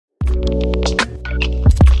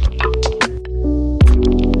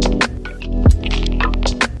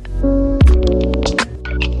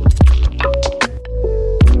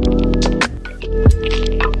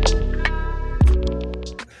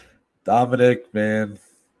Dominic, man.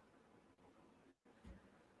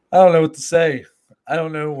 I don't know what to say. I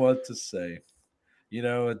don't know what to say. You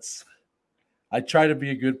know, I try to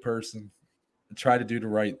be a good person. I try to do the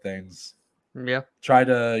right things. Yeah, Try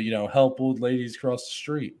to, help old ladies cross the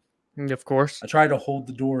street. of course. I try to hold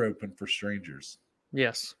the door open for strangers.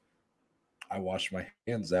 Yes. I wash my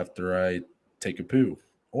hands after I take a poo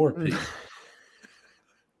or pee.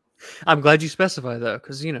 I'm glad you specify though,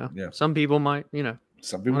 because Yeah. some people might,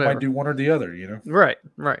 Some people whatever. might do one or the other, Right.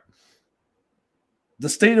 The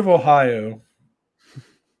state of Ohio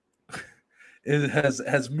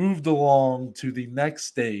has moved along to the next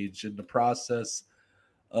stage in the process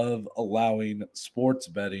of allowing sports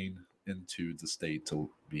betting into the state to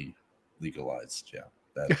be legalized. Yeah,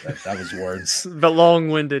 that was words. But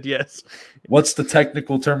long-winded, yes. What's the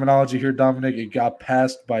technical terminology here, Dominic? It got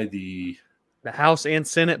passed by the House and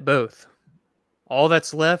Senate both. All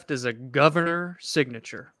that's left is a governor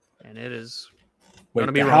signature, and it is going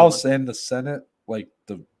to be House and the Senate, like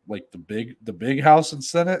the big House and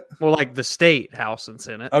Senate. Well, like the state House and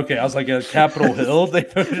Senate. Okay, I was like at Capitol Hill. They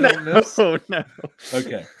voted on this. No.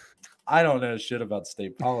 Okay. I don't know shit about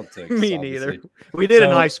state politics. Me obviously. neither. We did in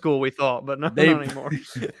high school, we thought, but not anymore.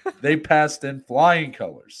 They passed in flying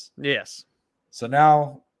colors. Yes. So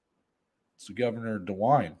now it's Governor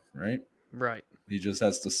DeWine, right? Right. He just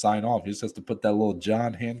has to sign off. He just has to put that little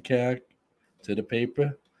John Hancock to the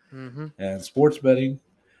paper. Mm-hmm. And sports betting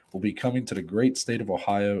will be coming to the great state of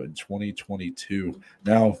Ohio in 2022.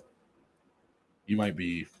 Now, you might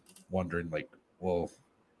be wondering, well,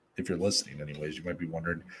 if you're listening anyways, you might be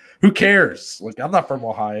wondering, who cares? Like, I'm not from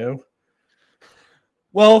Ohio.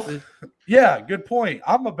 Well, yeah, good point.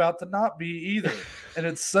 I'm about to not be either. And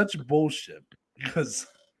it's such bullshit because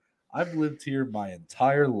I've lived here my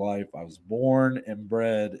entire life. I was born and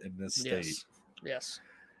bred in this state. Yes.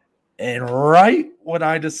 And right when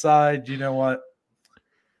I decide, you know what?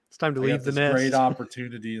 It's time to leave the nest. Great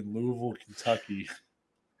opportunity in Louisville, Kentucky.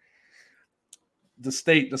 The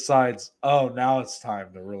state decides, oh, now it's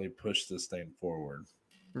time to really push this thing forward.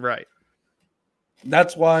 Right.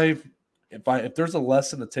 That's why if there's a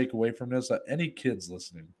lesson to take away from this, any kids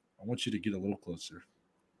listening, I want you to get a little closer.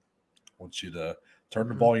 I want you to turn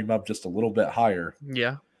the volume up just a little bit higher.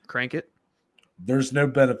 Yeah, crank it. There's no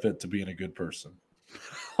benefit to being a good person.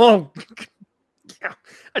 Oh,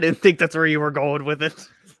 I didn't think that's where you were going with it.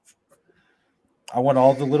 I want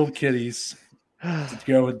all the little kiddies to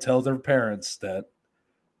go and tell their parents that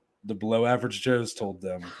the below average Joes told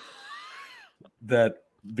them that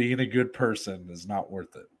being a good person is not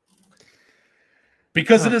worth it.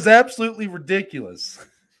 Because it is absolutely ridiculous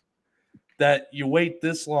that you wait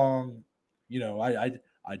this long. You know, I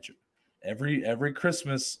every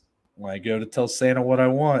Christmas when I go to tell Santa what I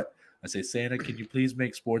want, I say, Santa, can you please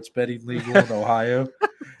make sports betting legal in Ohio?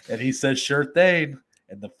 And he says, sure thing.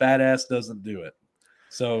 And the fat ass doesn't do it.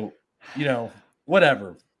 So,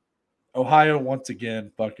 whatever. Ohio once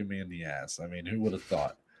again fucking me in the ass. I mean, who would have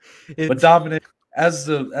thought? But Dominic, as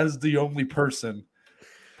the only person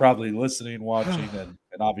probably listening, watching, and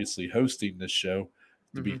obviously hosting this show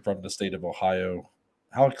to be from the state of Ohio,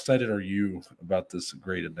 how excited are you about this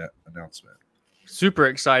great announcement? Super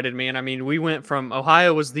excited, man. I mean, we went from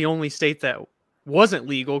Ohio was the only state that wasn't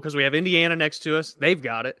legal because we have Indiana next to us. They've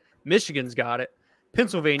got it. Michigan's got it.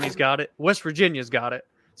 Pennsylvania's got it. West Virginia's got it.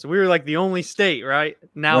 So we were like the only state, right?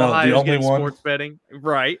 Now Ohio's getting sports betting.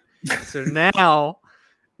 Right. So now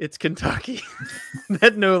it's Kentucky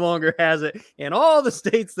that no longer has it. And all the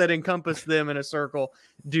states that encompass them in a circle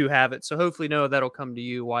do have it. So hopefully, that'll come to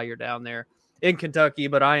you while you're down there in Kentucky.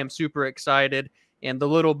 But I am super excited. And the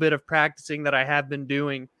little bit of practicing that I have been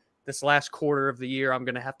doing this last quarter of the year, I'm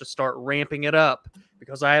going to have to start ramping it up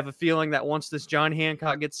because I have a feeling that once this John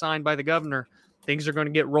Hancock gets signed by the governor, things are going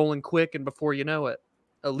to get rolling quick. And before you know it,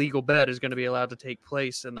 a legal bet is going to be allowed to take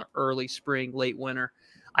place in the early spring, late winter.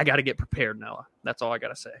 I got to get prepared, Noah. That's all I got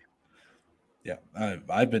to say. Yeah,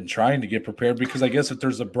 I've been trying to get prepared because I guess if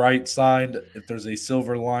there's a bright side, if there's a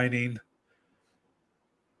silver lining,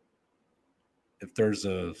 if there's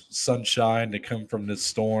a sunshine to come from this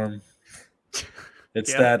storm,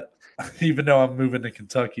 it's that even though I'm moving to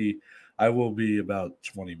Kentucky, I will be about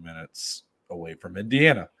 20 minutes away from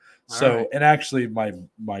Indiana. So, and actually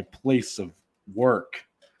my place of work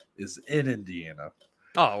is in Indiana.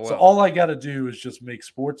 Oh, well. So all I got to do is just make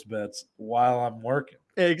sports bets while I'm working.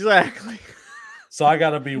 Exactly. So I got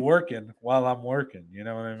to be working while I'm working. You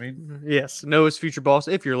know what I mean? Yes. Noah's future boss,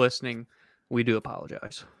 if you're listening, we do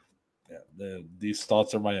apologize. Yeah, these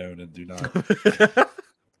thoughts are my own and do not.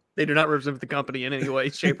 They do not represent the company in any way,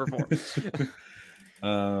 shape, or form.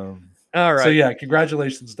 All right. So, yeah,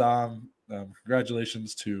 congratulations, Dom.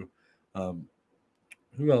 Congratulations to Um,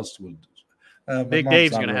 who else would? My Big mom's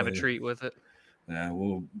Dave's not gonna have a really. treat with it. Yeah,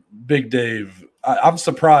 well, Big Dave. I'm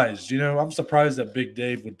surprised. I'm surprised that Big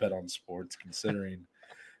Dave would bet on sports, considering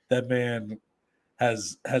that man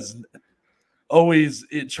has always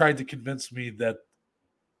tried to convince me that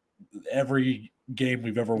every game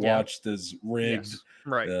we've ever Yeah. watched is rigged, Yes.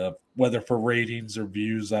 Right. whether for ratings or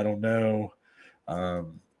views. I don't know.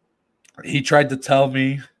 He tried to tell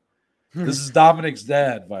me. This is Dominic's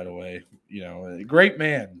dad, by the way. A great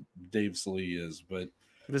man Dave Salee is, but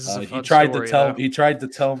This is a he fun tried to story, tell though. he tried to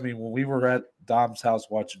tell me when we were at Dom's house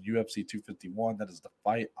watching UFC 251. That is the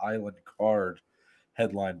Fight Island card,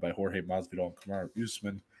 headlined by Jorge Masvidal and Kamaru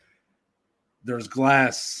Usman. There's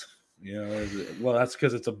glass. Well, that's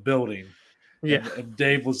because it's a building. Yeah. And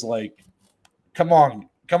Dave was like, come on,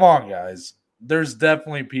 guys. There's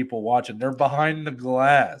definitely people watching. They're behind the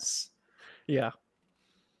glass. Yeah.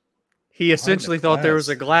 He essentially thought there was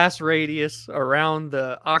a glass radius around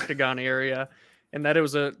the octagon area and that it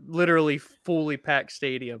was a literally fully packed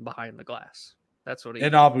stadium behind the glass. That's what he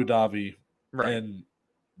in Abu Dhabi right. in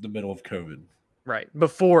the middle of COVID. Right.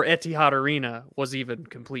 Before Etihad Arena was even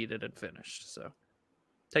completed and finished. So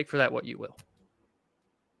take for that what you will.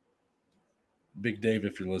 Big Dave,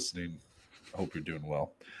 if you're listening, I hope you're doing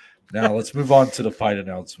well. Now let's move on to the fight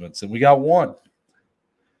announcements. And we got one.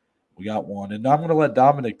 And I'm going to let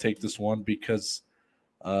Dominic take this one because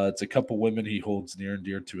it's a couple women he holds near and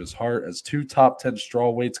dear to his heart as two top 10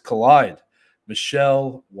 strawweights collide.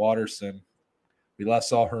 Michelle Waterson. We last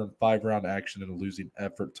saw her in 5-round action in a losing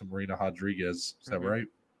effort to Marina Rodriguez. Is that right?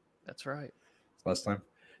 That's right. Last time.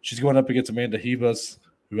 She's going up against Amanda Ribas,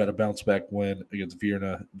 who had a bounce-back win against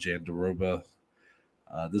Virna Jandiroba.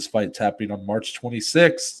 This fight's happening on March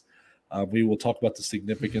 26th. We will talk about the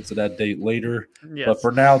significance of that date later. Yes. But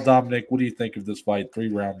for now, Dominic, what do you think of this fight?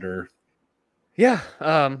 3-rounder. Yeah,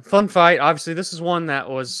 fun fight. Obviously, this is one that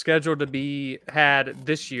was scheduled to be had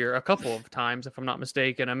this year a couple of times, if I'm not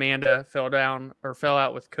mistaken. Amanda fell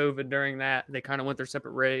out with COVID during that. They kind of went their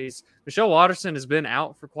separate ways. Michelle Waterson has been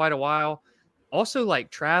out for quite a while. Also,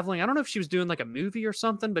 traveling. I don't know if she was doing a movie or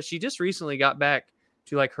something, but she just recently got back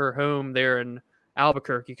to her home there in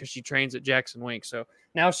Albuquerque because she trains at Jackson Wink. So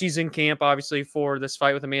now she's in camp, obviously, for this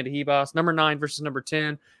fight with Amanda Ribas. Number 9 versus number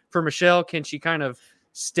 10. For Michelle, can she kind of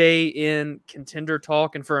stay in contender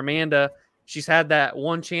talk? And for Amanda, she's had that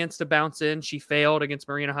one chance to bounce in. She failed against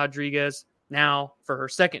Marina Rodriguez. Now, for her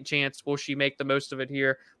second chance, will she make the most of it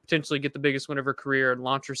here, potentially get the biggest win of her career and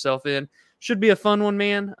launch herself in? Should be a fun one,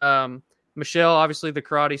 man. Michelle, obviously the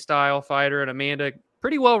karate style fighter, and Amanda,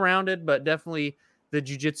 pretty well-rounded, but definitely the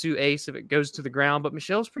jiu-jitsu ace if it goes to the ground. But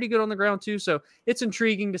Michelle's pretty good on the ground too, so it's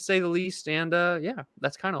intriguing to say the least. And yeah,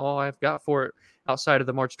 that's kind of all I've got for it outside of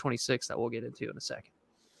the March 26th that we'll get into in a second.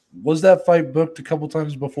 Was that fight booked a couple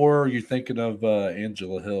times before? Or are you thinking of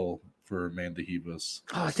Angela Hill for Amanda Ribas?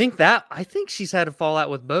 Oh, I think she's had a fallout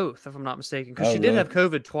with both, if I'm not mistaken, because she did have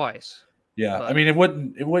COVID twice. Yeah, but I mean,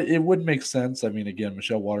 it would make sense. I mean, again,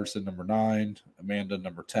 Michelle Waterson, number 9, Amanda,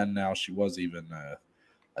 number 10 now. She was even,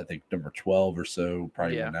 I think, number 12 or so,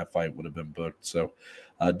 probably when that fight would have been booked. So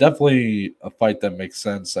definitely a fight that makes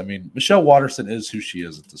sense. I mean, Michelle Waterson is who she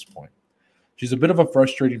is at this point. She's a bit of a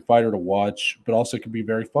frustrating fighter to watch, but also can be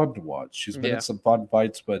very fun to watch. She's been in some fun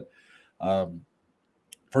fights, but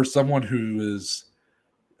for someone who is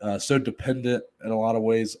so dependent in a lot of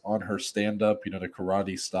ways on her stand-up, the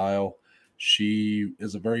karate style, she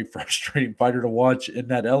is a very frustrating fighter to watch in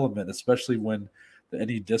that element, especially when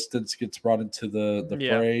any distance gets brought into the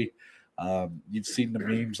fray. You've seen the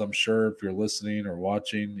memes, I'm sure, if you're listening or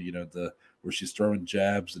watching, where she's throwing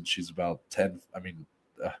jabs and she's about 10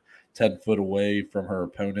 foot away from her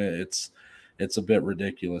opponent. It's a bit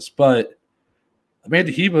ridiculous. But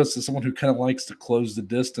Amanda Ribas is someone who kind of likes to close the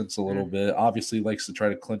distance a little bit. Obviously likes to try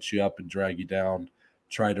to clinch you up and drag you down,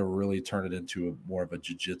 try to really turn it into more of a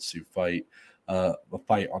jiu-jitsu fight, a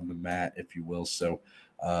fight on the mat, if you will. So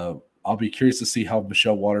I'll be curious to see how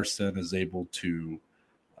Michelle Waterson is able to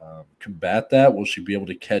combat that. Will she be able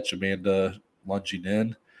to catch Amanda lunging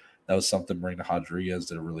in? That was something Marina Rodriguez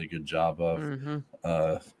did a really good job of.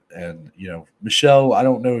 And, Michelle, I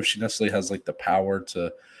don't know if she necessarily has the power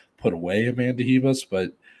to put away Amanda Ribas,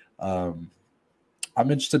 but I'm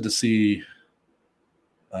interested to see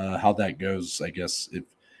how that goes, I guess,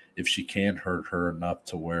 if she can hurt her enough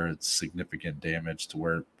to where it's significant damage, to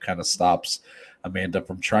where it kind of stops Amanda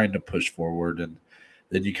from trying to push forward, and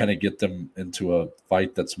then you kind of get them into a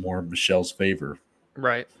fight that's more in Michelle's favor.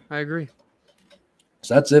 Right. I agree.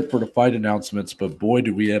 So that's it for the fight announcements, but boy,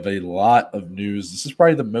 do we have a lot of news. This is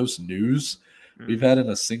probably the most news we've had in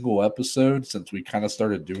a single episode since we kind of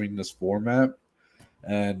started doing this format.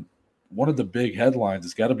 And one of the big headlines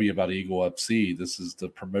has got to be about Eagle FC. This is the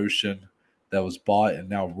promotion that was bought and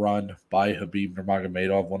now run by Khabib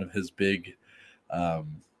Nurmagomedov, one of his big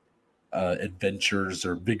adventures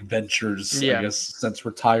or big ventures, I guess, since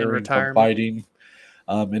retiring from fighting.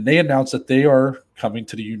 And they announced that they are coming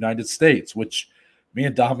to the United States, which me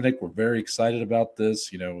and Dominic were very excited about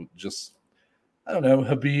this. I don't know,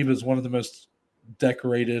 Khabib is one of the most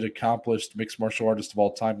decorated, accomplished mixed martial artists of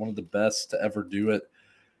all time, one of the best to ever do it.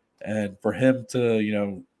 And for him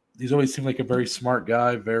to, he's always seemed like a very smart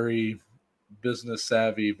guy, very business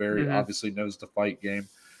savvy, very obviously knows the fight game.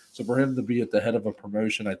 So for him to be at the head of a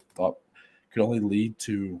promotion, I thought could only lead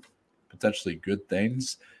to potentially good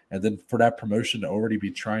things. And then for that promotion to already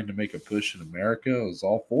be trying to make a push in America, I was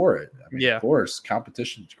all for it. I mean, of course,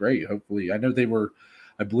 competition's great. Hopefully, I know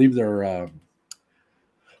I believe they're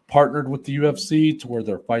partnered with the UFC to where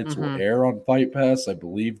their fights will air on Fight Pass. I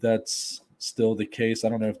believe that's still the case. I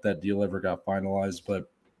don't know if that deal ever got finalized,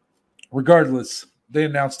 but regardless, they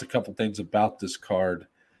announced a couple things about this card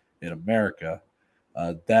in America.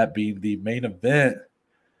 That being the main event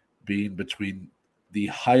being between the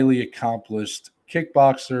highly accomplished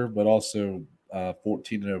kickboxer, but also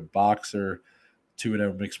 14-0 boxer,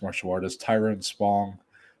 2-0 mixed martial artist, Tyrone Spong.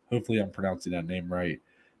 Hopefully I'm pronouncing that name right.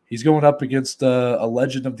 He's going up against a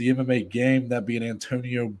legend of the MMA game, that being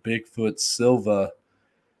Antonio Bigfoot Silva.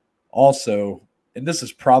 Also, and this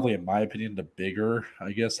is probably, in my opinion, the bigger,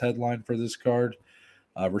 I guess, headline for this card,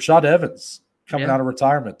 Rashad Evans coming out of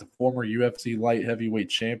retirement, the former UFC light heavyweight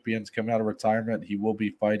champions coming out of retirement. He will be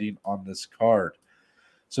fighting on this card.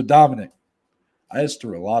 So, Dominic, I asked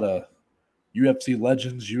through a lot of UFC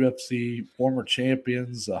legends, UFC former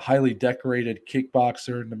champions, a highly decorated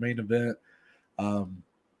kickboxer in the main event.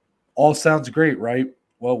 All sounds great, right?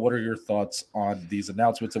 Well, what are your thoughts on these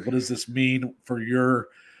announcements, and what does this mean for your,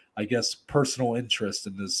 I guess, personal interest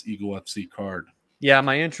in this Eagle FC card? Yeah,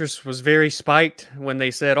 my interest was very spiked when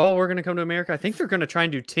they said, oh, we're going to come to America. I think they're going to try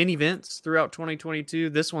and do 10 events throughout 2022.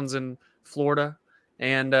 This one's in Florida.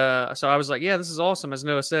 And so I was like, yeah, this is awesome, as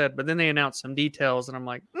Noah said. But then they announced some details, and I'm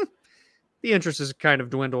like, the interest has kind of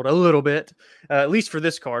dwindled a little bit, at least for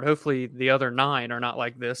this card. Hopefully the other 9 are not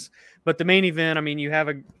like this. But the main event, I mean,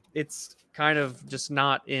 it's kind of just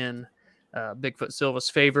not in Bigfoot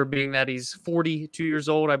Silva's favor, being that he's 42 years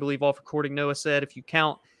old, I believe, off recording, Noah said. If you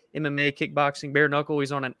count MMA, kickboxing, bare knuckle,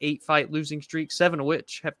 he's on an 8-fight losing streak, 7 of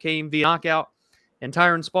which have came via knockout. And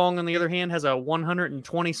Tyrone Spong, on the other hand, has a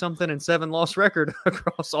 120-something and 7-loss record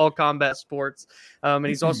across all combat sports. And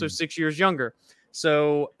he's also 6 years younger.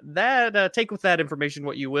 So that take with that information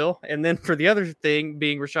what you will. And then for the other thing,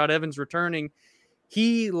 being Rashad Evans returning,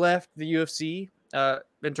 he left the UFC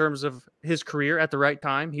in terms of his career at the right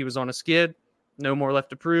time. He was on a skid, no more left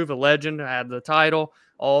to prove, a legend, had the title,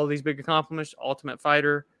 all these big accomplishments, Ultimate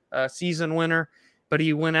Fighter season winner. But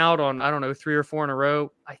he went out on, 3 or 4 in a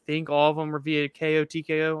row. I think all of them were via KO,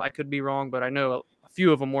 TKO. I could be wrong, but I know a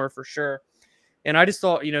few of them were for sure. And I just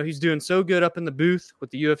thought, he's doing so good up in the booth with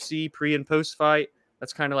the UFC pre and post fight.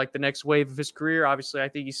 That's kind of like the next wave of his career. Obviously, I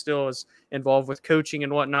think he still is involved with coaching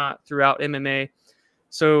and whatnot throughout MMA.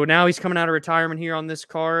 So now he's coming out of retirement here on this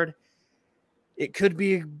card. It could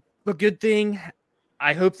be a good thing.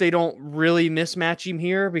 I hope they don't really mismatch him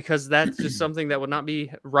here, because that's just something that would not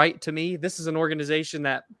be right to me. This is an organization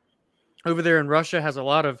that over there in Russia has a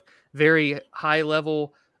lot of very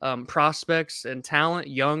high-level prospects and talent,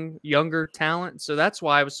 younger talent. So that's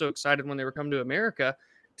why I was so excited when they were coming to America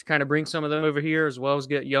to kind of bring some of them over here, as well as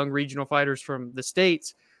get young regional fighters from the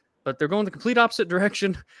States. But they're going the complete opposite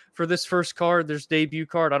direction for this first card, this debut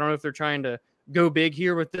card. I don't know if they're trying to go big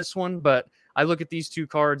here with this one, but I look at these two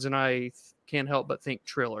cards and I can't help but think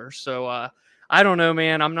Triller. So I don't know,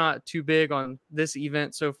 man. I'm not too big on this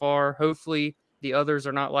event so far. Hopefully the others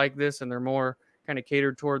are not like this and they're more kind of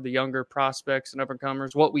catered toward the younger prospects and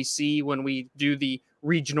up-and-comers, what we see when we do the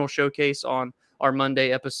regional showcase on our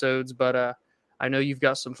Monday episodes. But I know you've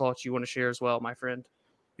got some thoughts you want to share as well, my friend.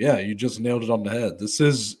 Yeah, you just nailed it on the head. This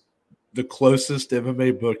is the closest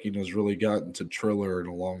MMA booking has really gotten to Triller in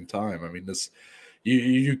a long time. I mean,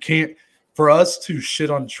 you can't, for us to shit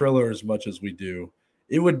on Triller as much as we do,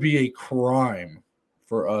 it would be a crime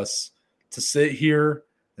for us to sit here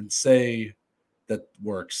and say that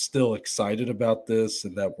we're still excited about this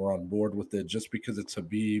and that we're on board with it just because it's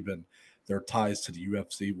Khabib and their ties to the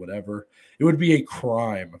UFC, whatever. It would be a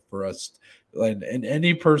crime for us. And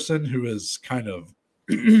any person who is kind of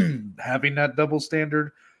having that double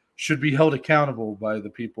standard should be held accountable by the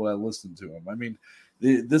people that listen to him. I mean,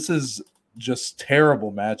 this is just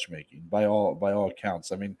terrible matchmaking by all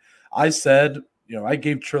accounts. I mean, I said I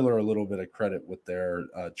gave Triller a little bit of credit with their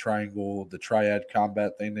the triad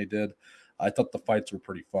combat thing they did. I thought the fights were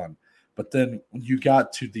pretty fun. But then when you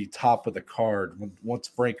got to the top of the card, once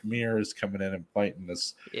Frank Mir is coming in and fighting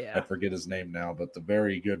this, I Yeah. forget his name now, but the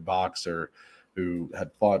very good boxer who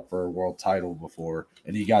had fought for a world title before,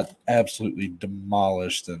 and he got absolutely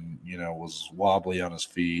demolished and, was wobbly on his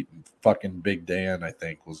feet. And fucking Big Dan, I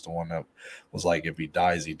think, was the one that was like, if he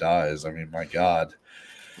dies, he dies. I mean, my God.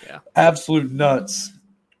 Yeah. Absolute nuts.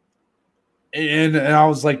 And I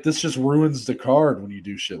was like, this just ruins the card when you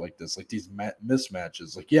do shit like this, like these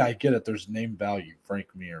mismatches. Like, yeah, I get it. There's name value, Frank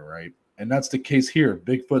Mir, right? And that's the case here.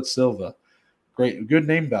 Bigfoot Silva, good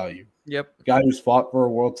name value. Yep. Guy who's fought for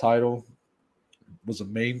a world title, was a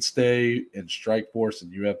mainstay in Strikeforce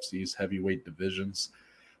and UFC's heavyweight divisions.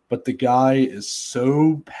 But the guy is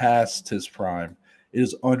so past his prime. It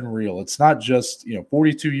is unreal. It's not just,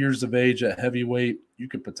 42 years of age at heavyweight. You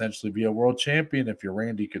could potentially be a world champion if you're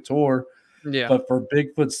Randy Couture. Yeah. But for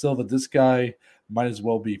Bigfoot Silva, this guy might as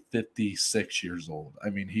well be 56 years old.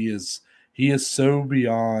 I mean, he is so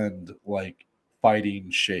beyond like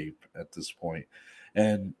fighting shape at this point.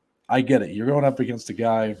 And I get it. You're going up against a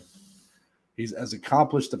guy. He's as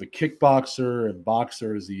accomplished of a kickboxer and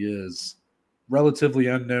boxer as he is, relatively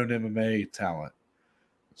unknown MMA talent.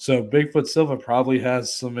 So Bigfoot Silva probably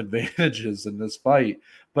has some advantages in this fight,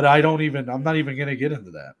 but I'm not even going to get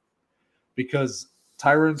into that because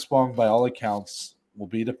Tyrone Spong, by all accounts, will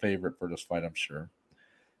be the favorite for this fight, I'm sure.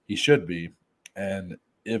 He should be. And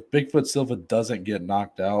if Bigfoot Silva doesn't get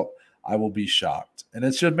knocked out, I will be shocked. And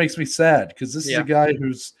it just makes me sad because this is a guy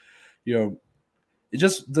who's,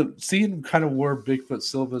 seeing kind of where Bigfoot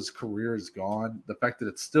Silva's career is gone, the fact that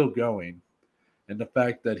it's still going, and the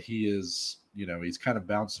fact that he is, he's kind of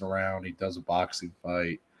bouncing around. He does a boxing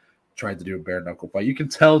fight, tried to do a bare knuckle fight. You can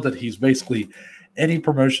tell that he's basically any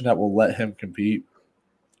promotion that will let him compete,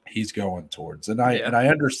 he's going towards. And I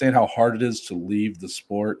understand how hard it is to leave the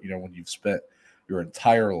sport, when you've spent your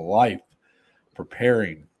entire life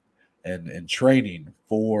preparing and training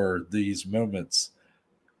for these moments.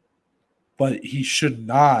 But he should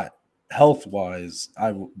not, health-wise,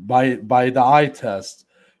 by the eye test,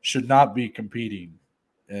 should not be competing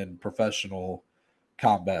in professional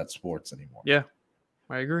combat sports anymore. Yeah,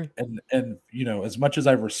 I agree. And as much as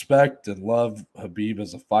I respect and love Khabib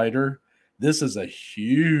as a fighter, this is a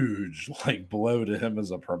huge blow to him as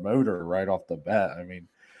a promoter right off the bat. I mean,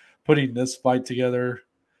 putting this fight together,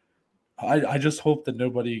 I just hope that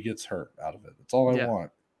nobody gets hurt out of it. That's all I want.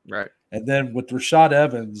 Right. And then with Rashad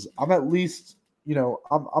Evans, I'm at least,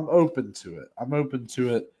 I'm open to it. I'm open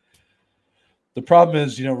to it. The problem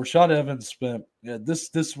is, Rashad Evans spent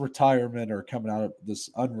this retirement or coming out of this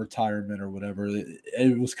unretirement or whatever.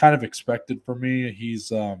 It was kind of expected for me. He's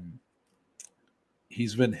been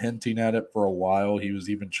hinting at it for a while. He was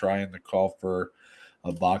even trying to call for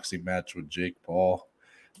a boxing match with Jake Paul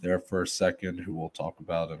there for a second, who we'll talk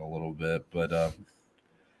about in a little bit. But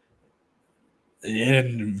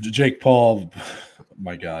and Jake Paul,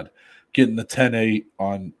 my God, getting the 10-8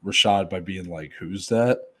 on Rashad by being like, who's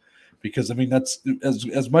that? Because, I mean, that's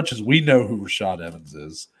as much as we know who Rashad Evans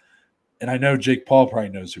is, and I know Jake Paul probably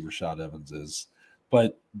knows who Rashad Evans is,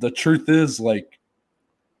 but the truth is,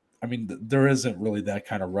 there isn't really that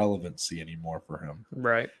kind of relevancy anymore for him.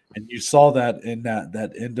 Right. And you saw that in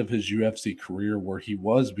that end of his UFC career where he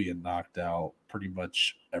was being knocked out pretty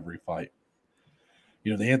much every fight.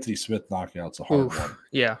 The Anthony Smith knockout's a hard one.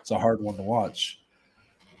 Yeah. It's a hard one to watch.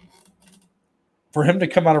 For him to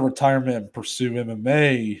come out of retirement and pursue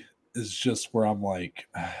MMA is just where I'm like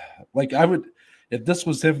I would, if this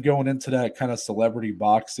was him going into that kind of celebrity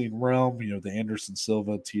boxing realm, the Anderson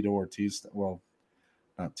Silva, Tito Ortiz, well,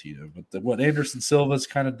 not Tito, but what Anderson Silva's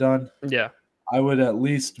kind of done. Yeah. I would at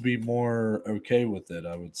least be more okay with it.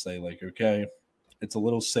 I would say okay, it's a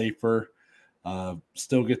little safer,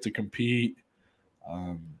 still get to compete.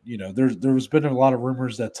 There's been a lot of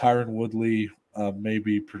rumors that Tyron Woodley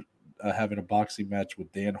maybe having a boxing match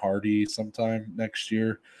with Dan Hardy sometime next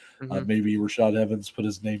year. Mm-hmm. Maybe Rashad Evans put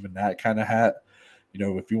his name in that kind of hat.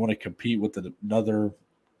 If you want to compete with another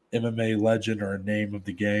MMA legend or a name of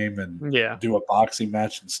the game and do a boxing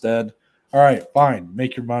match instead, all right, fine.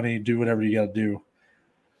 Make your money, do whatever you got to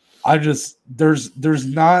do. There's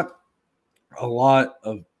not a lot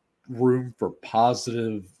of room for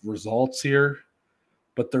positive results here,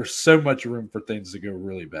 but there's so much room for things to go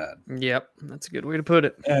really bad. Yep, that's a good way to put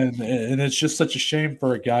it. And it's just such a shame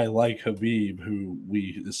for a guy like Khabib, who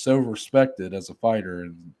is so respected as a fighter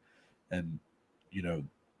and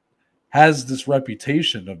has this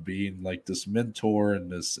reputation of being like this mentor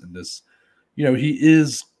and this he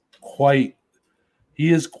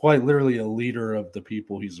he is quite literally a leader of the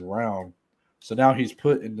people he's around. So now he's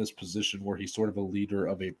put in this position where he's sort of a leader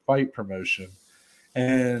of a fight promotion.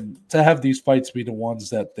 And to have these fights be the ones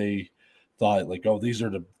that they thought, like, oh, these are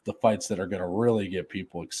the fights that are going to really get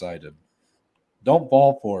people excited. Don't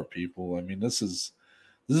fall for it, people. I mean, this is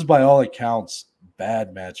by all accounts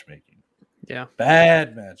bad matchmaking. Yeah.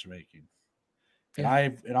 Bad matchmaking. Yeah.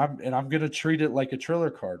 And I'm gonna treat it like a Triller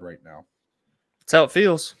card right now. That's how it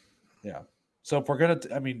feels. Yeah. So if we're gonna,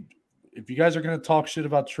 if you guys are gonna talk shit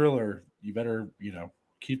about Triller, you better,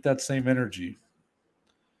 keep that same energy.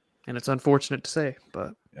 And it's unfortunate to say,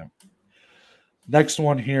 but yeah. Next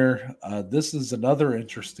one here. This is another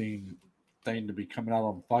interesting thing to be coming out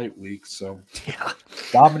on Fight Week. So yeah.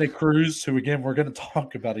 Dominick Cruz, who again we're going to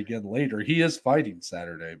talk about again later, he is fighting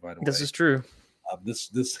Saturday. By the way, this is true.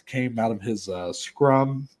 This came out of his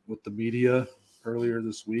scrum with the media earlier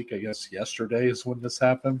this week. I guess yesterday is when this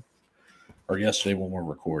happened, or yesterday when we're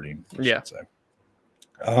recording. I should say.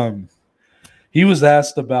 He was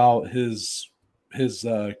asked about his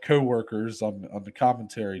co-workers on the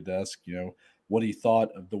commentary desk. What he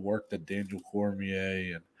thought of the work that Daniel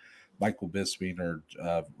Cormier and Michael Bisping or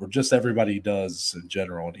just everybody does in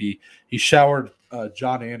general. And he showered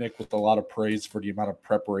Jon Anik with a lot of praise for the amount of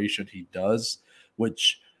preparation he does,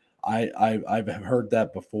 which I've heard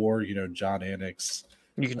that before. Jon Anik's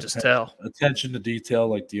you can just tell attention to detail,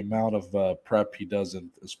 like the amount of prep he does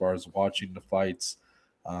as far as watching the fights.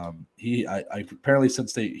 Apparently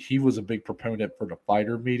since he was a big proponent for the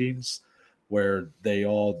fighter meetings where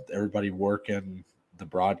everybody working the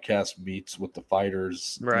broadcast meets with the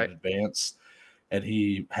fighters in advance, and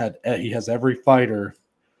he has every fighter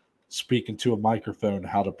speaking to a microphone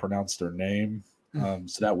how to pronounce their name,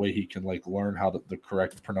 so that way he can learn the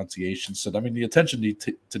correct pronunciation. So the attention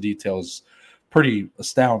to detail is pretty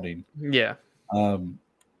astounding. Yeah. And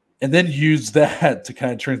then use that to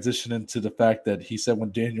kind of transition into the fact that he said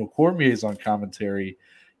when Daniel Cormier is on commentary,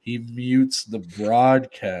 he mutes the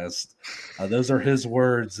broadcast. Those are his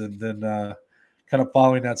words. And then kind of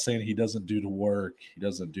following that, saying he doesn't do the work. He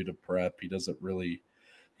doesn't do the prep. He doesn't really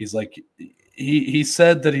 – he's like – he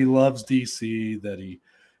said that he loves DC, that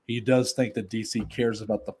he does think that DC cares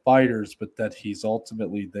about the fighters, but that he's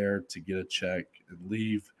ultimately there to get a check and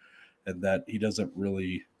leave, and that he doesn't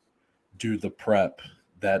really do the prep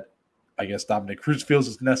that I guess Dominick Cruz feels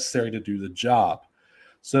is necessary to do the job.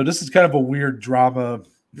 So this is kind of a weird drama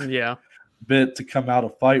bit to come out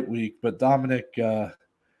of Fight Week. But Dominick,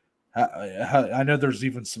 I know there's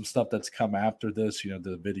even some stuff that's come after this.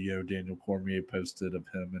 The video Daniel Cormier posted of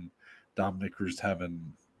him and Dominick Cruz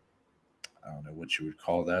having, I don't know what you would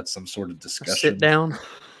call that, some sort of discussion. Sit down.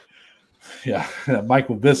 Yeah,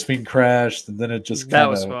 Michael Bisping crashed, and then it just that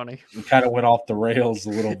was funny. It kind of went off the rails a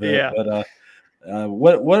little bit. Yeah.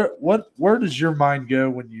 But where does your mind go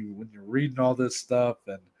when you're reading all this stuff?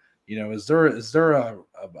 And is there a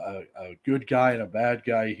good guy and a bad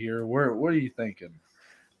guy here? What are you thinking?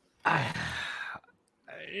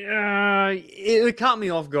 It caught me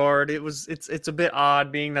off guard. It's a bit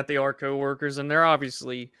odd being that they are coworkers and they're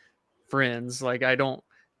obviously friends. Like, I don't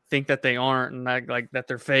think that they aren't, and that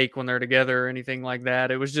they're fake when they're together or anything like that.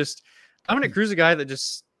 It was just Dominick Cruz, a guy that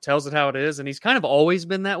just tells it how it is, and he's kind of always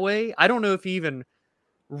been that way. I don't know if he even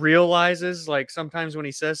realizes, sometimes when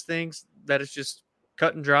he says things, that it's just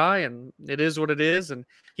cut and dry and it is what it is. And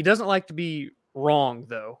he doesn't like to be wrong,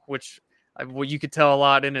 though, which you could tell a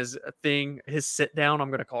lot in his sit down. I'm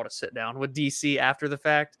going to call it a sit down with DC after the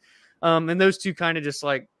fact. And those two kind of just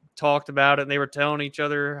talked about it, and they were telling each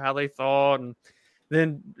other how they thought. And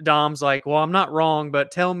then Dom's like, well, I'm not wrong, but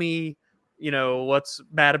tell me, what's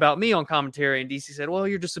bad about me on commentary. And DC said, well,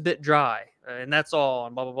 you're just a bit dry, and that's all,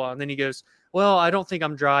 and blah, blah, blah. And then he goes, well, I don't think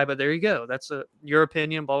I'm dry, but there you go. That's your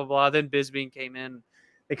opinion, blah, blah, blah. Then Bisping came in.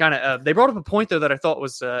 They kind of they brought up a point, though, that I thought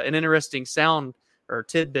was an interesting sound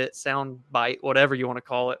bite, whatever you want to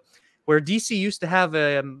call it, where DC used to have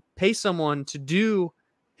pay someone to do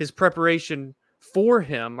his preparation for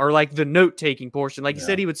him, or the note-taking portion. He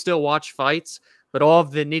said he would still watch fights, but all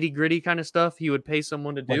of the nitty-gritty kind of stuff he would pay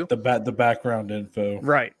someone to do. The background info.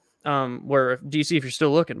 Right. Where DC, if you're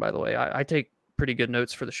still looking, by the way, I take pretty good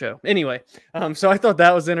notes for the show. Anyway, so I thought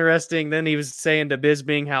that was interesting. Then he was saying to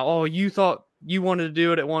Bisping how, you thought you wanted to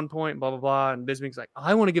do it at one point, blah, blah, blah. And Bisping's like,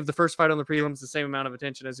 I want to give the first fight on the prelims the same amount of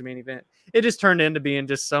attention as the main event. It just turned into being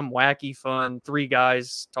just some wacky, fun, three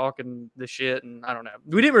guys talking the shit. And I don't know.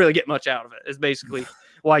 We didn't really get much out of it. It's basically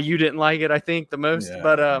why you didn't like it, I think, the most. Yeah.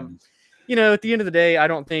 But, at the end of the day, I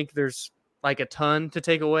don't think there's like a ton to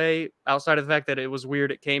take away outside of the fact that it was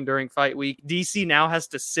weird it came during fight week. DC now has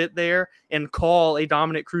to sit there and call a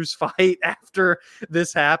Dominic Cruz fight after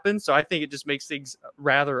this happened. So I think it just makes things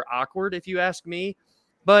rather awkward if you ask me.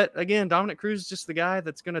 But again, Dominic Cruz is just the guy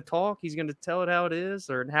that's going to talk. He's going to tell it how it is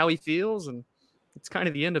or how he feels. And it's kind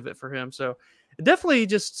of the end of it for him. So definitely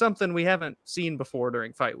just something we haven't seen before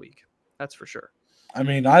during fight week. That's for sure. I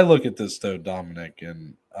mean, I look at this though, Dominic,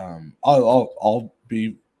 and I'll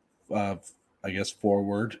be, I guess,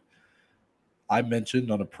 forward. I mentioned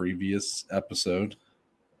on a previous episode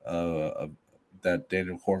that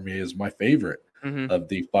Daniel Cormier is my favorite of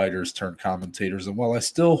the fighters turned commentators, and while I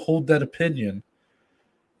still hold that opinion,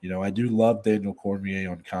 you know, I do love Daniel Cormier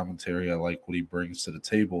on commentary. I like what he brings to the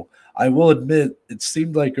table. I will admit, it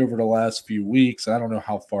seemed like over the last few weeks, I don't know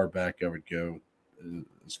how far back I would go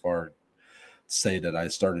as far say that I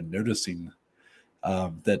started noticing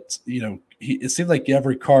that, you know, it seemed like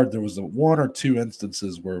every card there was one or two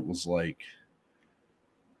instances where it was like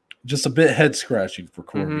just a bit head scratching for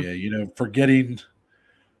Cormier, you know, forgetting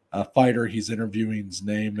a fighter he's interviewing's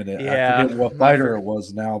name, and I forget what fighter it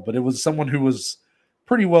was now, but it was someone who was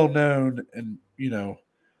pretty well known, and you know,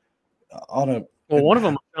 one of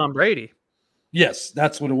them was Sean Brady. Yes,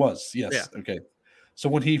 that's what it was. Yes, yeah. Okay. So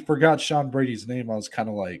when he forgot Sean Brady's name, I was kind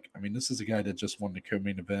of like, I mean, this is a guy that just won the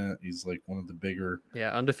co-main event. He's like one of the bigger,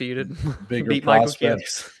 undefeated, bigger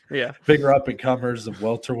prospects, bigger up and comers of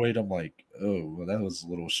welterweight. I'm like, oh, well, that was a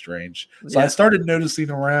little strange. So I started noticing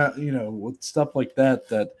around, you know, with stuff like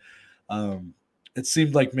that, it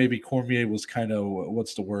seemed like maybe Cormier was kind of,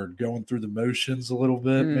 what's the word, going through the motions a little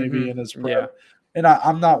bit, maybe in his prep. Yeah. And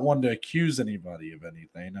I'm not one to accuse anybody of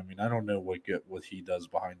anything. I mean, I don't know what he does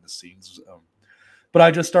behind the scenes. But I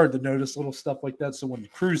just started to notice little stuff like that. So when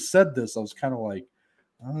Cruz said this, I was kind of like,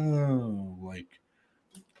 oh, like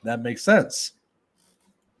that makes sense.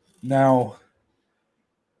 Now,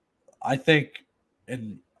 I think,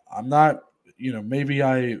 and I'm not, you know, maybe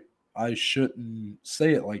I shouldn't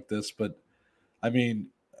say it like this, but I mean,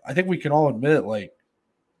 I think we can all admit, like,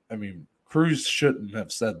 I mean, Cruz shouldn't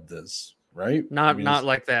have said this, right? Not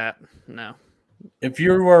like that. No. If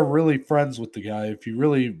you are really friends with the guy, if you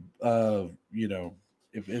really, you know,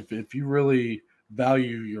 if you really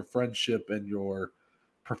value your friendship and your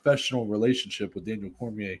professional relationship with Daniel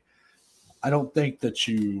Cormier, I don't think that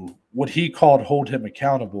what he called hold him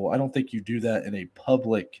accountable, I don't think you do that in a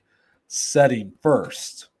public setting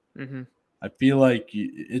first. I feel like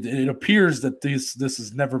it appears that this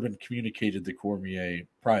has never been communicated to Cormier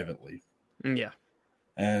privately. Yeah.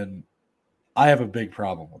 And I have a big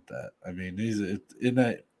problem with that. I mean,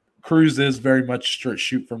 Cruz is very much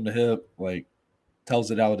shoot from the hip, like,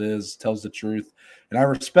 tells it how it is, tells the truth. And I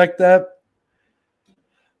respect that.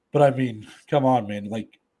 But I mean, come on, man.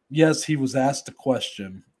 Like, yes, he was asked a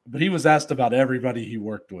question, but he was asked about everybody he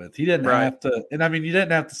worked with. He didn't have to, and I mean, you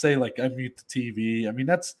didn't have to say, like, unmute the TV. I mean,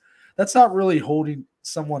 that's not really holding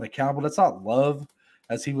someone accountable. That's not love,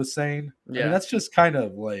 as he was saying. Yeah. I mean, that's just kind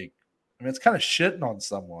of like, I mean, it's kind of shitting on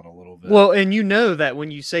someone a little bit. Well, and you know that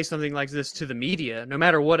when you say something like this to the media, no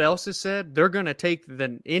matter what else is said, they're going to take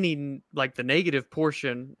the negative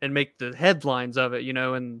portion and make the headlines of it, you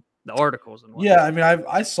know, and the articles and whatnot. Yeah, I mean,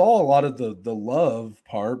 I saw a lot of the love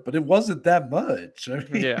part, but it wasn't that much. I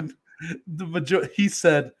mean, he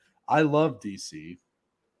said, "I love DC,"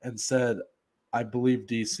 and said, "I believe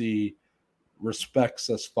DC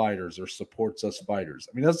respects us fighters or supports us fighters."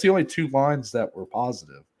 I mean, that's the only two lines that were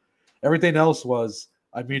positive. Everything else was,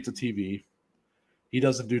 I mute the TV. He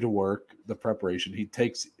doesn't do the work, the preparation. He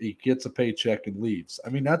gets a paycheck and leaves. I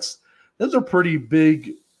mean, those are pretty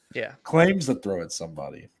big claims to throw at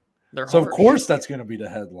somebody. So of course that's going to be the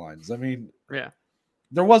headlines. I mean,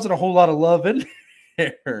 there wasn't a whole lot of love in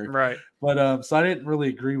there, right? But so I didn't really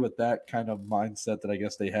agree with that kind of mindset that I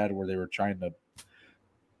guess they had, where they were trying to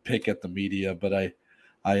pick at the media. But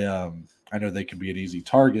I know they can be an easy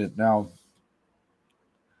target now.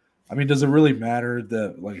 I mean, does it really matter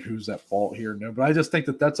that, like, who's at fault here? No, but I just think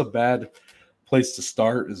that that's a bad place to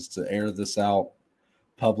start, is to air this out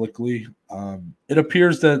publicly. It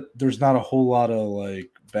appears that there's not a whole lot of, like,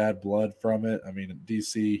 bad blood from it. I mean,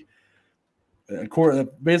 DC,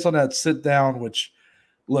 based on that sit down, which,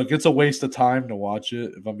 look, it's a waste of time to watch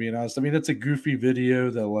it, if I'm being honest. I mean, it's a goofy video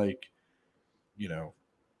that, like, you know,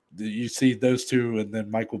 you see those two, and then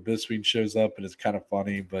Michael Bisping shows up, and it's kind of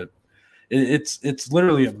funny, but it's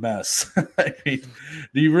literally a mess. I mean,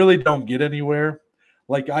 you really don't get anywhere.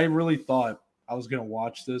 Like, I really thought I was going to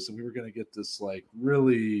watch this and we were going to get this, like,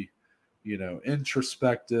 really, you know,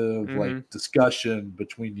 introspective, like, discussion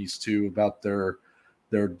between these two about their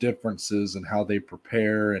differences and how they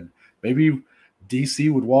prepare, and maybe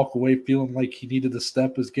DC would walk away feeling like he needed to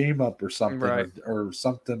step his game up or something, Right. or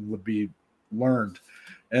something would be learned.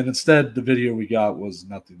 And instead, the video we got was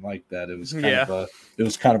nothing like that. It was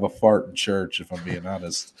kind of a fart in church, if I'm being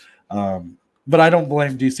honest. But I don't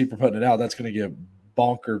blame DC for putting it out. That's going to get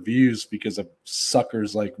bonker views because of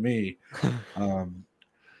suckers like me.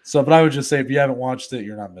 But I would just say, if you haven't watched it,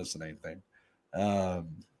 you're not missing anything.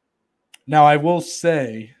 Now, I will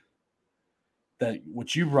say that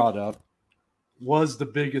what you brought up was the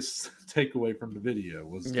biggest takeaway from the video.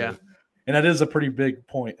 And that is a pretty big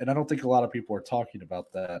point. And I don't think a lot of people are talking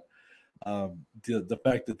about that. The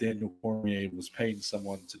fact that Daniel Cormier was paying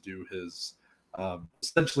someone to do his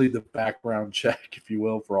essentially the background check, if you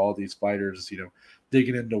will, for all these fighters,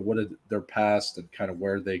 digging into what their past and kind of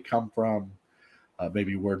where they come from,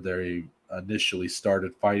 maybe where they initially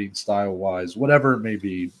started fighting style wise, whatever it may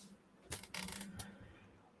be.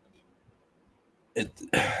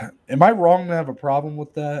 Am I wrong to have a problem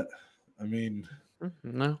with that? I mean,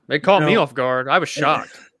 no, they caught me off guard. I was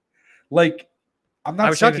shocked. I'm not. I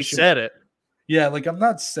was shocked he said it. Yeah, I'm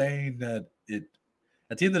not saying that it.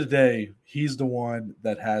 At the end of the day, he's the one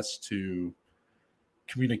that has to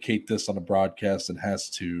communicate this on a broadcast and has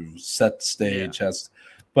to set the stage.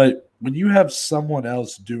 But when you have someone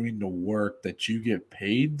else doing the work that you get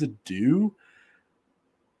paid to do,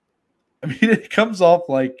 I mean, it comes off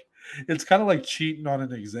like it's kind of like cheating on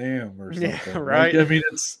an exam or something. Yeah, right. I mean,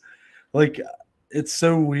 it's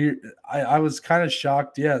so weird. I was kind of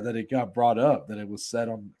shocked, that it got brought up, that it was said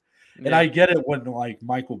on. Yeah. And I get it when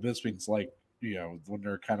Michael Bisping's when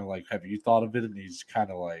they're kind of like, have you thought of it? And he's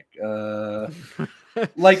kind of like,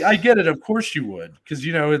 I get it. Of course you would, because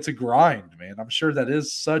it's a grind, man. I'm sure that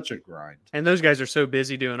is such a grind. And those guys are so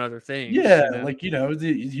busy doing other things. Yeah,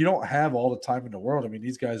 you don't have all the time in the world. I mean,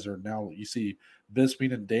 these guys are now. You see,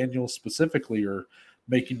 Bisping and Daniel specifically are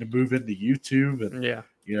making the move into YouTube, and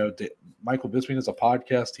Michael Bisping has a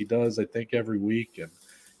podcast he does, I think, every week, and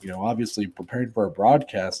obviously preparing for a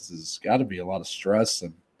broadcast has got to be a lot of stress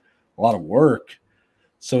and a lot of work.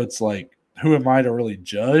 So it's like, who am I to really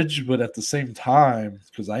judge? But at the same time,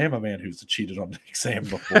 because I am a man who's cheated on the exam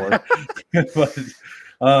before, but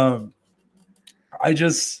I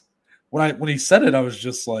just when he said it, I was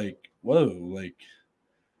just like, whoa,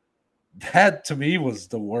 that to me was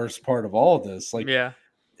the worst part of all of this.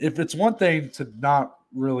 If it's one thing to not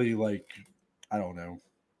really I don't know.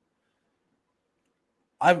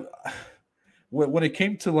 When it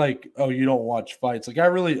came to you don't watch fights,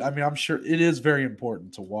 I'm sure it is very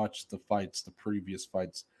important to watch the previous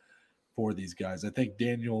fights for these guys. I think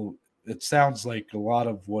Daniel, it sounds like a lot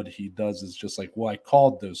of what he does is just I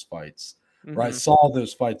called those fights, or I saw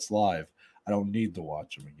those fights live. I don't need to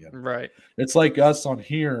watch them again. Right. It's like us on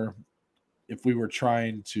here, if we were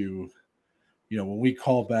trying to, when we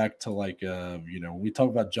call back to when we talk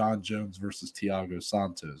about John Jones versus Thiago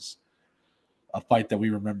Santos, a fight that we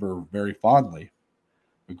remember very fondly,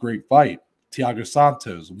 a great fight. Thiago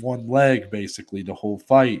Santos, one leg basically the whole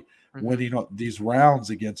fight, winning these rounds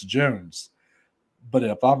against Jones. But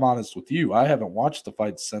if I'm honest with you, I haven't watched the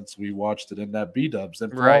fight since we watched it in that B-dubs.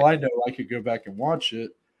 And for all I know, I could go back and watch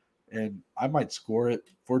it, and I might score it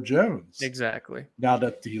for Jones. Exactly. Now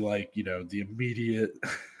that the the immediate,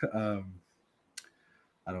 I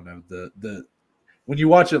don't know, the when you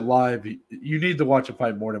watch it live, you need to watch a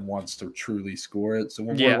fight more than once to truly score it. So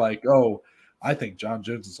when we're like, oh, I think John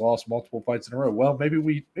Jones has lost multiple fights in a row. Well, maybe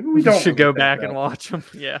we don't should go back and watch them.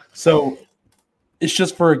 Yeah. So it's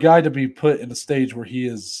just for a guy to be put in a stage where he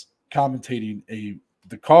is commentating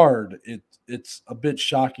the card. It's a bit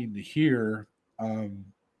shocking to hear.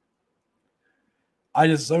 I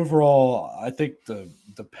just overall, I think the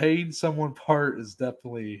paying someone part is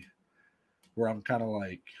definitely where I'm kind of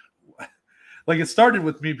like it started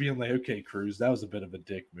with me being like, okay, Cruz, that was a bit of a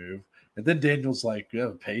dick move. And then Daniel's like,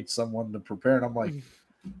 paid someone to prepare. And I'm like,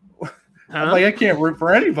 I can't root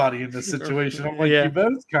for anybody in this situation. I'm like, you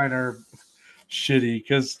both kind of shitty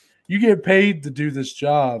because you get paid to do this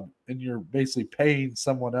job and you're basically paying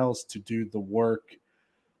someone else to do the work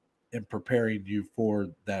and preparing you for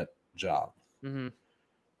that job. Mm-hmm.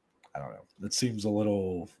 I don't know. That seems a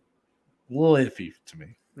little iffy to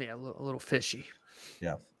me. Yeah, a little fishy.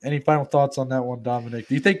 Yeah. Any final thoughts on that one, Dominic?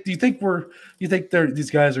 Do you think these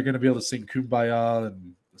guys are going to be able to sing Kumbaya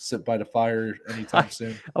and sit by the fire anytime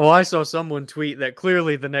soon? I saw someone tweet that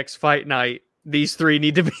clearly the next fight night, these three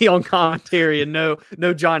need to be on commentary and no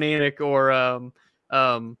John Anik or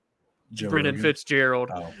Brendan Fitzgerald.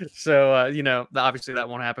 Oh. So obviously that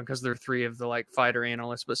won't happen because they're three of the fighter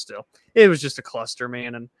analysts, but still, it was just a cluster,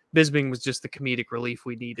 man. And Bisping was just the comedic relief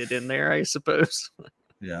we needed in there, I suppose.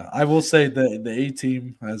 Yeah, I will say the A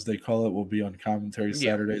team, as they call it, will be on commentary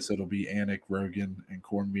Yeah. Saturday. So it'll be Anik, Rogan, and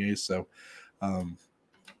Cormier. So, um,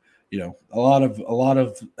 a lot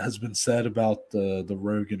of has been said about the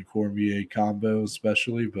Rogan Cormier combo,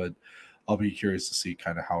 especially. But I'll be curious to see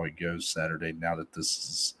kind of how it goes Saturday now that this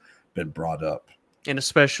has been brought up. And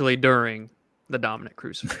especially during the Dominic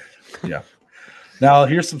Cruz fight. Yeah. Now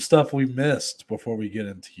here's some stuff we missed before we get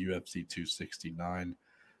into UFC 269.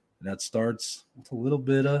 And that starts with a little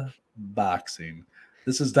bit of boxing.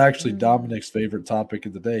 This is actually Dominic's favorite topic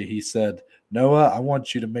of the day. He said, Noah, I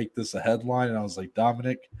want you to make this a headline. And I was like,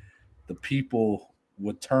 Dominic, the people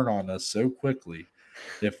would turn on us so quickly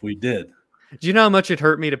if we did. Do you know how much it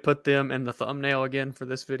hurt me to put them in the thumbnail again for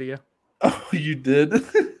this video? Oh, you did?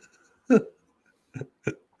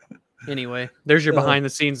 Anyway, there's your behind the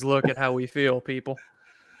scenes look at how we feel, people.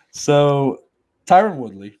 So, Tyron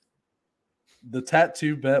Woodley, the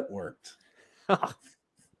tattoo bet worked.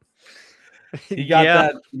 He got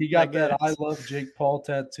that. He got that I love Jake Paul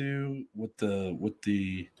tattoo with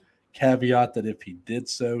the caveat that if he did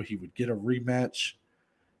so, he would get a rematch.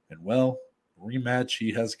 And well, rematch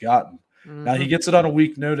he has gotten. Mm-hmm. Now he gets it on a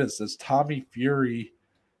week notice as Tommy Fury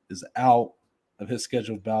is out of his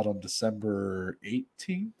scheduled bout on December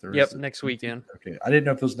 18th. Yep, next weekend. Okay, I didn't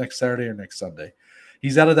know if it was next Saturday or next Sunday.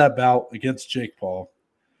 He's out of that bout against Jake Paul.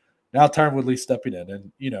 Now Tyron Woodley stepping in,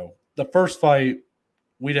 and the first fight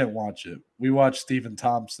we didn't watch it. We watched Stephen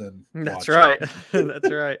Thompson. That's right. That's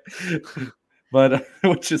right. But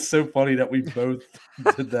which is so funny that we both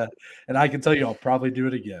did that, and I can tell you I'll probably do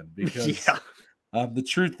it again because the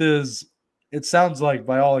truth is, it sounds like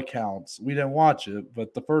by all accounts we didn't watch it,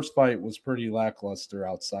 but the first fight was pretty lackluster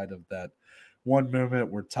outside of that one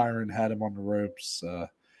moment where Tyron had him on the ropes,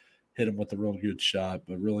 hit him with a real good shot.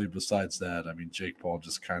 But really, besides that, I mean, Jake Paul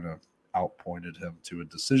just kind of outpointed him to a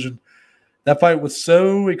decision. That fight was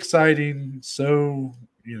so exciting, so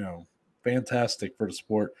fantastic for the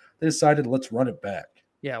sport. They decided let's run it back.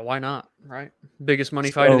 Yeah, why not? Right, biggest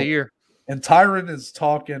money fight of the year. And Tyron is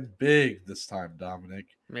talking big this time, Dominic.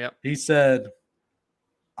 Yep. He said,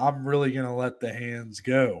 I'm really going to let the hands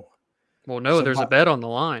go. Well, no, there's a bet on the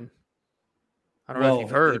line. I don't know if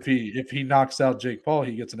you've heard. If he knocks out Jake Paul,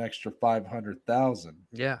 he gets an extra $500,000.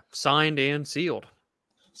 Yeah, signed and sealed.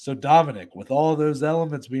 So, Dominic, with all those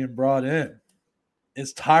elements being brought in,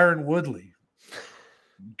 is Tyron Woodley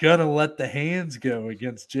going to let the hands go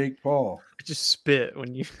against Jake Paul? I just spit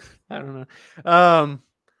when you – I don't know.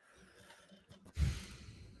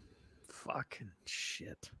 Fucking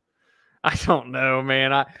shit. I don't know,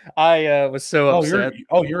 man. I was so upset.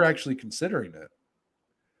 You're actually considering it.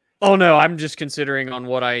 Oh no, I'm just considering on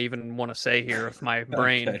what I even want to say here with my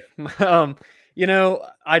brain. Okay.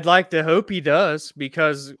 I'd like to hope he does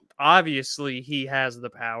because obviously he has the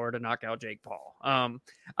power to knock out Jake Paul.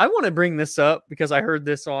 I want to bring this up because I heard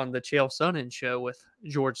this on the Chael Sonnen show with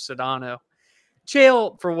George Sedano.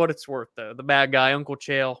 Chael, for what it's worth, though, the bad guy, Uncle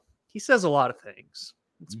Chael, he says a lot of things.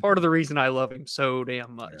 It's part of the reason I love him so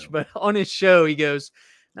damn much. Yeah. But on his show, he goes,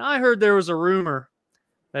 now I heard there was a rumor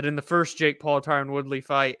that in the first Jake Paul-Tyron Woodley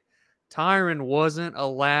fight, Tyron wasn't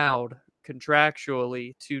allowed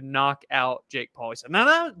contractually to knock out Jake Paul. He said,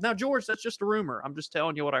 now, George, that's just a rumor. I'm just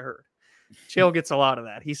telling you what I heard. Chael gets a lot of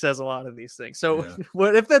that. He says a lot of these things. So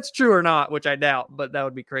if that's true or not, which I doubt, but that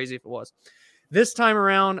would be crazy if it was. This time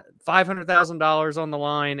around, $500,000 on the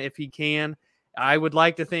line if he can. I would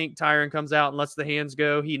like to think Tyron comes out and lets the hands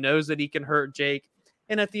go. He knows that he can hurt Jake.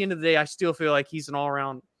 And at the end of the day, I still feel like he's an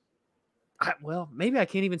all-around. Well, maybe I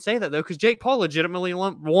can't even say that, though, because Jake Paul legitimately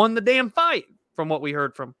won the damn fight from what we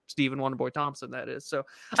heard from Stephen Wonderboy Thompson, that is. So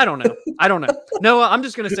I don't know. Noah, I'm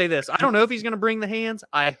just going to say this. I don't know if he's going to bring the hands.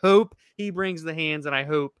 I hope he brings the hands, and I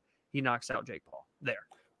hope he knocks out Jake Paul. There.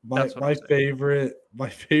 My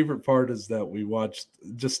favorite part is that we watched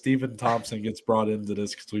just Stephen Thompson gets brought into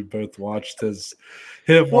this because we both watched him.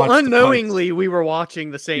 Well, unknowingly, we were watching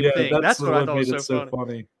the same thing. That's what I thought was so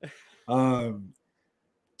funny.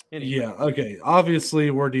 Anyway. Yeah. Okay. Obviously,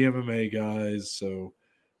 we're the MMA guys, so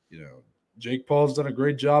Jake Paul's done a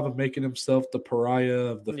great job of making himself the pariah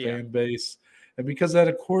of the fan base, and because of that,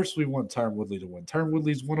 of course, we want Tyron Woodley to win. Tyron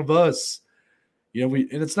Woodley's one of us. And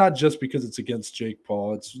it's not just because it's against Jake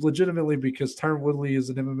Paul. It's legitimately because Tyron Woodley is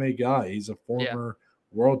an MMA guy. He's a former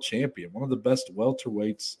world champion, one of the best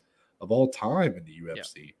welterweights of all time in the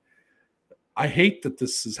UFC. Yeah. I hate that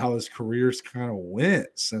this is how his career's kind of went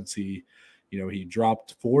since he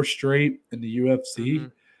dropped 4 straight in the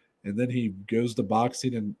UFC, and then he goes to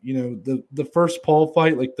boxing. And the first Paul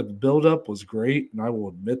fight, like the buildup was great, and I will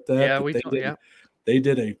admit that. Yeah, they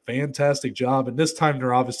did a fantastic job. And this time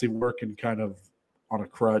they're obviously working kind of on a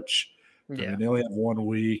crutch I Yeah. mean, they only have 1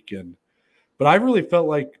 week, but I really felt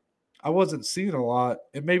like I wasn't seeing a lot,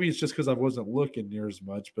 and maybe it's just because I wasn't looking near as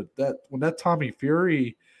much. But when that Tommy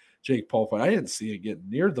Fury Jake Paul fight, I didn't see it get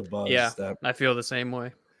near the buzz Yeah. that. I feel the same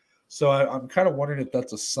way. So I'm kind of wondering if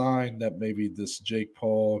that's a sign that maybe this Jake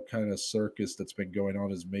Paul kind of circus that's been going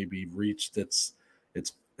on has maybe reached its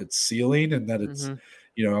ceiling, and that it's, hmm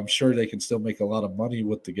I'm sure they can still make a lot of money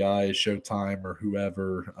with the guy, Showtime or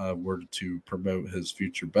whoever were to promote his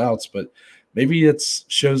future bouts, but maybe it's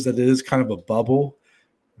shows that it is kind of a bubble.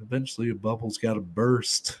 Eventually, a bubble's got to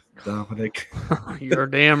burst, Dominic. You're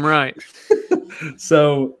damn right.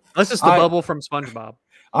 So That's just the bubble from SpongeBob.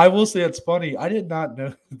 I will say it's funny. I did not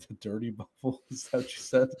know the dirty bubble. Is that what you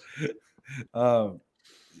said? Um,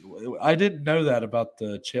 I didn't know that about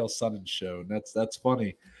the Chael Sonnen show, and that's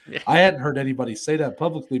funny. Yeah. I hadn't heard anybody say that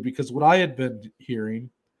publicly because what I had been hearing,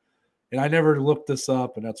 and I never looked this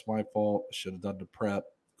up, and that's my fault. I should have done the prep.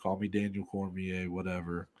 Call me Daniel Cormier,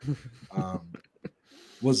 whatever.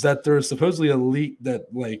 Was that there's supposedly a leak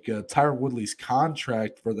that Tyron Woodley's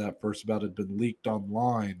contract for that first bout had been leaked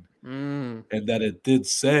online, and that it did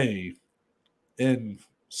say in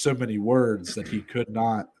so many words that he could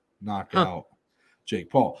not knock out Jake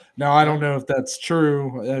Paul. Now, I don't know if that's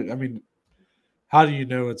true. I mean, how do you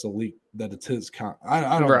know it's a leak that it's his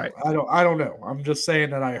I don't Right. know. I don't know. I'm just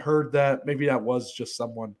saying that I heard that. Maybe that was just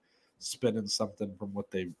someone spinning something from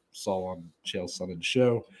what they saw on Chael Sonnen's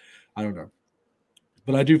show. I don't know.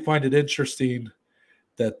 But I do find it interesting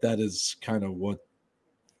that is kind of what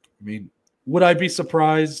I mean. Would I be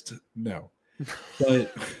surprised? No.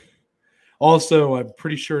 But also, I'm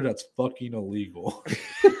pretty sure that's fucking illegal.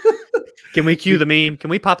 Can we cue the meme? Can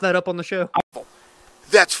we pop that up on the show?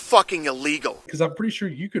 That's fucking illegal. Because I'm pretty sure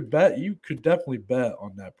you could definitely bet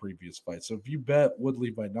on that previous fight. So if you bet Woodley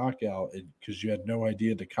by knockout, because you had no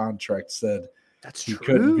idea the contract said That's he true.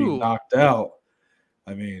 couldn't be knocked out,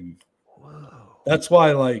 I mean, that's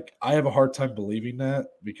why I have a hard time believing that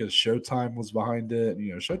because Showtime was behind it.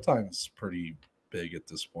 And, Showtime's pretty big at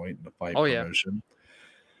this point in the fight promotion. Yeah.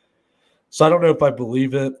 So I don't know if I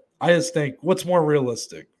believe it. I just think what's more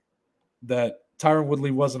realistic, that Tyron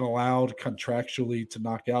Woodley wasn't allowed contractually to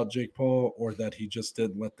knock out Jake Paul, or that he just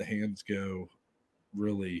didn't let the hands go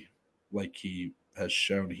really like he has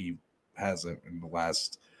shown he hasn't in the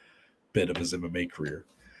last bit of his MMA career.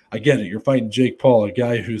 I get it. You're fighting Jake Paul, a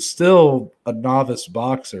guy who's still a novice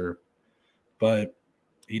boxer, but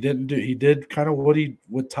he did kind of what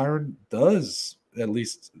Tyron does, at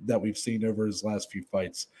least that we've seen over his last few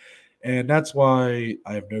fights. And that's why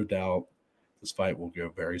I have no doubt this fight will go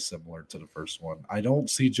very similar to the first one. I don't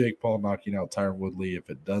see Jake Paul knocking out Tyron Woodley. If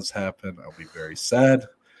it does happen, I'll be very sad.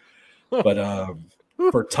 But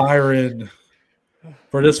for Tyron,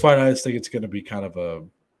 for this fight, I just think it's going to be kind of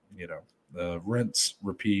a rinse,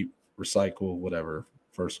 repeat, recycle, whatever,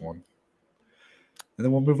 first one. And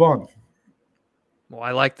then we'll move on. Well,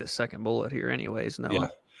 I like this second bullet here anyways, Noah. Yeah.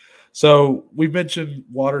 So we mentioned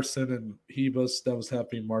Waterson and Hebus. That was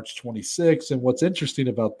happening March 26th. And what's interesting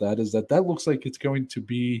about that is that looks like it's going to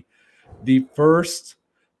be the first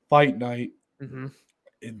fight night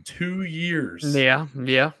in 2 years.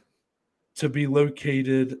 Yeah. To be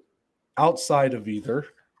located outside of either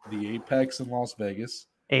the Apex in Las Vegas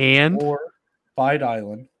or Fight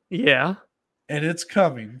Island. Yeah. And it's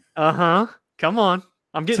coming. Come on.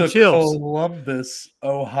 I'm getting to chills. Columbus,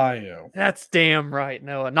 Ohio. That's damn right,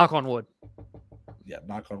 Noah. Knock on wood. Yeah,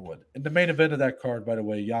 knock on wood. And the main event of that card, by the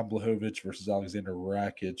way, Jan Blachowicz versus Alexander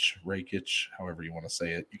Rakic, however you want to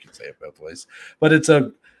say it. You can say it both ways. But it's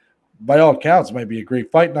by all accounts, might be a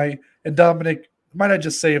great fight night. And Dominic, might I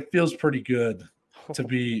just say it feels pretty good to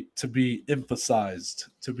be emphasized,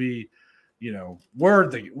 to be, we're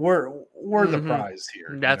the prize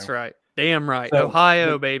here. That's right. Damn right. So,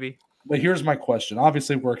 Ohio, baby. But here's my question.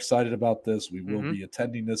 Obviously, we're excited about this. We will be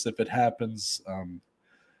attending this if it happens.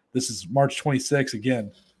 This is March 26th.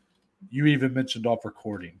 Again, you even mentioned off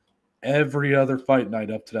recording. Every other fight night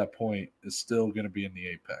up to that point is still going to be in the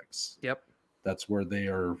Apex. Yep. That's where they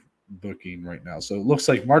are booking right now. So it looks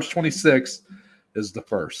like March 26th is the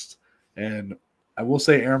first. And I will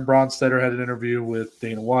say Aaron Bronstetter had an interview with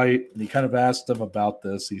Dana White, and he kind of asked him about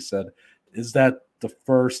this. He said, is that the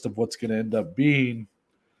first of what's going to end up being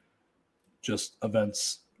just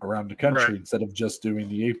events around the country instead of just doing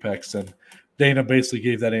the Apex? And Dana basically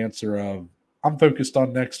gave that answer of, I'm focused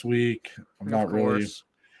on next week. I'm not really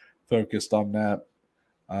focused on that.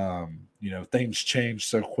 Things change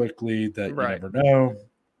so quickly that you never know.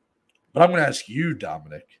 But I'm going to ask you,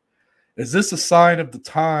 Dominic, is this a sign of the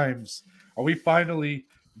times? Are we finally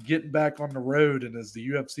getting back on the road? And is the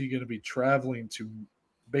UFC going to be traveling to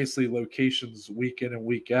basically locations week in and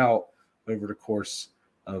week out over the course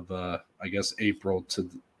of, I guess, April to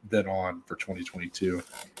then on for 2022?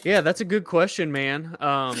 Yeah, that's a good question, man.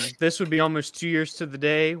 This would be almost 2 years to the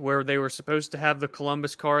day where they were supposed to have the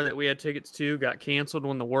Columbus car that we had tickets to, got canceled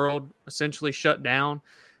when the world essentially shut down.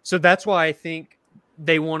 So that's why I think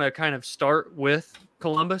they want to kind of start with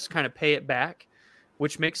Columbus, kind of pay it back,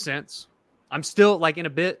 which makes sense. I'm still like in a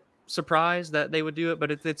bit surprised that they would do it, but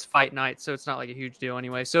it's fight night, so it's not like a huge deal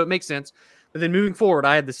anyway. So it makes sense. But then moving forward,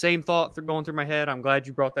 I had the same thought going through my head. I'm glad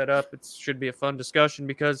you brought that up. It should be a fun discussion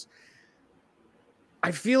because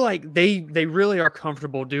I feel like they really are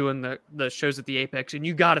comfortable doing the shows at the Apex, and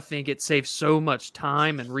you got to think it saves so much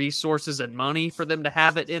time and resources and money for them to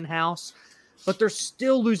have it in-house, but they're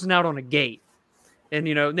still losing out on a gate. And,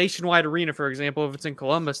 Nationwide Arena, for example, if it's in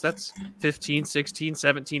Columbus, that's 15, 16,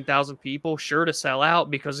 17,000 people, sure to sell out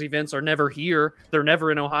because events are never here. They're never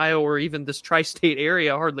in Ohio or even this tri-state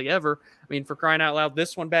area, hardly ever. I mean, for crying out loud,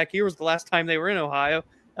 this one back here was the last time they were in Ohio.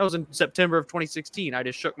 That was in September of 2016. I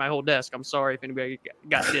just shook my whole desk. I'm sorry if anybody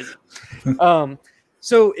got dizzy.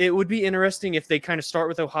 So it would be interesting if they kind of start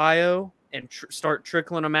with Ohio and start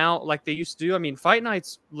trickling them out like they used to do. I mean, fight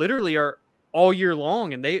nights literally are all year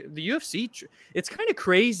long, and the UFC, it's kind of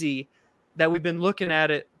crazy that we've been looking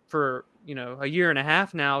at it for a year and a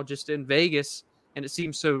half now just in Vegas, and it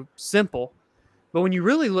seems so simple. But when you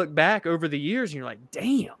really look back over the years, you're like,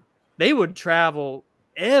 damn, they would travel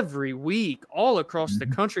every week all across the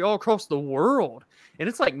country, all across the world, and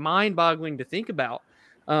it's like mind-boggling to think about.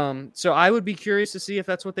 So I would be curious to see if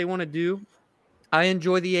that's what they want to do. I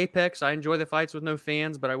enjoy the Apex. I enjoy the fights with no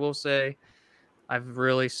fans, but I will say I've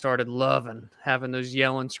really started loving having those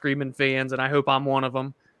yelling, screaming fans, and I hope I'm one of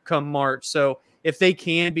them come March. So if they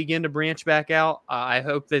can begin to branch back out, I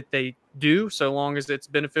hope that they do, so long as it's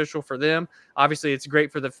beneficial for them. Obviously, it's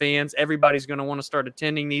great for the fans. Everybody's going to want to start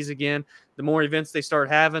attending these again. The more events they start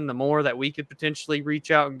having, the more that we could potentially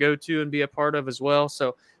reach out and go to and be a part of as well.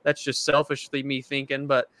 So that's just selfishly me thinking.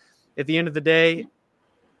 But at the end of the day,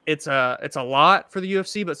 it's a lot for the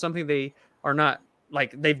UFC, but something they are not,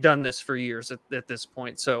 like, they've done this for years at this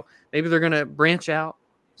point. So maybe they're going to branch out,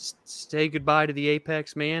 say goodbye to the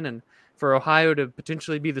Apex, man, and for Ohio to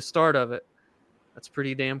potentially be the start of it. That's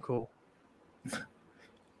pretty damn cool.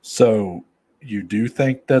 So you do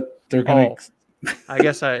think that they're going to... I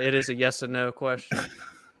guess it is a yes and no question.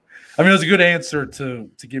 I mean, it was a good answer to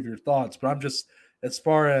give your thoughts, but I'm just, as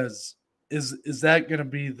far as, is that going to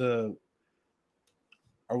be the,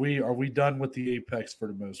 are we done with the Apex for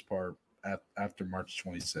the most part after March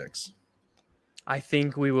 26th? I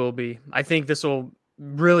think we will be. I think this will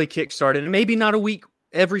really kickstart it. And maybe not a week,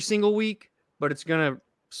 every single week, but it's going to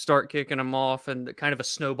start kicking them off, and kind of a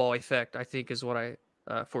snowball effect, I think, is what I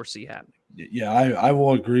foresee happening. Yeah, I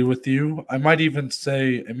will agree with you. I might even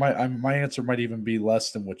say my answer might even be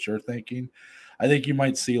less than what you're thinking. I think you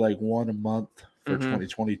might see like one a month for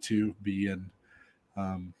 2022 be in,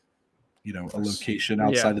 a location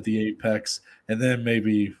outside of the Apex, and then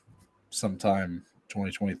maybe sometime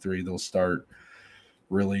 2023 they'll start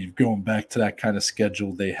really going back to that kind of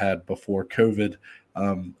schedule they had before COVID.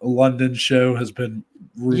 A London show has been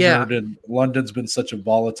rumored, and London's been such a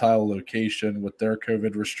volatile location with their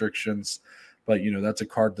COVID restrictions. But, that's a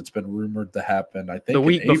card that's been rumored to happen, I think, the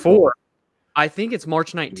week before. I think it's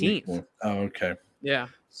March 19th. Oh, okay. Yeah.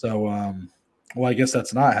 So, well, I guess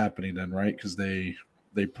that's not happening then, right? Because they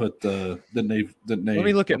put Let me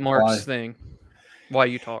look at Mark's thing while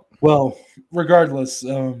you talk. Well, regardless,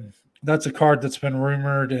 that's a card that's been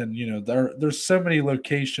rumored, and there's so many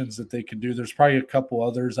locations that they can do. There's probably a couple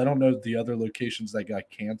others. I don't know the other locations that got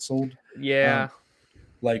canceled. Yeah,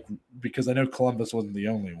 because I know Columbus wasn't the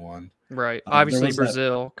only one. Right. Obviously,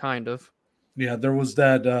 Brazil, kind of. Yeah, there was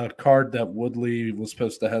that card that Woodley was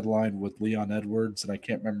supposed to headline with Leon Edwards, and I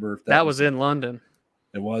can't remember if that was in London.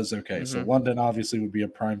 It was okay. So London obviously would be a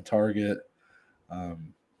prime target.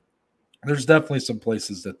 There's definitely some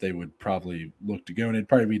places that they would probably look to go, and it'd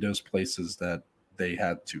probably be those places that they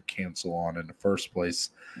had to cancel on in the first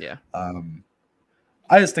place. Yeah.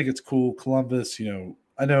 I just think it's cool. Columbus,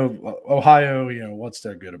 I know Ohio, what's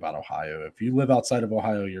there good about Ohio? If you live outside of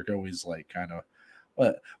Ohio, you're always like kind of,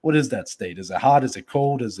 what is that state? Is it hot? Is it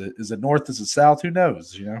cold? Is it north? Is it south? Who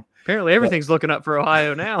knows? Apparently everything's looking up for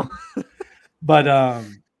Ohio now. But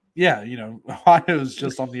yeah, Ohio is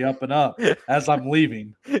just on the up and up as I'm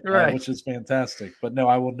leaving, right, which is fantastic. But no,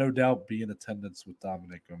 I will no doubt be in attendance with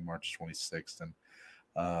Dominic on March 26th.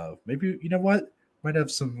 And maybe, what? Might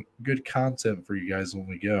have some good content for you guys when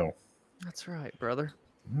we go. That's right, brother.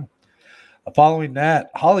 Yeah. Following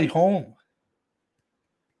that, Holly Holm.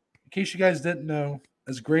 In case you guys didn't know,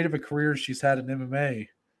 as great of a career as she's had in MMA,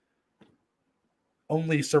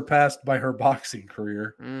 only surpassed by her boxing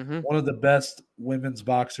career. Mm-hmm. One of the best women's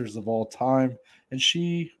boxers of all time, and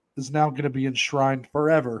she is now going to be enshrined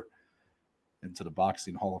forever into the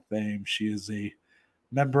Boxing Hall of Fame. She is a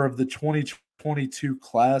member of the 2022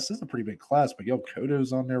 class. This is a pretty big class. Miguel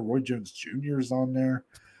Cotto's on there. Roy Jones Jr. is on there.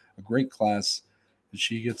 A great class. And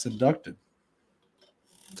she gets inducted.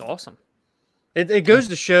 It's awesome. It goes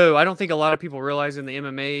to show, I don't think a lot of people realize in the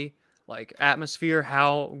MMA like atmosphere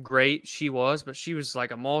how great she was, but she was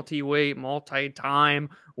like a multi-weight, multi-time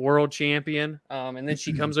world champion. And then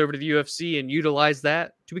she comes over to the UFC and utilized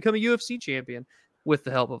that to become a UFC champion with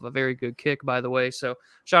the help of a very good kick, by the way. So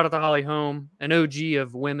shout out to Holly Holm, an OG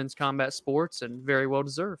of women's combat sports, and very well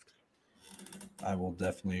deserved. I will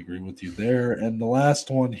definitely agree with you there. And the last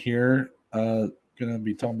one here, going to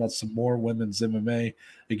be talking about some more women's MMA.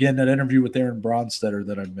 Again, that interview with Aaron Bronstetter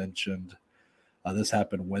that I mentioned, this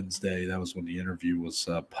happened Wednesday. That was when the interview was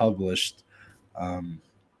published.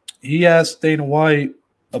 He asked Dana White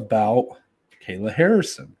about Kayla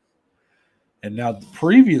Harrison. And now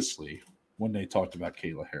previously, when they talked about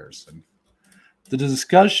Kayla Harrison, the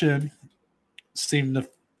discussion seemed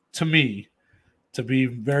to me to be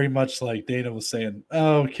very much like Dana was saying,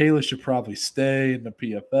 oh, Kayla should probably stay in the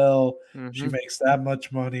PFL. Mm-hmm. She makes that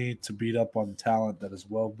much money to beat up on talent that is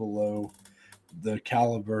well below the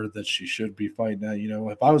caliber that she should be fighting at. You know,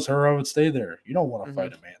 if I was her, I would stay there. You don't want to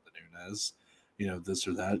fight Amanda Nunes, you know, this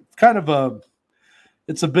or that. Kind of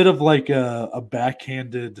it's a bit of like a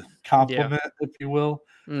backhanded compliment, if you will.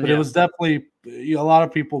 But it was definitely, a lot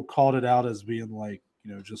of people called it out as being like,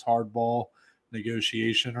 you know, just hardball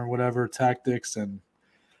negotiation or whatever tactics. And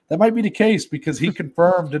that might be the case because he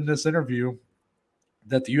confirmed in this interview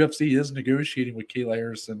that the UFC is negotiating with Kayla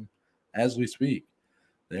Harrison as we speak.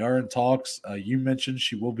 They are in talks. You mentioned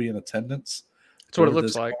she will be in attendance. That's what it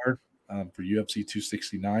looks like. For UFC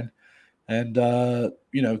 269. And,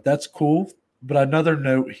 you know, that's cool. But another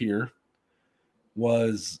note here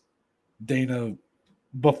was Dana,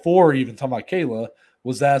 before even talking about Kayla,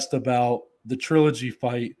 was asked about the trilogy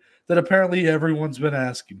fight that apparently everyone's been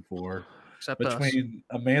asking for between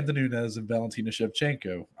Amanda Nunes and Valentina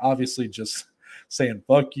Shevchenko. Obviously just saying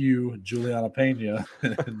fuck you, Juliana Pena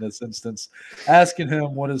in this instance, asking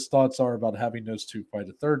him what his thoughts are about having those two fight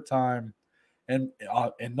a third time. And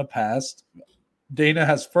in the past, Dana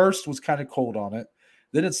was kind of cold on it.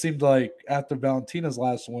 Then it seemed like after Valentina's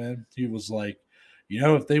last win, he was like, you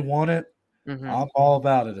know, if they want it, I'm all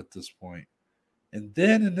about it at this point. And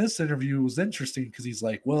then in this interview, it was interesting because he's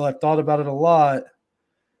like, well, I've thought about it a lot,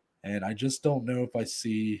 and I just don't know if I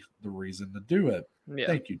see the reason to do it. Yeah.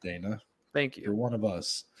 Thank you, Dana. Thank you. You're one of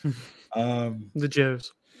us. The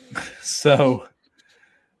Joes. So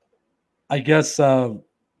I guess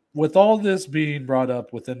with all this being brought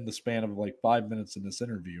up within the span of like 5 minutes in this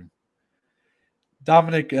interview,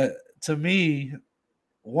 Dominic, to me,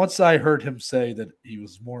 once I heard him say that he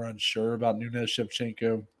was more unsure about Nunes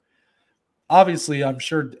Shevchenko, obviously,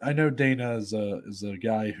 I know Dana is a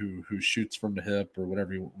guy who shoots from the hip or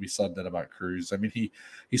whatever. We said that about Cruz. I mean,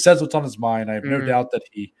 he says what's on his mind. I have no doubt that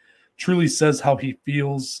he truly says how he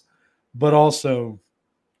feels, but also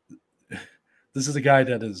this is a guy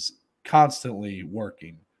that is constantly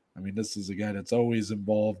working. I mean, this is a guy that's always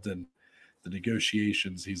involved in the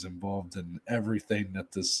negotiations. He's involved in everything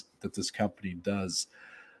that this company does.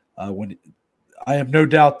 When I have no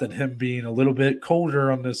doubt that him being a little bit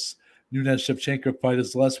colder on this Nunes Shevchenko fight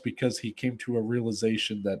is less because he came to a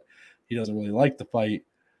realization that he doesn't really like the fight,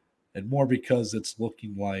 and more because it's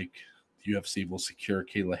looking like the UFC will secure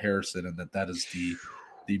Kayla Harrison, and that is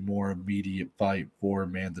the more immediate fight for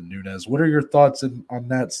Amanda Nunes. What are your thoughts on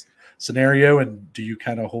that scenario, and do you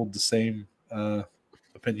kind of hold the same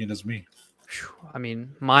opinion as me? I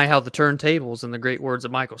mean, how the turntables, in the great words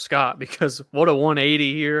of Michael Scott, because what a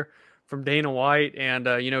 180 here from Dana White. And,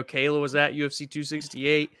 Kayla was at UFC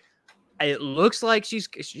 268. It looks like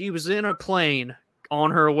she was in a plane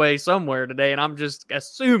on her way somewhere today, and I'm just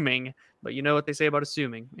assuming, but you know what they say about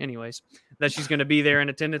assuming anyways, that she's going to be there in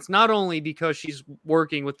attendance, not only because she's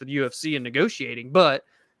working with the UFC and negotiating, but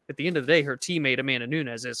at the end of the day, her teammate Amanda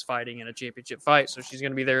Nunes is fighting in a championship fight, so she's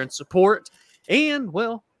going to be there in support, and,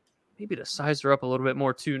 well, maybe to size her up a little bit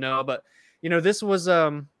more too, Noah. But, this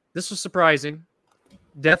was surprising,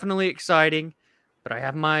 definitely exciting, but I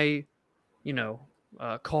have my,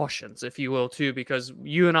 cautions, if you will, too, because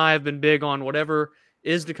you and I have been big on whatever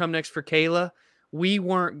is to come next for Kayla. We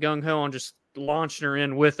weren't gung-ho on just launching her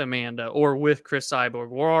in with Amanda or with Chris Cyborg.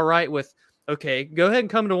 We're all right with, okay, go ahead and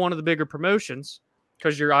come to one of the bigger promotions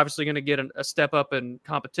because you're obviously going to get a step up in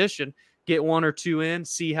competition, get one or two in,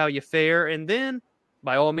 see how you fare, and then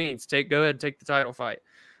by all means, go ahead and take the title fight.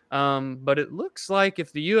 But it looks like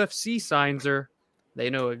if the UFC signs her, they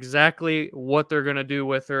know exactly what they're going to do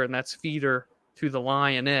with her, and that's feed her to the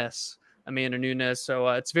Lioness, Amanda Nunes. So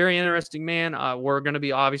it's very interesting, man. We're going to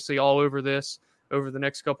be obviously all over this over the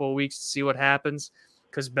next couple of weeks to see what happens,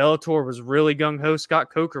 because Bellator was really gung-ho. Scott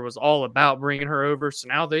Coker was all about bringing her over. So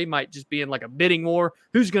now they might just be in like a bidding war.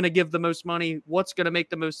 Who's going to give the most money? What's going to make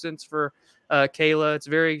the most sense for Kayla? It's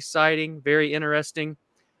very exciting, very interesting.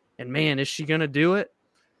 And, man, is she going to do it?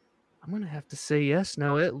 I'm going to have to say yes.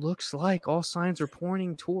 No, it looks like all signs are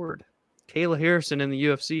pointing toward Kayla Harrison in the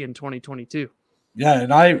UFC in 2022. Yeah,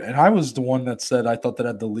 and I was the one that said I thought that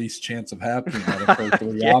had the least chance of happening out of her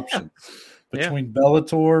three options. Between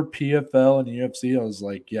Bellator, PFL, and UFC, I was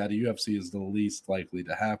like, yeah, the UFC is the least likely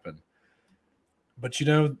to happen. But, you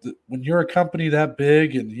know, when you're a company that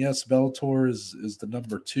big, and yes, Bellator is the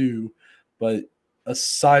number 2, but a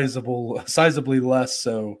sizably less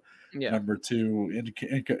so number 2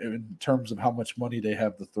 in terms of how much money they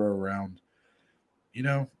have to throw around. You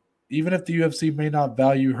know, even if the UFC may not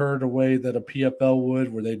value her the way that a PFL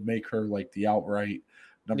would, where they'd make her like the outright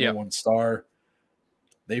number 1 star,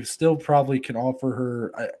 they still probably can offer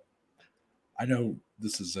her. I know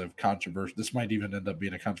this is a controversial. This might even end up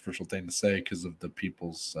being a controversial thing to say because of the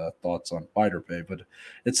people's thoughts on fighter pay, but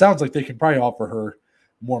it sounds like they can probably offer her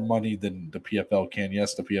more money than the PFL can.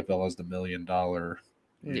 Yes, the PFL has the $1 million.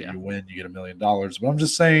 You win, you get $1 million. But I'm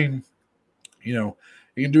just saying, you know,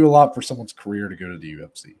 you can do a lot for someone's career to go to the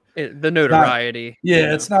UFC. The notoriety.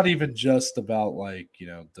 It's not even just about like, you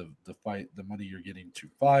know, the fight, the money you're getting to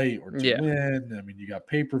fight or to win. I mean, you got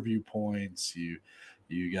pay-per-view points. You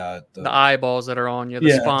got the eyeballs that are on you,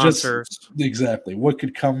 the sponsors. Exactly. What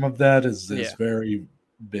could come of that is very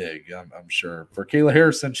big, I'm sure. For Kayla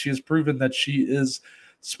Harrison, she has proven that she is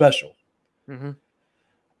special. Mm-hmm.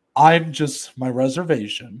 My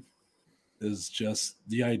reservation is just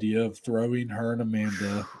the idea of throwing her and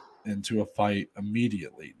Amanda into a fight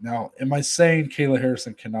immediately. Now, am I saying Kayla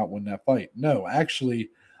Harrison cannot win that fight? No, actually,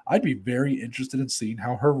 I'd be very interested in seeing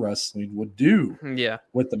how her wrestling would do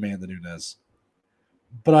with Amanda Nunes.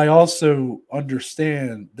 But I also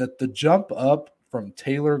understand that the jump up from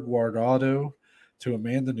Taylor Guardado to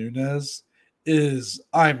Amanda Nunes is,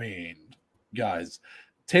 I mean, guys,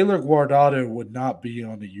 Taylor Guardado would not be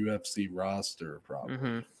on the UFC roster probably.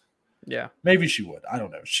 Mm-hmm. Yeah, maybe she would. I don't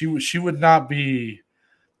know. She would not be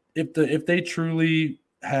if they truly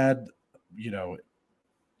had, you know,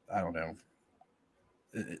 I don't know.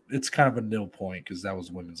 It's kind of a nil point because that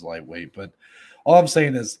was women's lightweight. But all I'm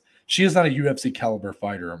saying is she is not a UFC caliber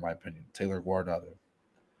fighter, in my opinion, Taylor Guardado.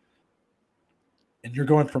 And you're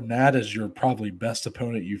going from that as your probably best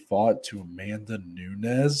opponent you fought to Amanda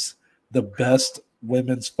Nunes, the best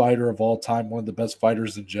women's fighter of all time, one of the best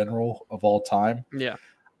fighters in general of all time. Yeah.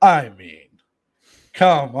 I mean,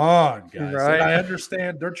 come on, guys. Right. And I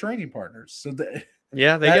understand they're training partners. So they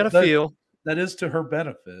got a feel. That is to her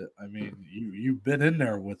benefit. I mean, you've been in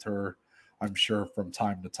there with her, I'm sure, from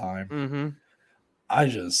time to time. Mm-hmm.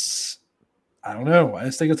 I don't know. I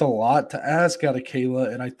just think it's a lot to ask out of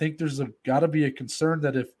Kayla, and I think there's got to be a concern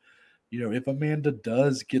that if Amanda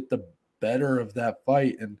does get the better of that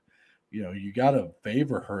fight, and you got to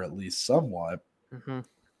favor her at least somewhat. Mm-hmm.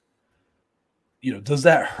 Does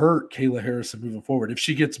that hurt Kayla Harrison moving forward if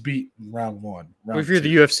she gets beat in round 1? If you're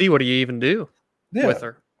the UFC, what do you even do with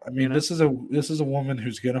her? I mean, this is a woman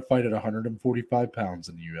who's going to fight at 145 pounds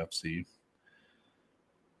in the UFC.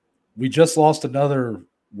 We just lost another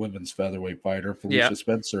women's featherweight fighter, Felicia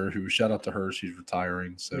Spencer, who, shout out to her. She's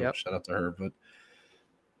retiring, so shout out to her. But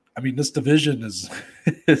I mean, this division is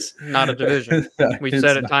not a division. We've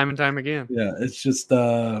said it time and time again. Yeah, it's just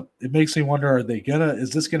it makes me wonder: is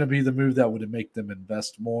this gonna be the move that would make them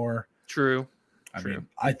invest more? True. I mean,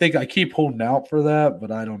 I think I keep holding out for that,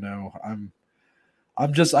 but I don't know.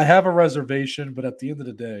 I have a reservation, but at the end of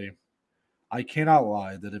the day, I cannot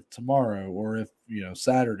lie that if tomorrow or if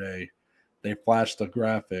Saturday they flash the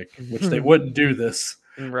graphic, which they wouldn't do this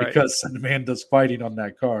because Amanda's fighting on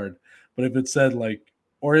that card, but if it said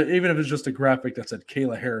or even if it's just a graphic that said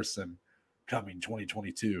Kayla Harrison coming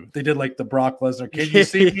 2022, they did like the Brock Lesnar, can you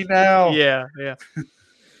see me now? Yeah.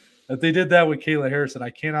 If they did that with Kayla Harrison, I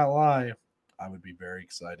cannot lie, I would be very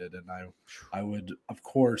excited, and I would, of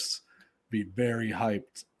course, be very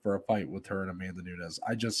hyped for a fight with her and Amanda Nunes.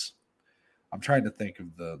 I'm trying to think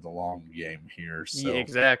of the long game here. So yeah,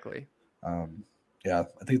 exactly. I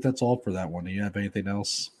think that's all for that one. Do you have anything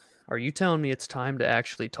else? Are you telling me it's time to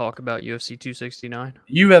actually talk about UFC 269?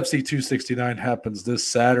 UFC 269 happens this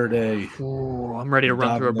Saturday. Ooh, I'm ready to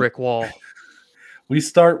run through a brick wall. We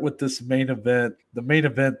start with this main event, the main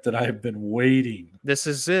event that I have been waiting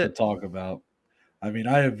to talk about. I mean,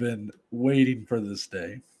 I have been waiting for this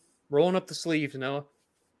day. Rolling up the sleeves, Noah.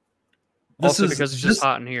 This Also is because it's just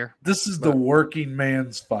hot in here. This is the working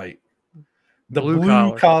man's fight. The Blue blue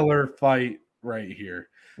collar. collar fight right here.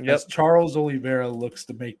 Yep. As Charles Oliveira looks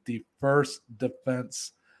to make the first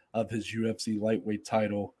defense of his UFC lightweight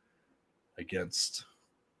title against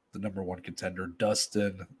the number one contender,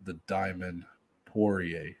 Dustin the Diamond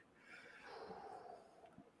Poirier.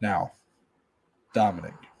 Now,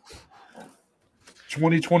 Dominic,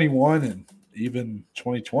 2021 and even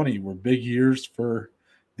 2020 were big years for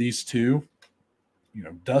these two. You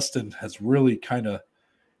know, Dustin has really kind of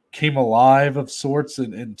came alive of sorts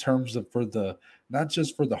in terms of for the not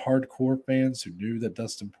just for the hardcore fans who knew that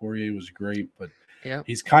Dustin Poirier was great, but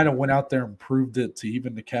he's kind of went out there and proved it to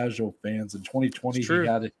even the casual fans. In 2020, he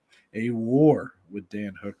had a war with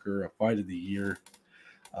Dan Hooker, a fight of the year.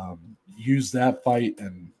 Used that fight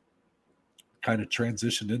and kind of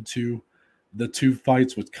transitioned into the two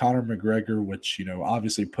fights with Conor McGregor, which, you know,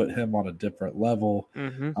 obviously put him on a different level.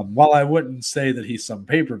 While I wouldn't say that he's some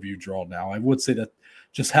pay-per-view draw now, I would say that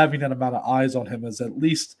just having that amount of eyes on him has at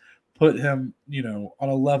least put him, you know, on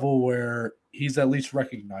a level where he's at least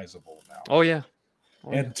recognizable now. Oh, yeah.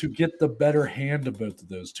 And to get the better hand of both of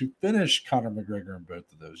those, to finish Conor McGregor in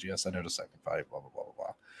both of those. Yes, I know the second fight, blah, blah, blah, blah,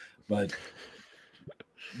 blah. But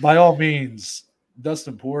by all means,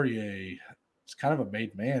 Dustin Poirier is kind of a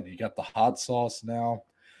made man. He got the hot sauce now.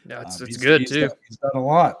 Yeah, it's good, too. He's done a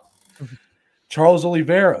lot. Charles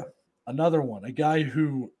Oliveira, another one,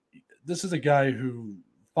 this is a guy who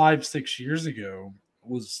 5-6 years ago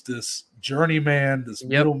was this journeyman, this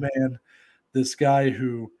middleman, this guy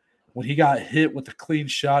who, when he got hit with a clean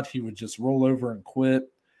shot, he would just roll over and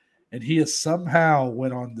quit. And he has somehow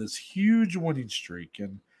went on this huge winning streak.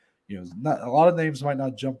 And, you know, not a lot of names might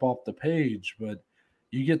not jump off the page, but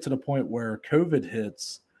you get to the point where COVID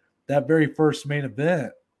hits, that very first main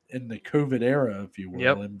event in the COVID era, if you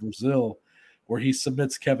will, in Brazil, where he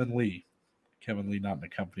submits Kevin Lee. Kevin Lee not in the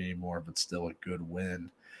company anymore, but still a good win.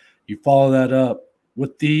 You follow that up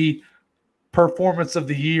with the performance of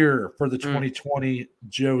the year for the 2020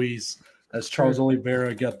 Joeys, as Charles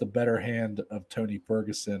Oliveira got the better hand of Tony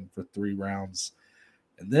Ferguson for 3 rounds.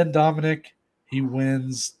 And then Dominic, he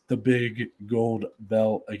wins the big gold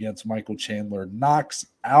belt against Michael Chandler, knocks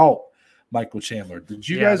out Michael Chandler. Did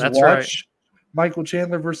you guys watch Michael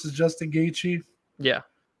Chandler versus Justin Gaethje? Yeah.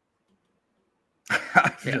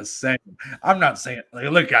 Just saying. I'm not saying, like,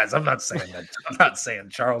 look, guys, I'm not saying that. I'm not saying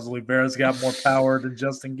Charles Oliveira's got more power than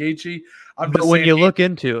Justin Gaethje. But when you look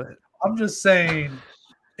into it, I'm just saying,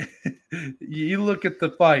 you look at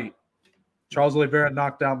the fight. Charles Oliveira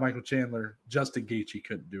knocked out Michael Chandler. Justin Gaethje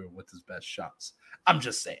couldn't do it with his best shots. I'm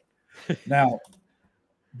just saying. Now,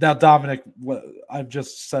 Dominic, I've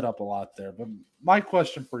just set up a lot there. But my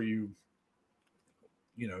question for you,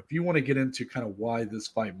 you know, if you want to get into kind of why this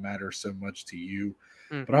fight matters so much to you,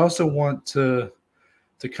 but I also want to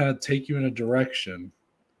kind of take you in a direction.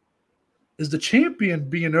 Is the champion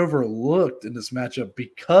being overlooked in this matchup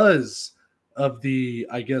because of the,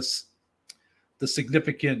 I guess, the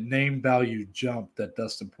significant name value jump that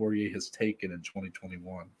Dustin Poirier has taken in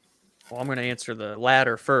 2021? Well, I'm going to answer the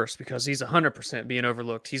latter first because he's 100% being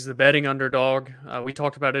overlooked. He's the betting underdog. We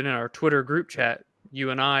talked about it in our Twitter group chat.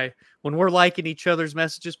 You and I, when we're liking each other's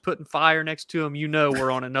messages, putting fire next to them, you know,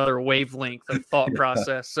 we're on another wavelength of thought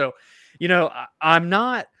process. So, you know, I'm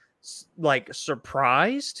not like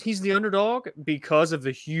surprised he's the underdog because of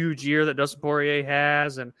the huge year that Dustin Poirier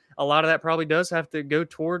has. And a lot of that probably does have to go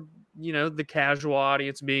toward, you know, the casual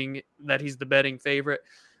audience being that he's the betting favorite.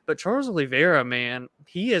 But Charles Oliveira, man,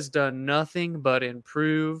 he has done nothing but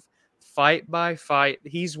improve fight by fight.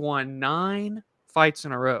 He's won 9 fights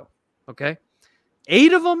in a row. Okay.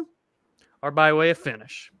 8 of them are by way of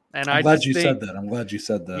finish. And I'm glad you said that. I'm glad you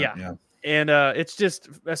said that. Yeah. And it's just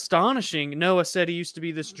astonishing. Noah said he used to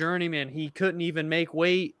be this journeyman. He couldn't even make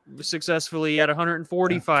weight successfully at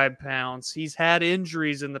 145 pounds. He's had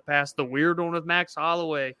injuries in the past. The weird one with Max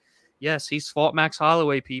Holloway. Yes, he's fought Max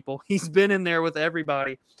Holloway, people. He's been in there with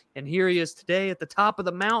everybody. And here he is today at the top of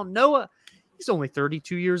the mountain. Noah, he's only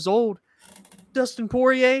 32 years old. Dustin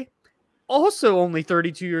Poirier, also only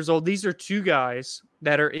 32 years old. These are 2 guys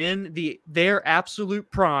that are in their absolute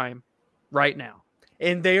prime right now.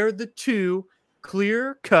 And they are the 2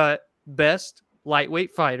 clear-cut best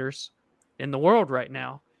lightweight fighters in the world right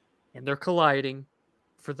now. And they're colliding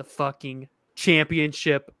for the fucking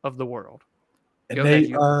championship of the world. And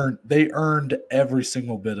they earned every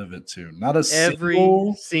single bit of it too. Not a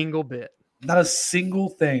single bit. Not a single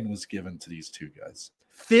thing was given to these 2 guys.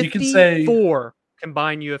 54 you can say,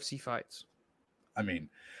 combined UFC fights. I mean,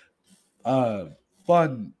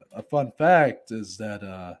 fun a fun fact is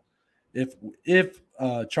that if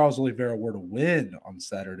Charles Oliveira were to win on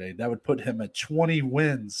Saturday, that would put him at 20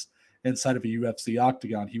 wins inside of a UFC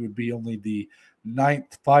octagon. He would be only the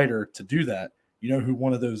 9th fighter to do that. You know who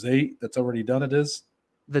one of those 8 that's already done it is?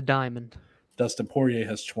 The Diamond. Dustin Poirier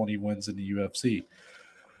has 20 wins in the UFC.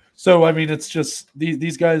 So, I mean, it's just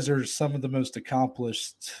these guys are some of the most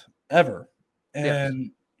accomplished ever.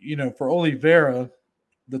 And, for Oliveira,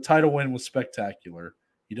 the title win was spectacular.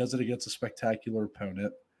 He does it against a spectacular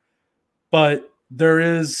opponent. But there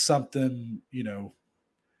is something,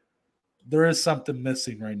 there is something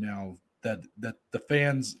missing right now that the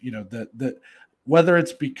fans, that whether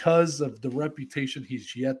it's because of the reputation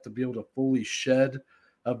he's yet to be able to fully shed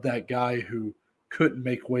of that guy who couldn't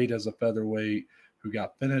make weight as a featherweight, who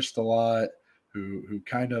got finished a lot, who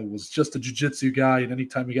kind of was just a jiu-jitsu guy, and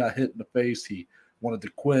anytime he got hit in the face, he wanted to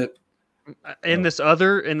quit. In this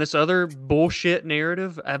other bullshit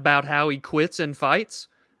narrative about how he quits and fights.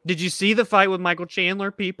 Did you see the fight with Michael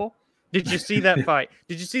Chandler, people? Did you see that fight?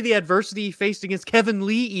 Did you see the adversity he faced against Kevin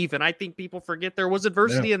Lee even? I think people forget there was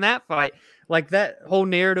adversity in that fight. Like that whole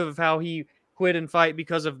narrative of how he quit and fight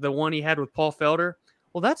because of the one he had with Paul Felder.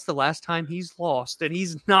 Well, that's the last time he's lost, and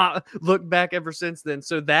he's not looked back ever since then.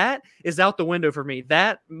 So that is out the window for me.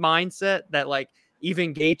 That mindset that, like,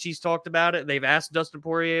 even Gaethje's talked about it. They've asked Dustin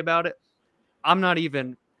Poirier about it. I'm not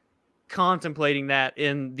even contemplating that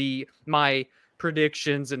in my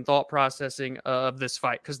predictions and thought processing of this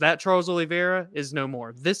fight, because that Charles Oliveira is no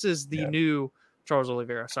more. This is the new Charles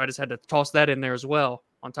Oliveira. So I just had to toss that in there as well,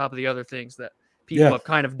 on top of the other things that people have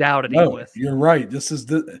kind of doubted him with. You're right. This has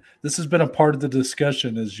been a part of the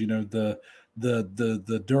discussion, is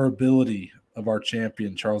the durability of our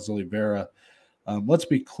champion Charles Oliveira. Let's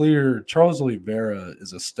be clear, Charles Oliveira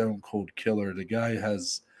is a stone cold killer. The guy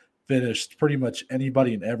has finished pretty much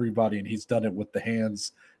anybody and everybody, and he's done it with the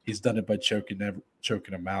hands. He's done it by choking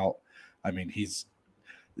them out. I mean,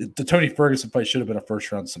 the Tony Ferguson fight should have been a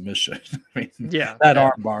first-round submission. I mean, that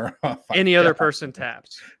armbar. Any other person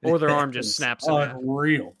taps, or their arm just snaps.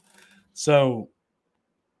 Unreal. So,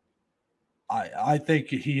 I think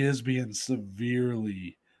he is being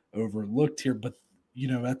severely overlooked here. But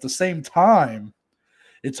at the same time,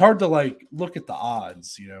 it's hard to look at the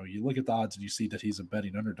odds. You look at the odds and you see that he's a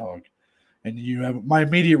betting underdog. And my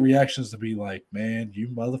immediate reaction is to be like, man, you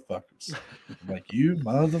motherfuckers. Like, you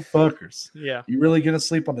motherfuckers. Yeah. You really going to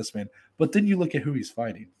sleep on this man? But then you look at who he's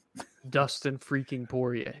fighting. Dustin freaking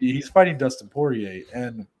Poirier. He's fighting Dustin Poirier.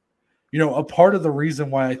 And, a part of the reason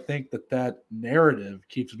why I think that narrative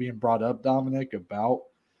keeps being brought up, Dominic, about,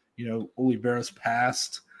 Oliveira's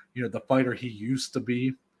past, the fighter he used to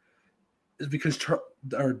be, is because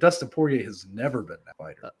Dustin Poirier has never been that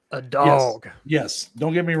fighter. A dog. Yes.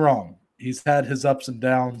 Don't get me wrong. He's had his ups and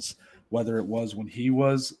downs, whether it was when he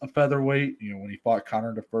was a featherweight, when he fought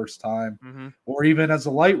Conor the first time, or even as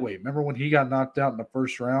a lightweight. Remember when he got knocked out in the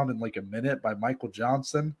first round in like a minute by Michael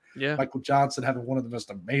Johnson? Yeah. Michael Johnson having one of the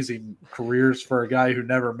most amazing careers for a guy who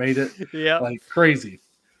never made it. Yeah. Like crazy.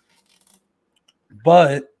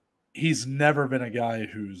 But he's never been a guy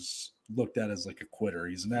who's looked at as like a quitter.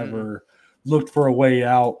 He's never looked for a way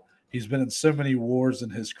out. He's been in so many wars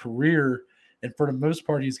in his career. And for the most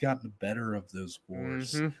part, he's gotten the better of those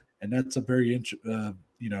wars. And that's a very,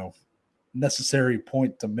 necessary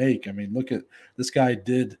point to make. I mean, look at this guy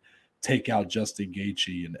did take out Justin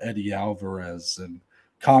Gaethje and Eddie Alvarez and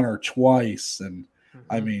Conor twice. And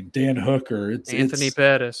I mean, Dan Hooker. Anthony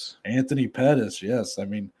Pettis. Anthony Pettis, yes. I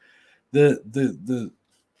mean, the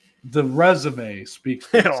resume speaks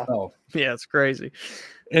for itself. Yeah, it's crazy.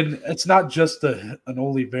 And it's not just an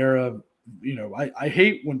Oliveira. I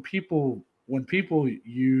hate when people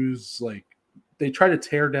use they try to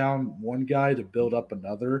tear down one guy to build up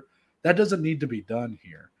another. That doesn't need to be done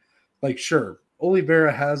here. Sure,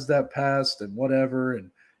 Oliveira has that past and whatever, and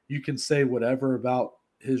you can say whatever about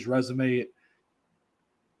his resume.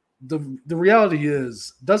 The reality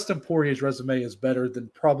is Dustin Poirier's resume is better than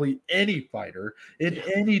probably any fighter in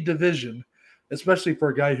any division, especially for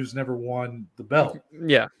a guy who's never won the belt.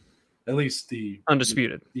 Yeah. At least the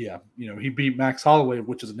undisputed. He beat Max Holloway,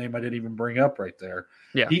 which is a name I didn't even bring up right there.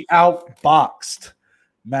 Yeah. He outboxed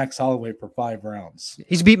Max Holloway for 5 rounds.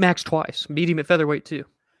 He's beat Max twice. Beat him at featherweight too.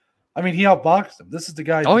 I mean, he outboxed him. This is the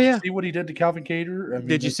guy. Oh, Did you see what he did to Calvin Kattar? I mean,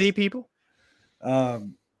 did you see people?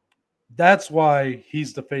 That's why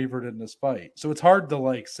he's the favorite in this fight. So it's hard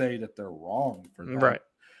to say that they're wrong for that. Right.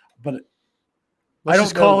 But I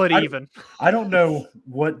don't call it even. I don't know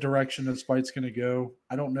what direction this fight's going to go.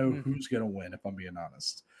 I don't know who's going to win, if I'm being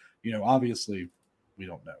honest. Obviously, we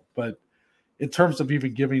don't know. But in terms of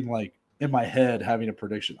even giving, in my head, having a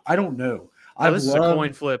prediction, I don't know. This is a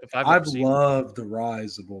coin flip if I've ever seen one. loved the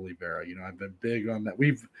rise of Oliveira. I've been big on that.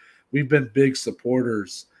 We've been big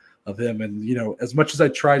supporters of him, and as much as I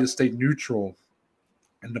try to stay neutral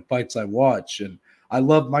in the fights I watch, and I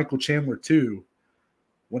love Michael Chandler too.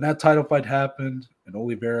 When that title fight happened and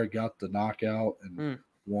Oliveira got the knockout and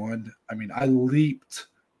won, I mean, I leaped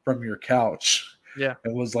from your couch. Yeah,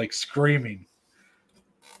 and was like screaming.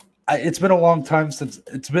 It's been a long time since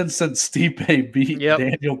Stipe beat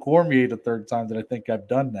Daniel Cormier the third time that I think I've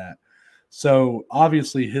done that. So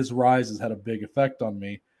obviously his rise has had a big effect on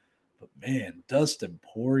me. But man, Dustin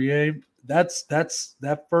Poirier,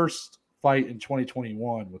 that first fight in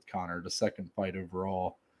 2021 with Conor, the second fight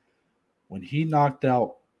overall, when he knocked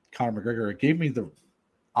out Conor McGregor, it gave me the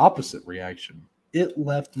opposite reaction. It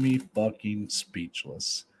left me fucking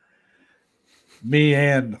speechless. Me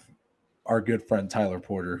and our good friend Tyler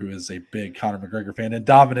Porter, who is a big Conor McGregor fan, and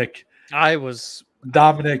Dominic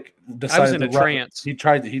decided in a trance. He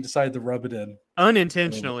decided to rub it in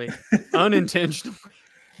unintentionally.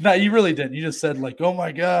 No, you really didn't. You just said like, "Oh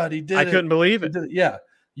my god, he did it." I couldn't believe it. Yeah,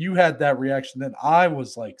 you had that reaction. Then I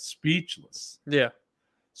was like speechless. Yeah.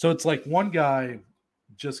 So it's like one guy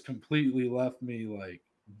just completely left me like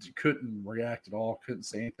couldn't react at all, couldn't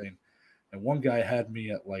say anything, and one guy had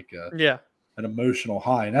me at like an emotional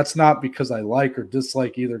high. And that's not because I like or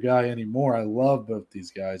dislike either guy anymore. I love both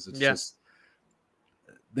these guys. It's just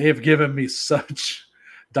they have given me such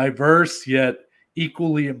diverse yet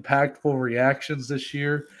equally impactful reactions this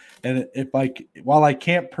year. And while I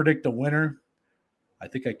can't predict a winner, I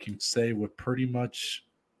think I can say with pretty much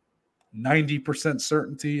 90%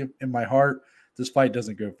 certainty in my heart, this fight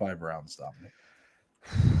doesn't go 5 rounds, Dominic.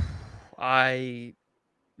 Are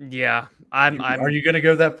you going to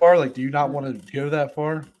go that far? Like, do you not want to go that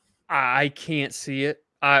far? I can't see it.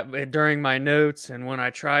 During my notes and when I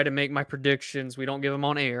try to make my predictions, we don't give them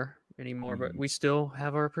on air anymore, but we still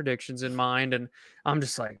have our predictions in mind. And I'm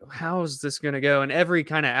just like, how is this going to go? And every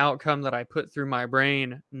kind of outcome that I put through my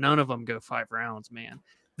brain, none of them go 5 rounds, man.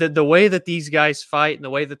 The way that these guys fight and the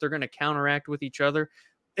way that they're going to counteract with each other,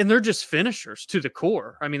 and they're just finishers to the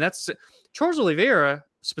core. I mean, that's Charles Oliveira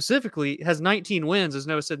specifically has 19 wins, as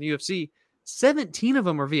Noah said in the UFC. 17 of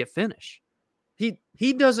them are via finish.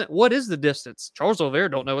 He doesn't. What is the distance? Charles Oliveira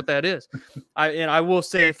don't know what that is. I will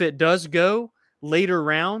say if it does go later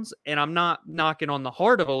rounds, and I'm not knocking on the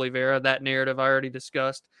heart of Oliveira, that narrative I already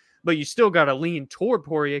discussed, but you still got to lean toward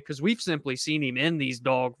Poirier because we've simply seen him in these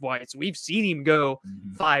dog fights. We've seen him go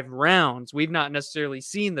 5 rounds. We've not necessarily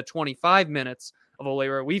seen the 25 minutes of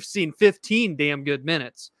Oliveira. We've seen 15 damn good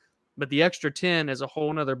minutes, but the extra 10 is a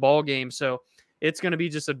whole nother ball game. So it's going to be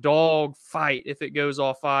just a dog fight if it goes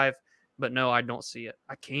all 5. But no, I don't see it.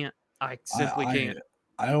 I can't. I simply can't.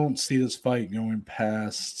 I don't see this fight going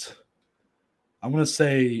past. I'm going to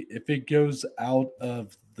say if it goes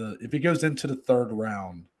if it goes into the 3rd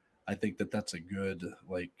round, I think that's a good,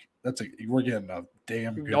 we're getting a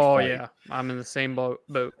damn good fight. Yeah. I'm in the same boat.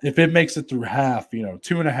 If it makes it through half,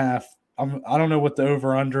 2.5, I don't know what the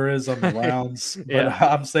over under is on the rounds, but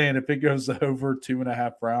I'm saying if it goes over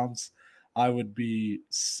 2.5 rounds, I would be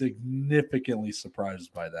significantly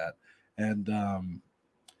surprised by that. And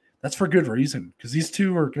that's for good reason, because these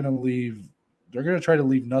two are going to leave. They're going to try to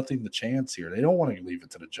leave nothing to chance here. They don't want to leave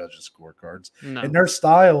it to the judges' scorecards. No. And their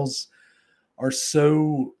styles are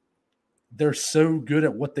they're so good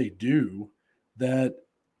at what they do that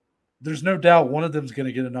there's no doubt one of them's going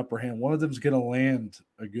to get an upper hand. One of them's going to land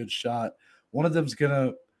a good shot. One of them's going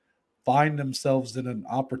to find themselves in an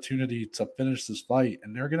opportunity to finish this fight,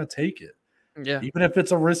 and they're going to take it. Yeah. Even if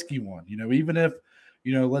it's a risky one, even if,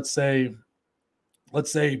 let's say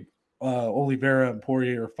Oliveira and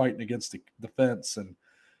Poirier are fighting against the fence, and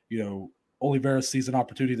Oliveira sees an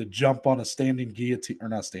opportunity to jump on a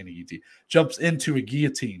jumps into a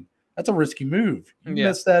guillotine. That's a risky move. You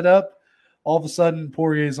mess that up, all of a sudden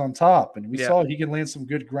Poirier's on top, and we saw he can land some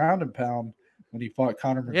good ground and pound when he fought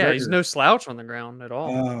Conor McGregor. Yeah, he's no slouch on the ground at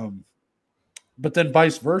all. But then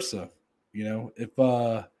vice versa, if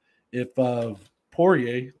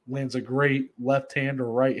Poirier lands a great left hand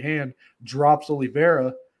or right hand, drops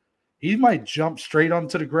Oliveira, he might jump straight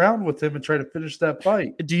onto the ground with him and try to finish that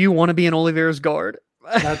fight. Do you want to be in Oliveira's guard?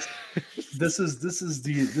 This is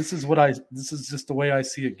just the way I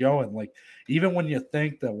see it going. Like, even when you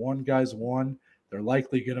think that one guy's won, they're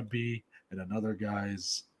likely going to be in another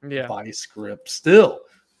guy's vice grip still.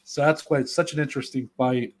 So that's why it's such an interesting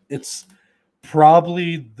fight. It's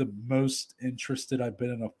probably the most interested I've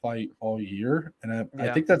been in a fight all year, and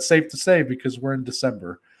I think that's safe to say because we're in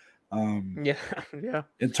December. In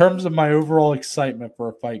terms of my overall excitement for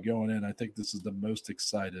a fight going in, I think this is the most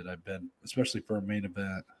excited I've been, especially for a main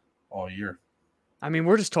event all year. I mean,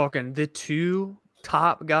 we're just talking the two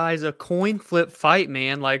top guys, a coin flip fight,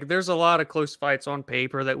 man. Like, there's a lot of close fights on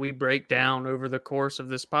paper that we break down over the course of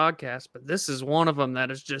this podcast, but this is one of them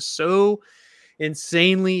that is just so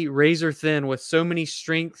insanely razor thin with so many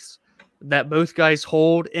strengths that both guys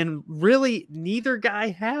hold, and really neither guy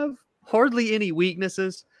have hardly any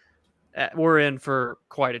weaknesses. We're in for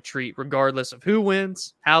quite a treat, regardless of who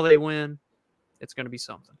wins, how they win. It's going to be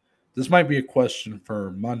something. This might be a question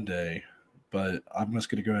for Monday, but I'm just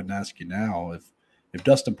going to go ahead and ask you now. If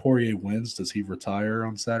Dustin Poirier wins, does he retire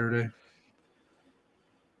on Saturday?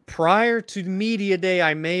 Prior to media day,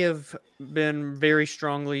 I may have been very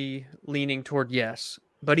strongly leaning toward yes,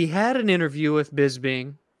 but he had an interview with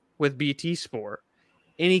Bisping with BT Sport,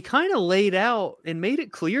 and he kind of laid out and made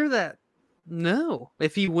it clear that no,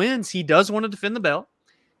 if he wins, he does want to defend the belt.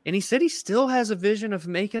 And he said he still has a vision of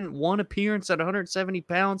making one appearance at 170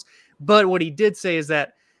 pounds. But what he did say is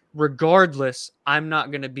that regardless, I'm not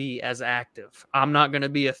going to be as active. I'm not going to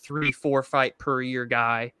be a 3-4 fight per year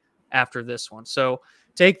guy after this one. So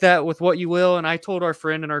take that with what you will. And I told our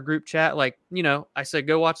friend in our group chat, like, I said,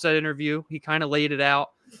 go watch that interview. He kind of laid it out,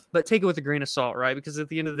 but take it with a grain of salt, right? Because at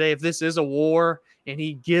the end of the day, if this is a war and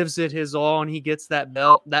he gives it his all and he gets that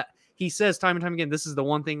belt, that he says time and time again, this is the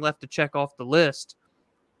one thing left to check off the list.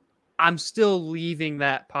 I'm still leaving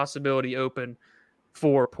that possibility open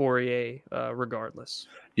for Poirier regardless.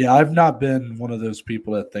 Yeah, I've not been one of those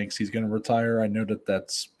people that thinks he's going to retire. I know that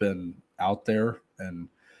that's been out there and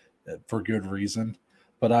for good reason.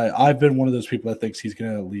 But I've been one of those people that thinks he's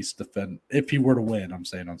going to at least defend, if he were to win, I'm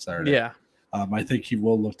saying on Saturday. Yeah. I think he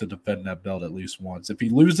will look to defend that belt at least once. If he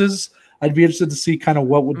loses, I'd be interested to see kind of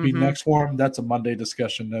what would be next for him. That's a Monday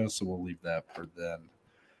discussion, though, so we'll leave that for then.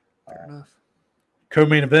 Fair enough.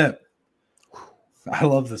 Co-main event. I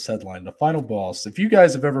love this headline. The Final Boss. If you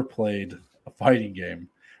guys have ever played a fighting game,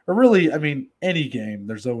 or really, I mean, any game,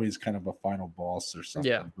 there's always kind of a final boss or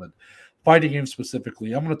something. Yeah. But fighting games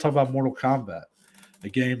specifically, I'm going to talk about Mortal Kombat, a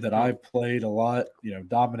game that I've played a lot.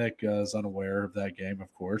 Dominic is unaware of that game,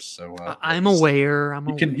 of course. So I'm aware.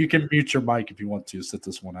 You can mute your mic if you want to. Sit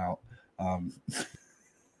this one out.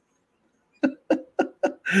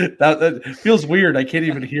 That feels weird. I can't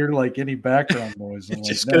even hear like any background noise. It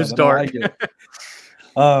just goes dark.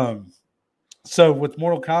 So with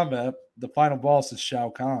Mortal Kombat, the final boss is Shao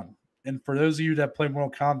Kahn. And for those of you that play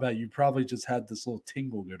Mortal Kombat, you probably just had this little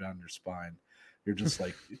tingle go down your spine. You're just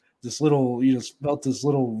like you just felt this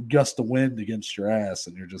little gust of wind against your ass,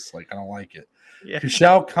 and you're just like, I don't like it. Yeah.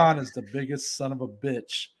 Shao Kahn is the biggest son of a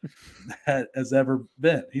bitch that has ever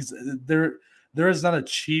been. He's there is not a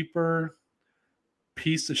cheaper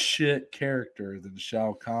piece of shit character than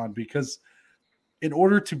Shao Kahn, because in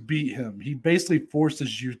order to beat him, he basically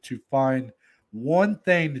forces you to find one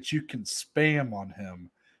thing that you can spam on him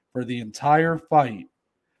for the entire fight.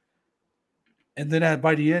 And then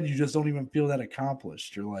by the end, you just don't even feel that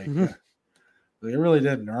accomplished. You're like, they really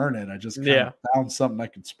didn't earn it. I just kind of found something I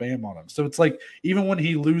could spam on him. So it's like, even when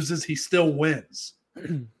he loses, he still wins.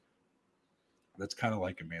 That's kind of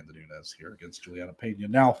like Amanda Nunes here against Juliana Pena.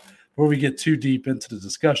 Now, before we get too deep into the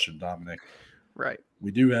discussion, Dominic, right?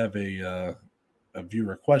 We do have a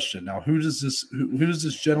viewer question. Now, who does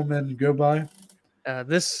this gentleman go by?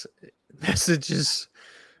 This message is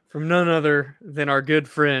from none other than our good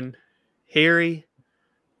friend Harry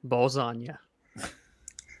Balzania.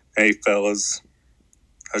 Hey, fellas.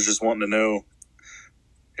 I was just wanting to know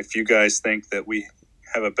if you guys think that we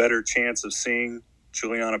have a better chance of seeing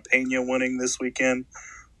Juliana Pena winning this weekend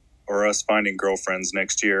or us finding girlfriends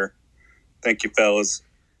next year. Thank you, fellas.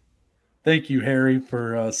 Thank you, Harry,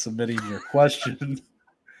 for submitting your question.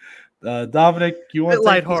 Dominic, you want to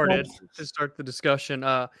lighthearted to start the discussion?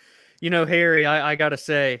 Harry, I got to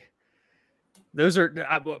say, those are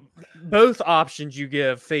both options you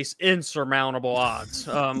give face insurmountable odds.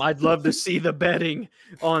 I'd love to see the betting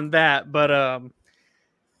on that, but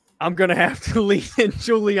I'm going to have to lean in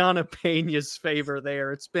Juliana Pena's favor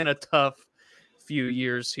there. It's been a tough few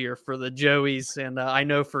years here for the Joeys, and I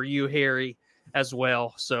know for you, Harry, as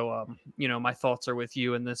well. So, my thoughts are with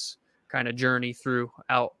you in this kind of journey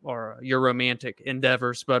throughout your romantic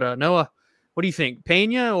endeavors. But Noah, what do you think,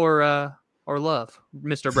 Pena or Love,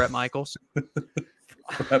 Mr. Brett Michaels?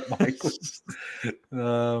 Brett Michaels.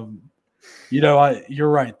 You're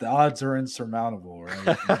right. The odds are insurmountable,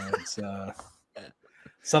 right? It's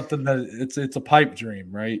something that it's a pipe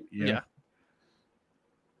dream, right? Yeah.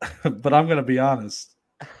 But I'm going to be honest.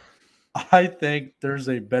 I think there's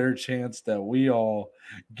a better chance that we all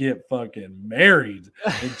get fucking married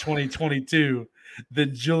in 2022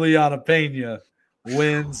 than Juliana Pena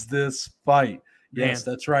wins this fight. Yes,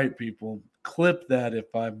 that's right, people. Clip that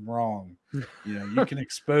if I'm wrong. You know, you can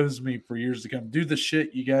expose me for years to come. Do the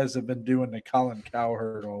shit you guys have been doing to Colin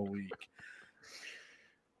Cowherd all week.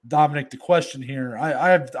 Dominic, the question here,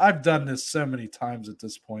 I've done this so many times at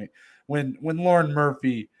this point. When Lauren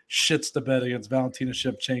Murphy shits the bed against Valentina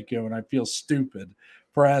Shevchenko, and I feel stupid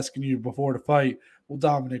for asking you before the fight, well,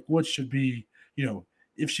 Dominic, what should be, you know,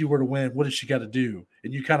 if she were to win, what does she got to do?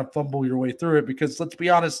 And you kind of fumble your way through it because let's be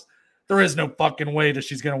honest, there is no fucking way that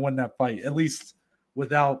she's going to win that fight, at least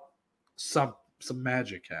without some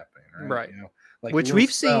magic happening, right? Right. You know, like Which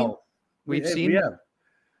we've seen. We've seen.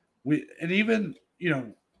 And even, you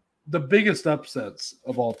know, the biggest upsets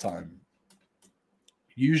of all time,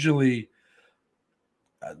 usually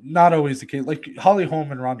not always the case. Like Holly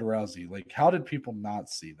Holm and Ronda Rousey, like how did people not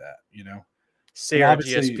see that? You know, Sarah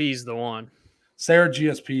GSP is the one. Sarah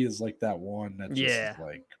GSP is like that one that just Yeah. is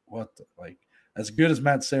like, what the, like, as good as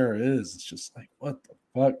Matt Sarah is, it's just like, what the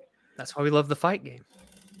fuck? That's why we love the fight game.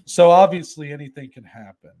 So obviously anything can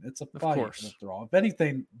happen. It's a Of fight course. after all. If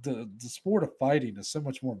anything, the sport of fighting is so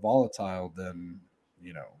much more volatile than,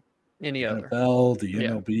 you know, Any other. NFL, the Yeah.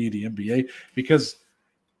 MLB, the NBA, because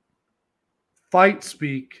fight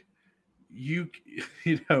speak, you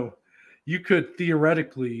know, you could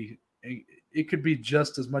theoretically, it could be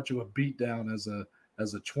just as much of a beatdown as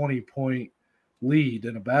a 20-point lead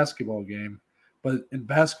in a basketball game, but in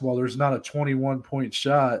basketball, there's not a 21-point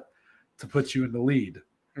shot to put you in the lead.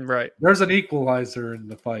 Right. There's an equalizer in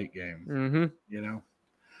the fight game, Mm-hmm. you know.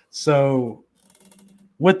 So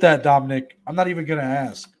with that, Dominic, I'm not even going to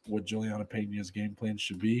ask what Juliana Pena's game plan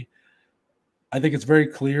should be. I think it's very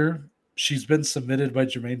clear. She's been submitted by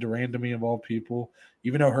Jermaine Durand to me, of all people.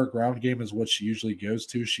 Even though her ground game is what she usually goes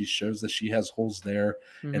to, she shows that she has holes there.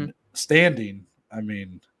 Mm-hmm. And standing, I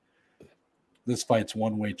mean, this fight's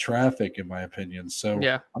one-way traffic, in my opinion. So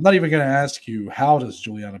Yeah. I'm not even going to ask you, how does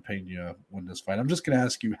Juliana Pena win this fight? I'm just going to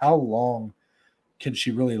ask you, how long can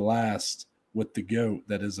she really last with the GOAT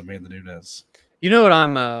that is Amanda Nunes? You know what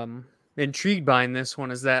I'm intrigued by in this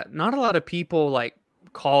one is that not a lot of people like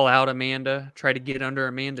call out Amanda, try to get under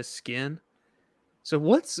Amanda's skin. So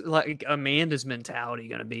what's like Amanda's mentality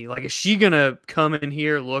going to be? Like, is she going to come in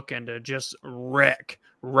here looking to just wreck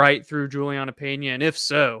right through Juliana Pena? And if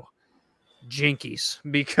so, jinkies,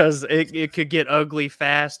 because it could get ugly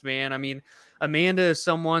fast, man. I mean, Amanda is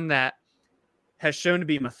someone that has shown to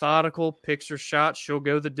be methodical, picks her shots. She'll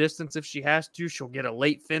go the distance if she has to. She'll get a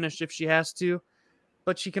late finish if she has to.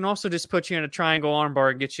 But she can also just put you in a triangle armbar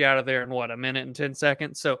and get you out of there in, what, a minute and 10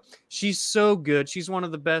 seconds? So she's so good. She's one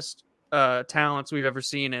of the best talents we've ever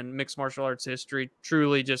seen in mixed martial arts history.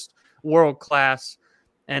 Truly just world class.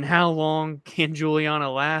 And how long can Juliana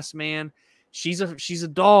last, man? She's a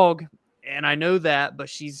dog, and I know that, but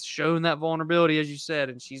she's shown that vulnerability, as you said,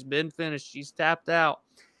 and she's been finished. She's tapped out.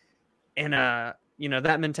 And, you know,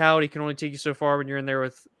 that mentality can only take you so far when you're in there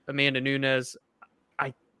with Amanda Nunes.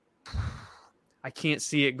 I can't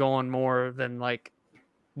see it going more than like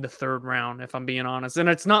the third round, if I'm being honest. And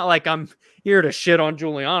it's not like I'm here to shit on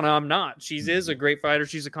Juliana. I'm not. She is a great fighter.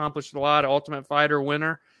 She's accomplished a lot. Ultimate Fighter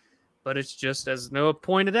winner. But it's just, as Noah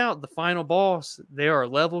pointed out, the final boss. There are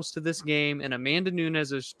levels to this game. And Amanda Nunes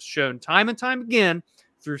has shown time and time again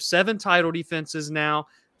through 7 title defenses now,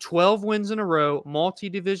 12 wins in a row,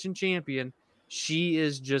 multi-division champion. She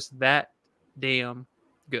is just that damn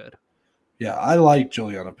good. Yeah, I like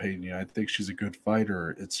Juliana Pena. I think she's a good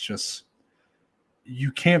fighter. It's just,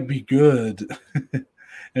 you can't be good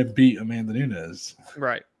and beat Amanda Nunes.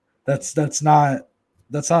 Right. That's not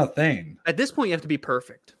a thing. At this point, you have to be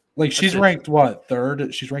perfect. Like, she's ranked what?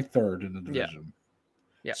 Third? She's ranked third in the Yeah. division.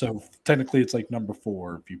 Yeah. So technically it's like number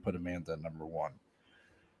 4 if you put Amanda at number 1.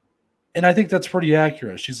 And I think that's pretty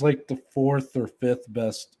accurate. She's like the 4th or 5th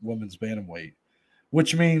best women's bantamweight,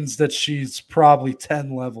 which means that she's probably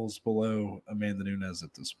 10 levels below Amanda Nunes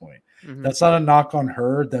at this point. Mhm. That's not a knock on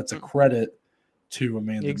her. That's a credit to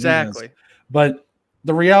Amanda Exactly. Nunes. But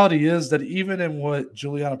the reality is that even in what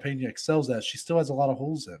Juliana Pena excels at, she still has a lot of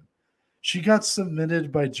holes in. She got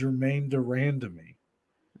submitted by Jermaine Durand to me.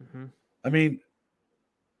 Mhm. I mean,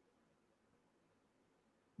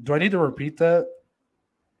 do I need to repeat that?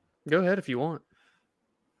 Go ahead if you want.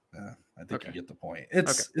 I think Okay. you get the point.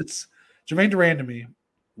 It's Jermaine Durand to me,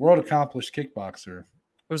 world accomplished kickboxer. It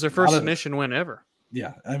was her first Not a- submission win ever.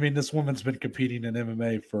 Yeah, I mean, this woman's been competing in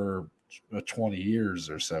MMA for 20 years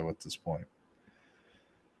or so at this point.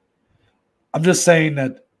 I'm just saying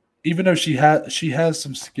that even though she has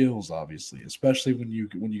some skills, obviously, especially when you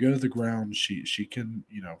go to the ground, she can,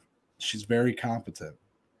 you know, she's very competent.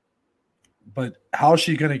 But how is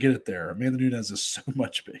she going to get it there? Amanda Nunes is so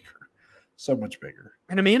much bigger, so much bigger.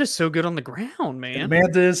 And Amanda's so good on the ground, And man.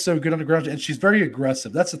 Amanda is so good on the ground, and she's very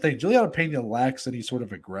aggressive. That's the thing. Juliana Pena lacks any sort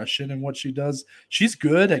of aggression in what she does. She's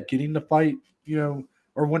good at getting the fight,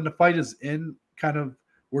 or when the fight is in kind of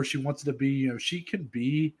where she wants it to be. She can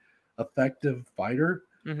be effective fighter,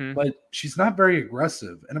 Mm-hmm. but she's not very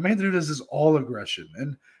aggressive. And Amanda Nunes is all aggression,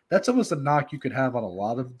 and that's almost a knock you could have on a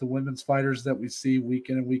lot of the women's fighters that we see week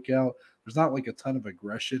in and week out. There's not like a ton of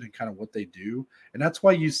aggression in kind of what they do. And that's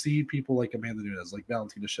why you see people like Amanda Nunes, like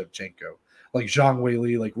Valentina Shevchenko, like Zhang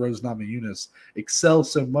Weili, like Rose Namajunas excel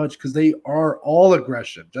so much because they are all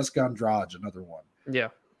aggression. Jessica Andrade, another one. Yeah.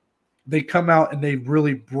 They come out and they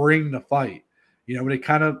really bring the fight. It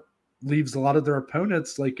kind of leaves a lot of their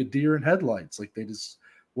opponents like a deer in headlights. Like they just,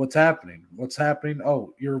 what's happening? What's happening?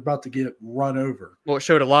 Oh, you're about to get run over. Well, it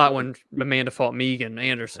showed a lot when Amanda fought Megan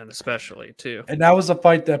Anderson, especially, too. And that was a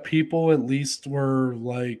fight that people at least were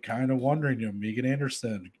like kind of wondering, Megan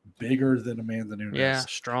Anderson, bigger than Amanda Nunes. Yeah,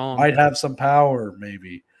 strong. Might have some power,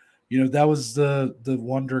 maybe. That was the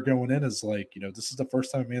wonder going in is like, this is the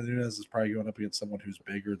first time Amanda Nunes is probably going up against someone who's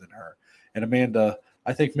bigger than her. And Amanda,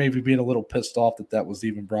 I think maybe being a little pissed off that was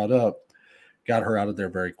even brought up, got her out of there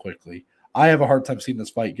very quickly. I have a hard time seeing this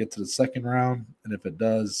fight get to the second round, and if it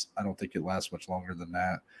does, I don't think it lasts much longer than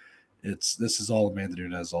that. This is all Amanda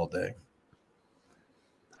Nunes all day.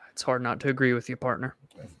 It's hard not to agree with you, partner.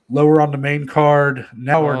 Lower on the main card,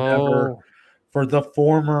 now or never, for the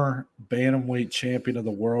former bantamweight champion of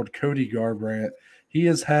the world, Cody Garbrandt. He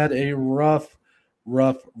has had a rough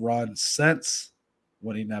run since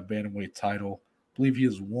winning that bantamweight title. I believe he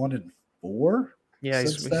is 1-4. Yeah,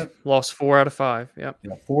 he's lost 4 out of 5. Yep.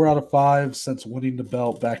 Yeah, 4 out of 5 since winning the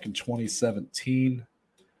belt back in 2017.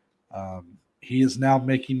 He is now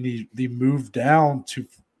making the move down to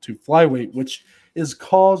flyweight, which is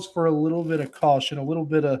cause for a little bit of caution, a little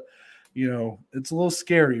bit of, it's a little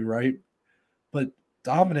scary, right? But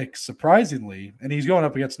Dominic, surprisingly, and he's going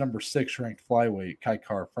up against number 6 ranked flyweight, Kai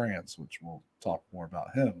Kara-France, which we'll talk more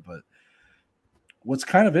about him. But what's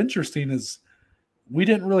kind of interesting is we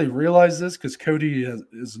didn't really realize this because Cody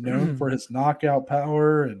is known for his knockout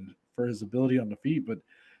power and for his ability on the feet, but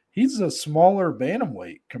he's a smaller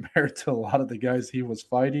bantamweight compared to a lot of the guys he was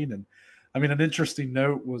fighting. And I mean, an interesting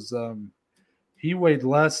note was he weighed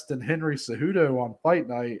less than Henry Cejudo on fight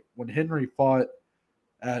night when Henry fought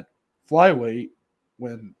at flyweight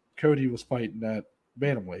when Cody was fighting at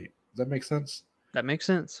bantamweight. Does that make sense? That makes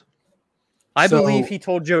sense. I believe he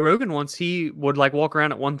told Joe Rogan once he would walk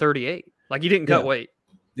around at 138. Like he didn't cut weight.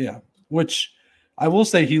 Yeah, which I will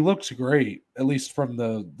say he looks great, at least from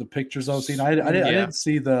the pictures I was seeing. I didn't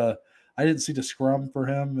see the scrum for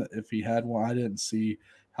him if he had one. I didn't see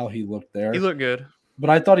how he looked there. He looked good. But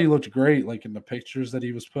I thought he looked great, like in the pictures that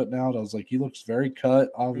he was putting out. I was like, he looks very cut,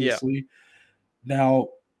 obviously. Yeah. Now,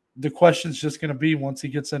 the question's just going to be once he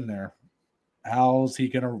gets in there, how's he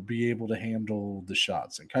going to be able to handle the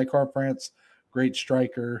shots? And Kai Kara-France, great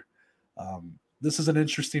striker. This is an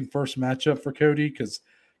interesting first matchup for Cody because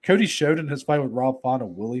Cody showed in his fight with Rob Font a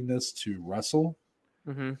willingness to wrestle.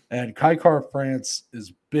 Mm-hmm. And Kai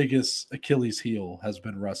Kara-France's biggest Achilles heel has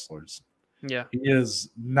been wrestlers. Yeah. He does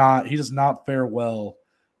not fare well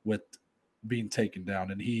with being taken down,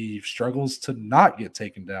 and he struggles to not get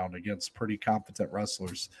taken down against pretty competent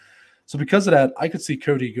wrestlers. So because of that, I could see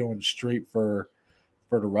Cody going straight for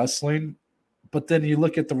the wrestling. But then you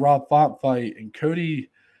look at the Rob Font fight, and Cody,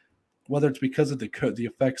 whether it's because of the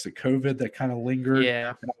effects of COVID that kind of lingered,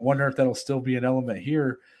 and I wonder if that'll still be an element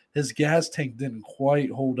here. His gas tank didn't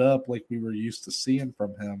quite hold up like we were used to seeing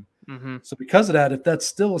from him. Mm-hmm. So because of that, if that's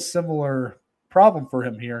still a similar problem for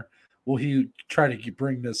him here, will he try to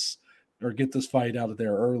bring this or get this fight out of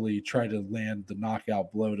there early, try to land the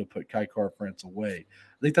knockout blow to put Kai Kara-France away?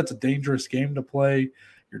 I think that's a dangerous game to play.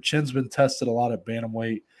 Your chin's been tested a lot at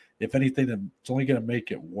bantamweight. If anything, it's only going to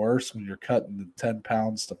make it worse when you're cutting the 10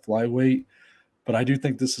 pounds to flyweight. But I do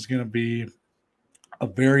think this is going to be a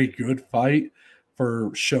very good fight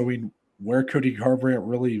for showing where Cody Garbrandt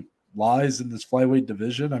really lies in this flyweight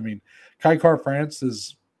division. I mean, Kai Kara-France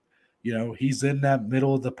is, he's in that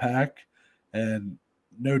middle of the pack and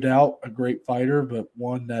no doubt a great fighter, but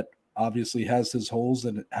one that obviously has his holes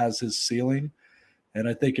and has his ceiling. And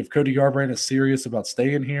I think if Cody Garbrandt is serious about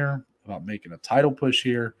staying here, about making a title push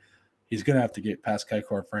here, he's going to have to get past Kai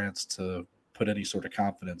Kara-France to put any sort of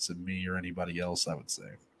confidence in me or anybody else, I would say.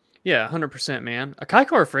 Yeah, 100%, man. Kai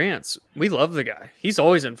Kara-France, we love the guy. He's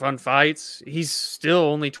always in fun fights. He's still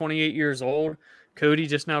only 28 years old. Cody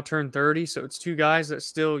just now turned 30, so it's two guys that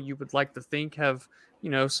still you would like to think have,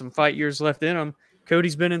 some fight years left in them.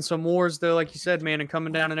 Cody's been in some wars, though, like you said, man, and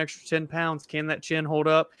coming down an extra 10 pounds. Can that chin hold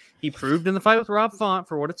up? He proved in the fight with Rob Font,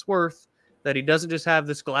 for what it's worth, that he doesn't just have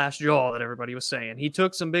this glass jaw that everybody was saying. He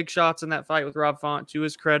took some big shots in that fight with Rob Font, to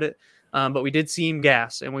his credit, but we did see him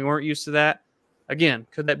gas, and we weren't used to that. Again,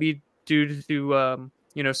 could that be due to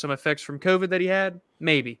some effects from COVID that he had?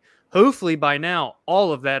 Maybe. Hopefully by now,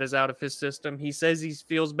 all of that is out of his system. He says he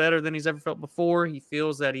feels better than he's ever felt before. He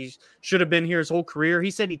feels that he should have been here his whole career. He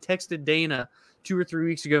said he texted Dana 2 or 3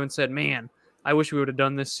 weeks ago and said, man, I wish we would have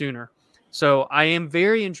done this sooner. So I am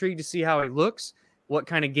very intrigued to see how he looks. What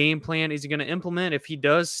kind of game plan is he going to implement? If he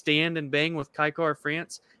does stand and bang with Kai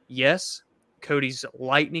Kara-France, yes, Cody's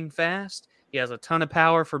lightning fast. He has a ton of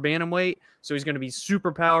power for bantamweight, so he's going to be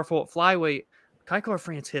super powerful at flyweight. Kai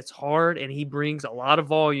Kara-France hits hard, and he brings a lot of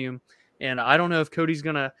volume. And I don't know if Cody's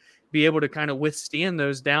going to be able to kind of withstand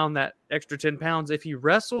those down that extra 10 pounds. If he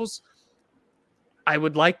wrestles, I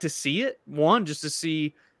would like to see it. One, just to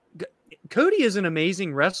see. Cody is an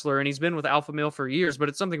amazing wrestler, and he's been with Alpha Male for years, but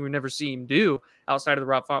it's something we've never seen him do outside of the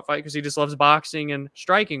Rob Font fight because he just loves boxing and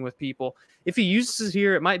striking with people. If he uses it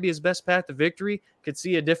here, it might be his best path to victory. Could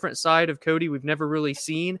see a different side of Cody we've never really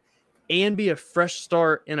seen and be a fresh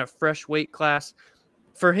start in a fresh weight class.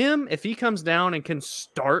 For him, if he comes down and can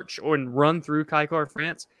starch or run through Kai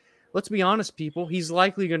Kara-France, let's be honest, people, he's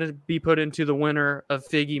likely going to be put into the winner of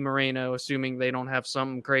Figgy Moreno, assuming they don't have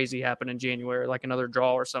something crazy happen in January, like another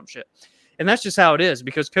draw or some shit. And that's just how it is,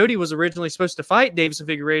 because Cody was originally supposed to fight Deiveson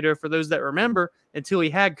Figueiredo, for those that remember, until he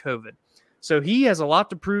had COVID. So he has a lot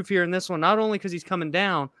to prove here in this one, not only because he's coming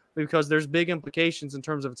down, but because there's big implications in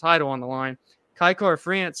terms of a title on the line. Kai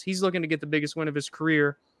Kara-France, he's looking to get the biggest win of his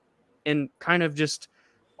career and kind of just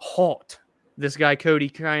halt this guy Cody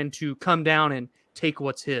trying to come down and take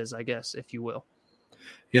what's his, I guess, if you will.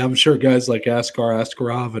 Yeah, I'm sure guys like Askar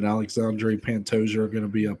Askarov and Alexandre Pantoja are going to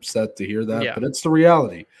be upset to hear that, but it's the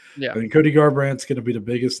reality. Yeah, I mean, Cody Garbrandt's going to be the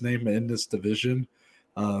biggest name in this division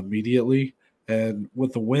immediately, and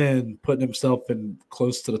with the win, putting himself in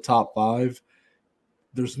close to the top 5,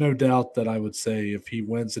 there's no doubt that I would say if he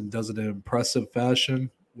wins and does it in an impressive fashion,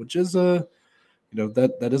 which is that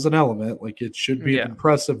is an element, like it should be an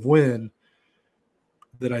impressive win,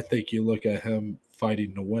 then I think you look at him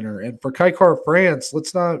fighting the winner. And for Kai Kara-France,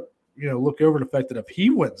 let's not, look over the fact that if he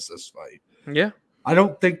wins this fight, I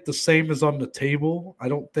don't think the same is on the table. I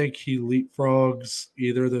don't think he leapfrogs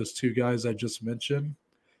either of those two guys I just mentioned.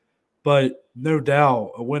 But no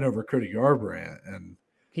doubt a win over Cody Garbrandt, and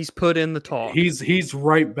he's put in the talk. He's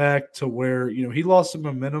right back to where, he lost some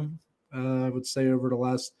momentum, I would say, over the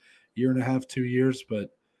last year and a half, 2 years,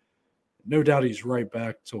 but no doubt he's right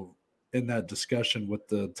back to in that discussion with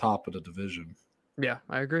the top of the division. Yeah,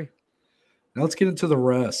 I agree. Now let's get into the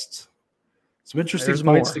rest. Some interesting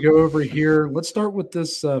fights to go over here. Let's start with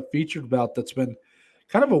this featured bout that's been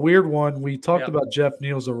kind of a weird one. We talked about Jeff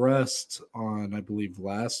Neal's arrest on, I believe,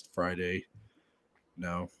 last Friday.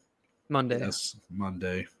 No. Monday. Yes,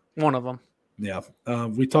 Monday. One of them. Yeah.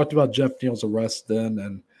 We talked about Jeff Neal's arrest then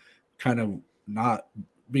and kind of not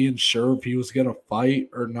being sure if he was going to fight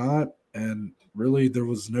or not. And really, there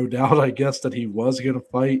was no doubt, I guess, that he was going to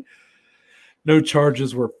fight. No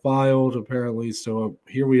charges were filed, apparently. So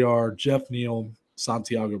here we are, Jeff Neal,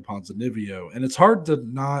 Santiago Ponzinibbio. And it's hard to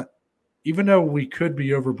not, even though we could be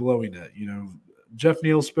overblowing it, Jeff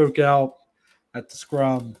Neal spoke out at the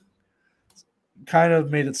scrum, kind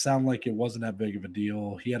of made it sound like it wasn't that big of a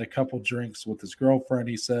deal. He had a couple drinks with his girlfriend,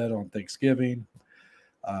 he said, on Thanksgiving.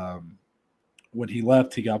 When he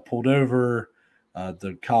left, he got pulled over.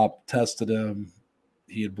 The cop tested him.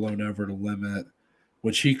 He had blown over the limit,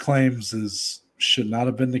 which he claims should not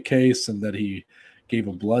have been the case, and that he gave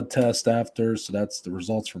a blood test after. So that's the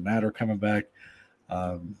results from that are coming back.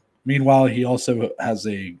 Meanwhile, he also has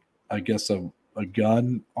a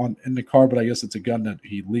gun in the car, but I guess it's a gun that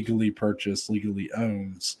he legally purchased, legally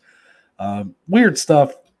owns. Weird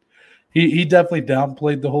stuff. He definitely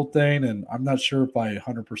downplayed the whole thing, and I'm not sure if I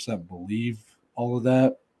 100% believe all of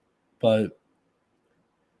that, but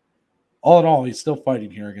all in all, he's still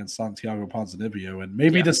fighting here against Santiago Ponzinibbio, and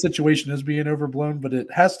maybe the situation is being overblown, but it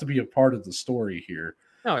has to be a part of the story here.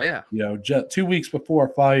 Oh, yeah. 2 weeks before a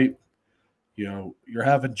fight, you're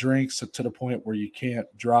having drinks to the point where you can't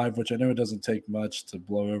drive, which I know it doesn't take much to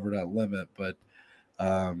blow over that limit, but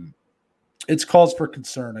it's cause for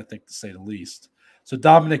concern, I think, to say the least. So,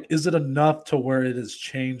 Dominic, is it enough to where it has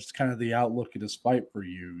changed kind of the outlook of this fight for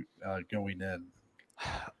you going in?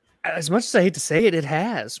 As much as I hate to say it, it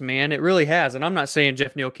has, man. It really has. And I'm not saying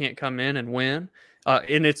Jeff Neal can't come in and win.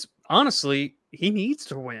 And it's honestly, he needs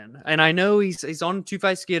to win. And I know he's on a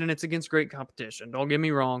 2-fight skid and it's against great competition. Don't get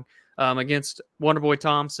me wrong. Against Wonderboy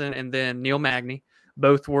Thompson and then Neil Magny.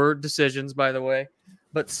 Both were decisions, by the way.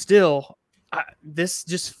 But still, this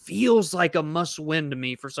just feels like a must win to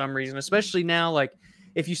me for some reason, especially now. Like,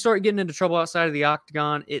 if you start getting into trouble outside of the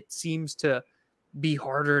octagon, it seems to be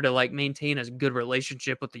harder to like maintain a good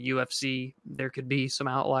relationship with the UFC. There could be some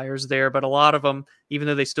outliers there, but a lot of them, even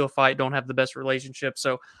though they still fight, don't have the best relationship.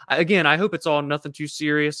 So again, I hope it's all nothing too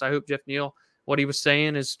serious. I hope Jeff Neal, what he was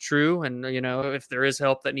saying is true. And, you know, if there is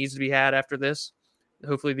help that needs to be had after this,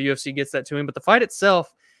 hopefully the UFC gets that to him. But the fight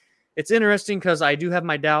itself, it's interesting because I do have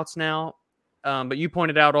my doubts now. But you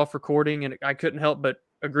pointed out off recording, and I couldn't help but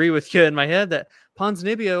agree with you in my head that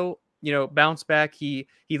Ponzinibbio, you know, bounced back. He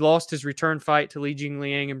lost his return fight to Li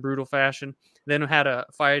Jingliang in brutal fashion. Then had a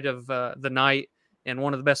fight of the night and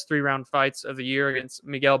one of the best 3-round fights of the year against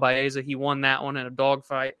Miguel Baeza. He won that one in a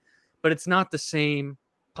dogfight. But it's not the same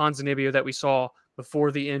Ponzinibbio that we saw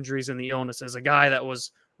before the injuries and the illnesses. A guy that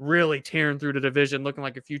was really tearing through the division, looking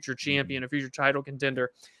like a future champion, a future title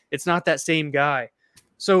contender. It's not that same guy.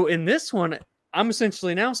 So in this one, I'm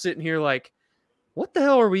essentially now sitting here like, what the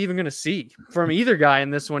hell are we even going to see from either guy in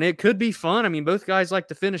this one? It could be fun. I mean, both guys like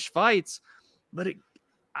to finish fights, but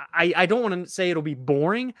I don't want to say it'll be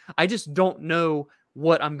boring. I just don't know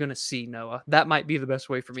what I'm going to see, Noah. That might be the best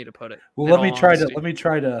way for me to put it. Well, let me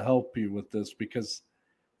try to help you with this, because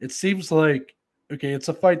it seems like, okay, it's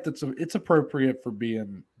a fight it's appropriate for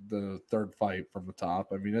being the third fight from the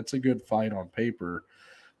top. I mean, it's a good fight on paper,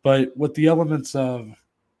 but with the elements of,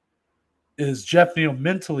 is Jeff Neal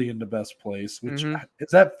mentally in the best place? Which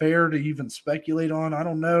is that fair to even speculate on? I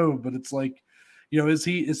don't know, but it's like, you know, is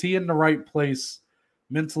he in the right place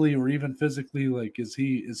mentally or even physically? Like, is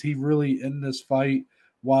he really in this fight?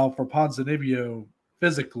 While for Ponzinibbio,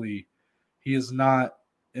 physically, he is not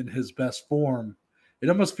in his best form. It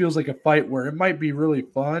almost feels like a fight where it might be really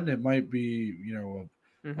fun. It might be, you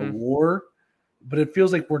know, a war, but it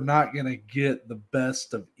feels like we're not going to get the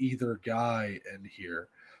best of either guy in here.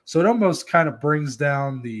 So it almost kind of brings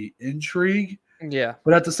down the intrigue. Yeah.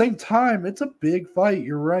 But at the same time, it's a big fight.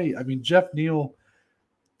 You're right. I mean, Jeff Neal,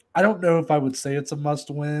 I don't know if I would say it's a must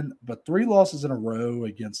win, but 3 losses in a row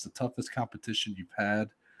against the toughest competition you've had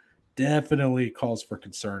definitely calls for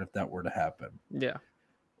concern if that were to happen. Yeah.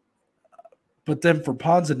 But then for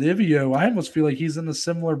Ponzinibbio, I almost feel like he's in a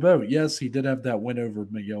similar boat. Yes, he did have that win over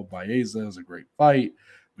Miguel Baeza. It was a great fight.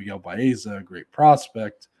 Miguel Baeza, a great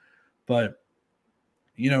prospect. But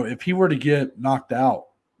you know, if he were to get knocked out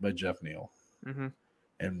by Jeff Neal,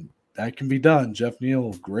 and that can be done, Jeff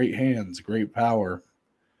Neal, great hands, great power.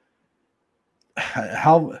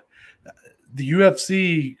 How the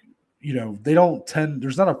UFC, you know, they don't tend,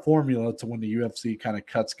 there's not a formula to when the UFC kind of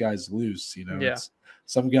cuts guys loose. You know,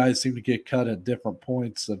 some guys seem to get cut at different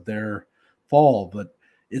points of their fall, but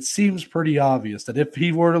it seems pretty obvious that if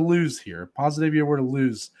he were to lose here, Ponzinibbio were to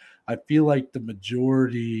lose, I feel like the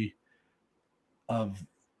majority of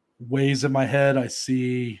ways in my head I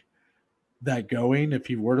see that going, if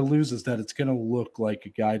he were to lose, is that it's going to look like a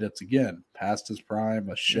guy that's, again, past his prime,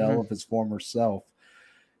 a shell of his former self.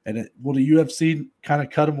 And will the UFC kind of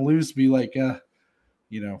cut him loose, be like,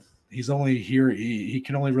 you know, he's only here, he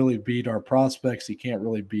can only really beat our prospects. He can't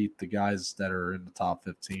really beat the guys that are in the top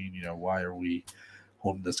 15. You know, why are we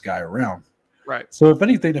holding this guy around? Right. So if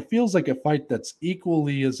anything, it feels like a fight that's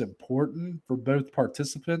equally as important for both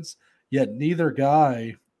participants, yet neither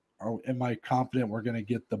guy am I confident we're going to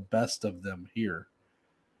get the best of them here.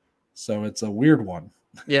 So it's a weird one.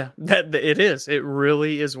 Yeah, that it is. It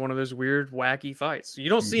really is one of those weird, wacky fights. You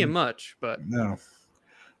don't see him much, but no.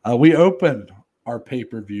 We opened our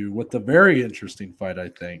pay-per-view with a very interesting fight, I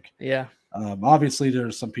think. Yeah. Obviously,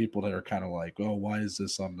 there's some people that are kind of like, oh, why is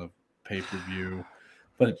this on the pay-per-view?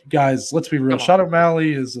 But guys, let's be real. Sean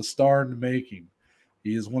O'Malley is a star in the making.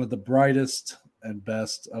 He is one of the brightest and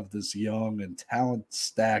best of this young and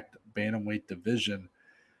talent-stacked bantamweight division.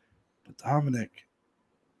 But Dominic,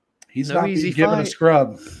 he's not being given a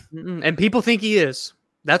scrub. And people think he is.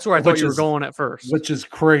 That's where I thought you were going at first. Which is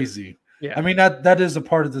crazy. Yeah. I mean, that is a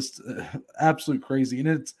part of this absolute crazy.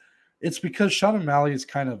 And it's because Sean O'Malley is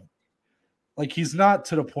kind of like, he's not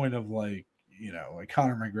to the point of like, you know, like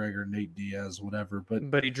Conor McGregor, Nate Diaz, whatever.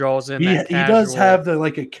 But he draws in he does have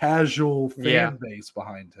a casual fan base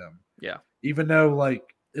behind him. Yeah. Even though,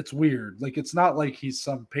 like, it's weird. Like, it's not like he's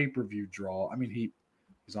some pay-per-view draw. I mean,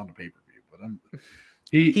 he's on the pay-per-view, but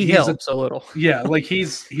he helps a little. Yeah, like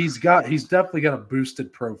he's definitely got a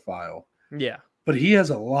boosted profile. Yeah. But he has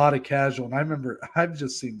a lot of casual. And I remember I've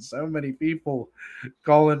just seen so many people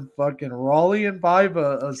calling fucking Raleigh and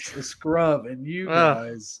Paiva a scrub. And you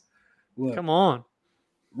guys, look. Come on.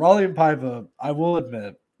 Raleigh and Paiva, I will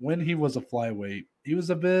admit, when he was a flyweight, he was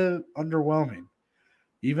a bit underwhelming.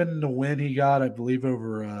 Even the win he got, I believe,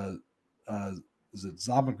 over is it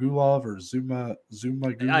Zamagulov or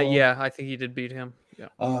Zumagulov? Yeah, I think he did beat him.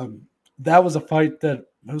 Yeah. That was a fight that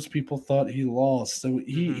most people thought he lost. So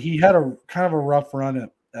he had a kind of a rough run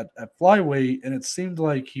at flyweight, and it seemed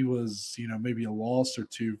like he was, maybe a loss or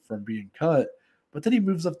two from being cut. But then he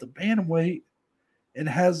moves up to bantamweight and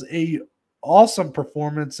has a awesome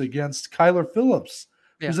performance against Kyler Phillips,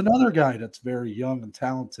 who's another guy that's very young and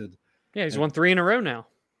talented. Yeah, he's won 3 in a row now.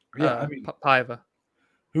 Yeah, Paiva.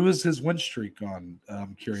 Who is his win streak on?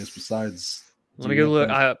 I'm curious. Besides, let me go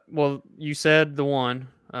look. Well, you said the one.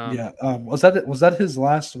 Was that his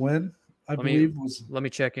last win? I believe was. Let me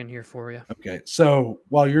check in here for you. Okay, so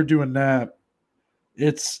while you're doing that,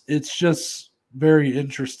 it's just very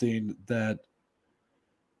interesting that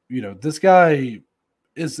this guy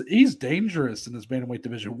he's dangerous in this bantamweight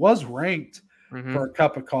division. Was ranked for a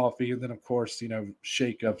cup of coffee, and then of course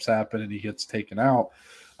shakeups happen and he gets taken out.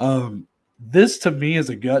 This to me is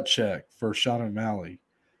a gut check for Sean O'Malley.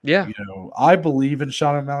 Yeah. I believe in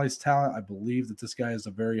Sean O'Malley's talent. I believe that this guy has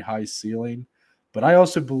a very high ceiling, but I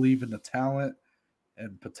also believe in the talent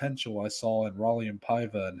and potential I saw in Raulian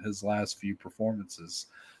Paiva in his last few performances.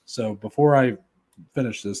 So before I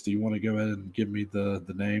finish this, do you want to go ahead and give me the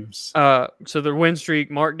names? So the win streak: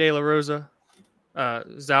 Mark De La Rosa,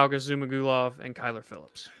 Zalga Zumagulov, and Kyler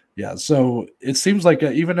Phillips. Yeah. So it seems like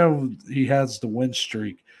even though he has the win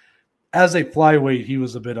streak, as a flyweight, he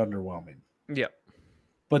was a bit underwhelming. Yeah.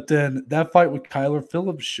 But then that fight with Kyler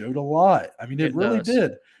Phillips showed a lot. I mean, it really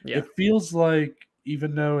did. Yeah. It feels like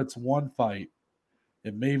even though it's one fight,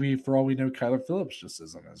 it maybe for all we know, Kyler Phillips just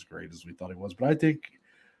isn't as great as we thought he was. But I think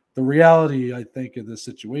the reality, of this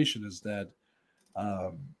situation is that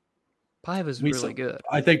Paiva's really good.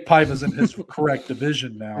 I think Paiva's in his correct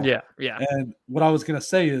division now. Yeah, yeah. And what I was going to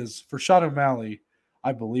say is for Sean O'Malley,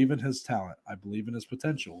 I believe in his talent. I believe in his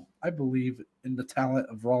potential. I believe in the talent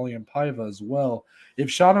of Raulian Paiva as well. If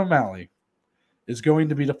Sean O'Malley is going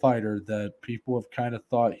to be the fighter that people have kind of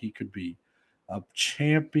thought he could be, a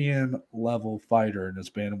champion level fighter in this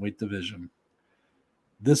bantamweight division,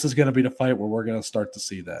 this is going to be the fight where we're going to start to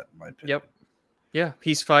see that, in my opinion. Yep. Yeah,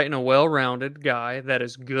 he's fighting a well-rounded guy that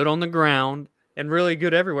is good on the ground and really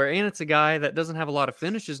good everywhere. And it's a guy that doesn't have a lot of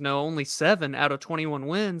finishes. No, only 7 out of 21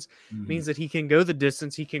 wins means that he can go the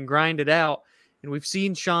distance. He can grind it out. And we've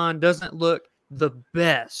seen Sean doesn't look the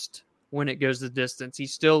best when it goes the distance. He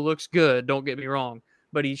still looks good, don't get me wrong,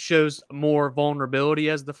 but he shows more vulnerability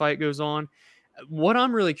as the fight goes on. What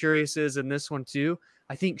I'm really curious is in this one too,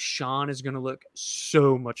 I think Sean is going to look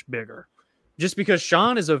so much bigger just because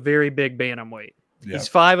Sean is a very big bantamweight. Yeah. He's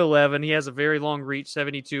 5'11". He has a very long reach,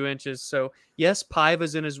 72 inches. So, yes,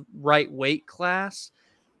 Paiva's in his right weight class,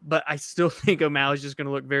 but I still think O'Malley's just going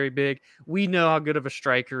to look very big. We know how good of a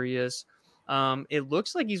striker he is. It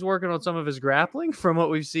looks like he's working on some of his grappling from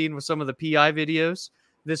what we've seen with some of the PI videos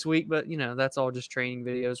this week, but, that's all just training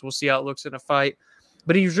videos. We'll see how it looks in a fight.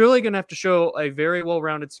 But he's really going to have to show a very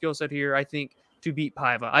well-rounded skill set here, I think, to beat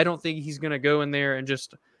Paiva. I don't think he's going to go in there and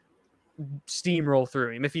just steamroll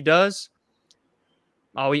through him. If he does,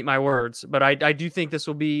 I'll eat my words. But I do think this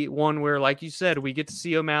will be one where, like you said, we get to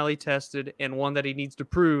see O'Malley tested and one that he needs to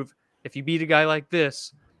prove. If you beat a guy like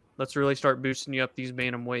this, let's really start boosting you up these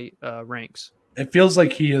bantamweight ranks. It feels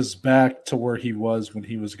like he is back to where he was when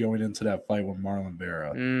he was going into that fight with Marlon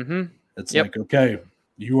Vera. Mm-hmm. It's like, okay,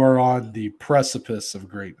 you are on the precipice of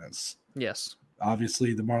greatness. Yes.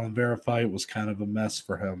 Obviously, the Marlon Vera fight was kind of a mess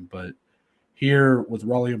for him, but here with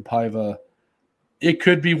Raulian Paiva, it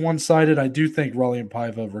could be one-sided. I do think Raulian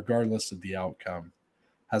Paiva, regardless of the outcome,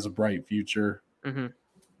 has a bright future. Mm-hmm.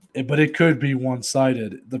 But it could be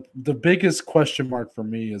one-sided. The biggest question mark for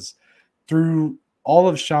me is through all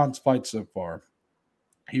of Sean's fights so far,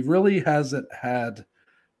 he really hasn't had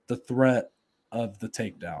the threat of the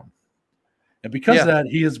takedown. And because of that,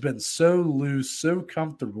 he has been so loose, so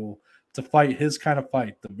comfortable to fight his kind of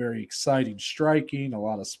fight, the very exciting striking, a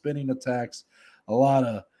lot of spinning attacks, a lot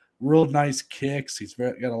of real nice kicks. He's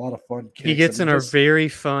got a lot of fun kicks. He gets in a very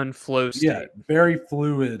fun flow state. Yeah, very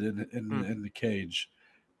fluid in the cage.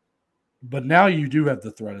 But now you do have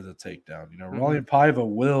the threat of the takedown. Raulian Paiva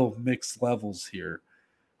will mix levels here.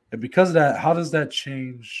 And because of that, how does that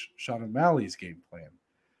change Sean O'Malley's game plan?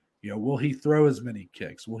 Will he throw as many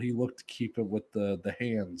kicks? Will he look to keep it with the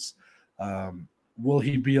hands? Will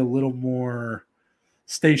he be a little more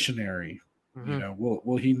stationary? Mm-hmm.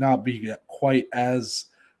 Will he not be quite as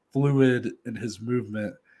fluid in his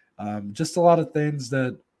movement? Just a lot of things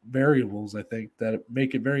variables, I think, that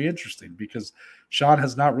make it very interesting because Sean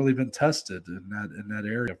has not really been tested in that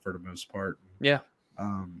area for the most part. Yeah.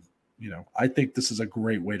 I think this is a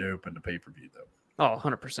great way to open the pay-per-view, though. Oh,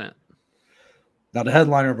 100%. Now, the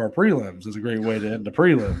headliner of our prelims is a great way to end the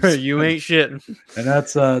prelims. You ain't shitting. And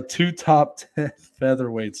that's 2 top 10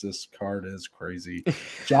 featherweights. This card is crazy.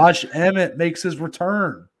 Josh Emmett makes his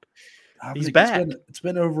return. He's back. It's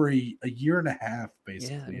been over a year and a half,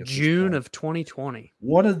 basically. Yeah, June of 2020.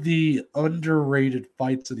 One of the underrated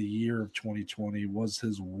fights of the year of 2020 was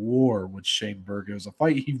his war with Shane Burgos, a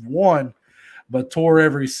fight he won, but tore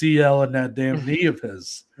every CL in that damn knee of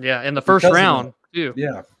his. Yeah, in the first round, too.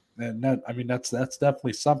 Yeah, and that's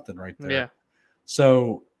definitely something right there. Yeah.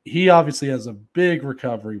 So he obviously has a big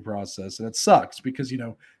recovery process, and it sucks because,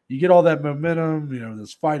 you get all that momentum,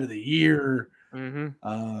 this fight of the year.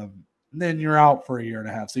 Mm-hmm. Then you're out for a year and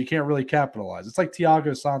a half, so you can't really capitalize. It's like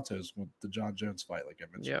Thiago Santos with the John Jones fight, like I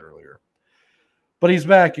mentioned earlier. But he's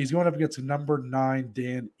back. He's going up against a number 9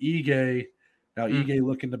 Dan Ige. Now, Ige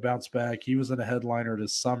looking to bounce back. He was in a headliner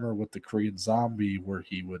this summer with the Korean Zombie where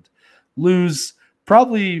he would lose.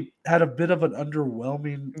 Probably had a bit of an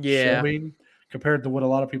underwhelming showing compared to what a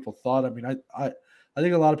lot of people thought. I mean, I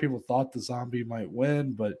think a lot of people thought the Zombie might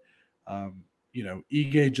win, but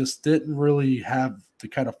Ige just didn't really have the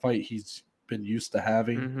kind of fight he's been used to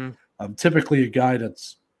having. Typically a guy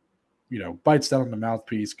that's, bites down on the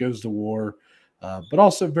mouthpiece, goes to war, but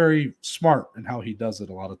also very smart in how he does it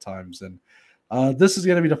a lot of times. And this is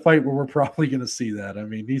going to be the fight where we're probably going to see that. I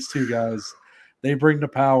mean, these two guys, they bring the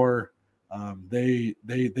power. They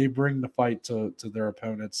bring the fight to their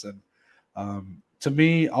opponents. And to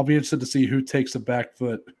me, I'll be interested to see who takes a back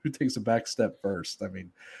step first. I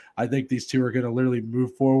mean, I think these two are going to literally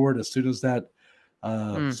move forward as soon as that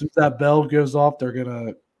bell goes off. They're going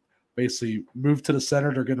to basically move to the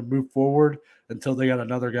center. They're going to move forward until they got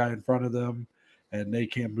another guy in front of them, and they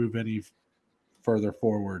can't move any further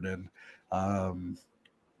forward. And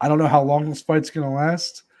I don't know how long this fight's going to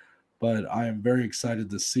last, but I am very excited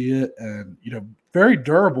to see it. And very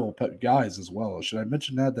durable guys as well. Should I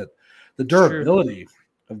mention that the durability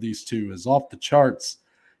of these two is off the charts,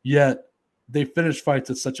 yet they finish fights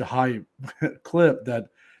at such a high clip that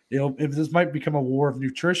if this might become a war of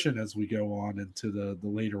nutrition as we go on into the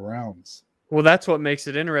later rounds. Well, that's what makes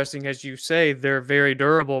it interesting. As you say, they're very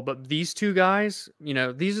durable, but these two guys,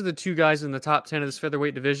 these are the two guys in the top 10 of this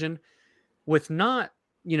featherweight division with not,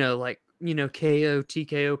 KO,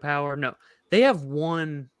 TKO power. No, they have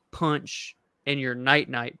one punch and your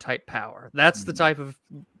night type power. That's the type of,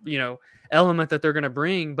 element that they're going to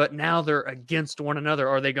bring, but now they're against one another.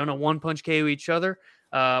 Are they going to one punch KO each other?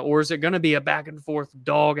 Or is it going to be a back and forth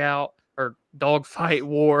dog fight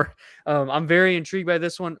war? I'm very intrigued by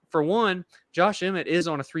this one. For one, Josh Emmett is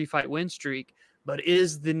on a 3-fight win streak, but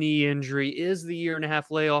is the knee injury, is the year and a half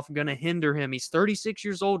layoff going to hinder him? He's 36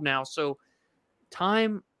 years old now. So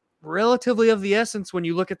time relatively of the essence when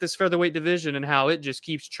you look at this featherweight division and how it just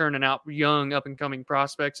keeps churning out young up and coming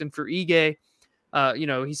prospects. And for Ige,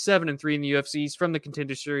 he's 7-3 in the UFC. He's from the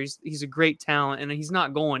Contender Series. He's a great talent, and he's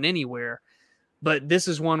not going anywhere. But this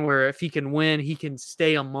is one where if he can win, he can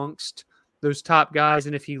stay amongst those top guys.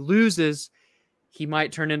 And if he loses, he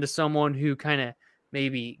might turn into someone who kind of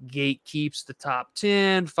maybe gatekeeps the top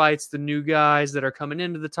 10, fights the new guys that are coming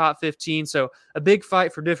into the top 15. So a big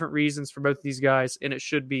fight for different reasons for both these guys, and it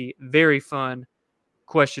should be very fun.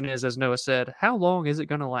 Question is, as Noah said, how long is it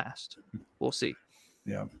going to last? We'll see.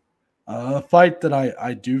 Yeah. A fight that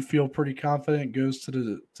I do feel pretty confident goes to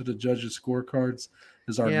the judges' scorecards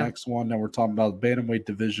is our next one. Now we're talking about the bantamweight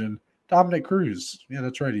division. Dominic Cruz. Yeah,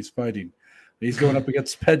 that's right. He's fighting. He's going up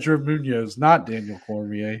against Pedro Munoz, not Daniel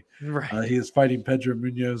Cormier. Right. He is fighting Pedro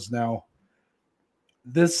Munoz now.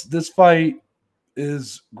 This fight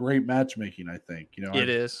is great matchmaking, I think. It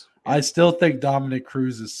is. I still think Dominic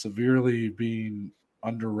Cruz is severely being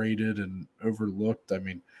underrated and overlooked. I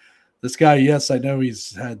mean, this guy, yes, I know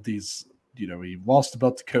he's had these, he lost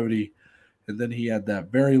about to Cody, and then he had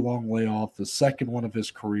that very long layoff, the second one of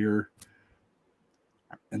his career.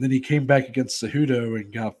 And then he came back against Cejudo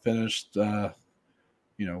and got finished, a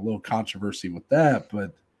little controversy with that.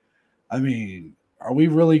 But, I mean, are we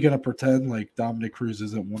really going to pretend like Dominic Cruz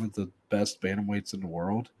isn't one of the best bantamweights in the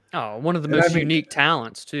world? Oh, one of the most unique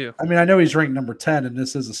talents, too. I mean, I know he's ranked number 10, and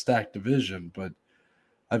this is a stacked division, but,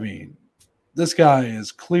 I mean, this guy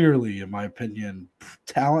is clearly, in my opinion,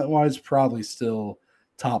 talent-wise, probably still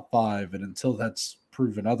top 5. And until that's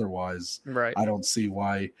proven otherwise, right, I don't see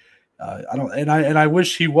why. I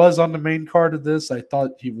wish he was on the main card of this. I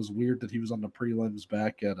thought he was weird that he was on the prelims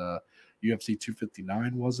back at UFC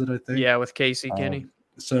 259, was it? I think. Yeah, with Casey Kenny.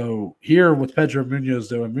 So here with Pedro Munoz,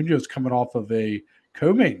 though, and Munoz coming off of a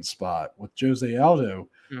co-main spot with Jose Aldo,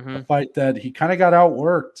 a fight that he kind of got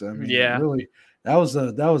outworked. I mean, really, that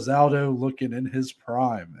was Aldo looking in his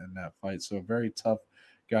prime in that fight. So a very tough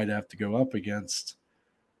guy to have to go up against.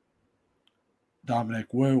 Dominic,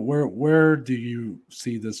 where do you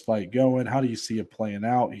see this fight going? How do you see it playing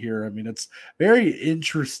out here? I mean, it's very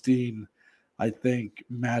interesting, I think,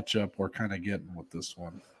 matchup we're kind of getting with this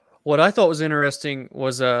one. What I thought was interesting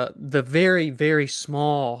was the very, very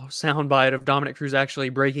small soundbite of Dominic Cruz actually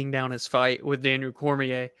breaking down his fight with Daniel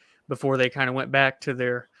Cormier before they kind of went back to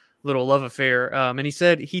their little love affair. And he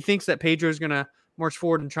said he thinks that Pedro's going to march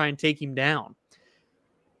forward and try and take him down.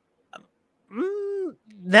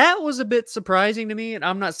 That was a bit surprising to me, and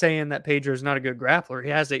I'm not saying that Pedro is not a good grappler.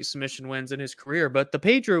 He has 8 submission wins in his career, but the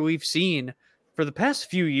Pedro we've seen for the past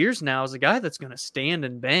few years now is a guy that's going to stand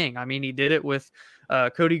and bang. I mean, he did it with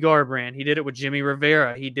Cody Garbrandt. He did it with Jimmy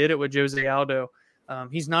Rivera. He did it with Jose Aldo.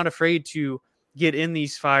 He's not afraid to get in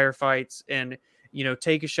these firefights and,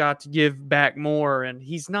 take a shot to give back more, and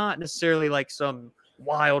he's not necessarily like some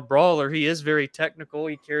wild brawler. He is very technical.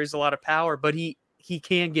 He carries a lot of power, but he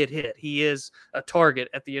can get hit. He is a target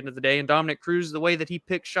at the end of the day. And Dominic Cruz, the way that he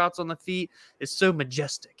picks shots on the feet is so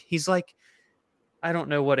majestic. He's like, I don't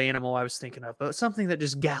know what animal I was thinking of, but something that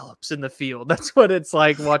just gallops in the field. That's what it's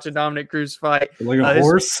like watching Dominic Cruz fight. Like a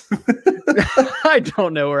horse? I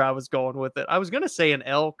don't know where I was going with it. I was going to say an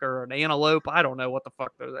elk or an antelope. I don't know what the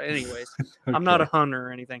fuck those are. Anyways, okay. I'm not a hunter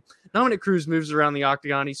or anything. Dominic Cruz moves around the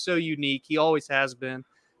octagon. He's so unique. He always has been.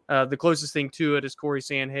 The closest thing to it is Corey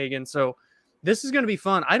Sandhagen. So this is going to be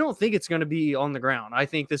fun. I don't think it's going to be on the ground. I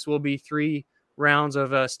think this will be 3 rounds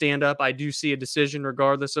of stand-up. I do see a decision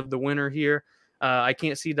regardless of the winner here. I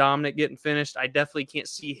can't see Dominic getting finished. I definitely can't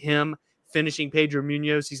see him finishing Pedro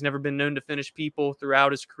Munoz. He's never been known to finish people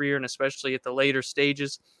throughout his career, and especially at the later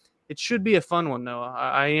stages. It should be a fun one, though.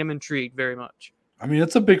 I am intrigued very much. I mean,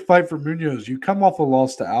 it's a big fight for Munoz. You come off a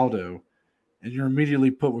loss to Aldo, and you're immediately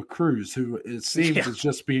put with Cruz, who it seems is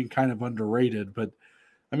just being kind of underrated. But,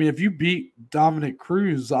 I mean, if you beat Dominic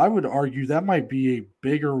Cruz, I would argue that might be a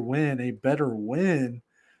bigger win, a better win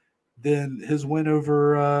than his win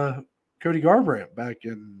over Cody Garbrandt back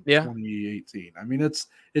in 2018. I mean,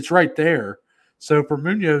 it's right there. So for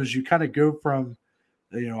Munoz, you kind of go from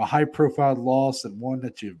a high profile loss and one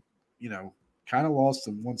that you kind of lost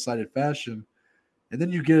in one-sided fashion, and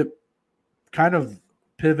then you get kind of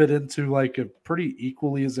pivot into like a pretty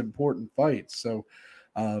equally as important fight. So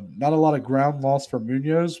not a lot of ground loss for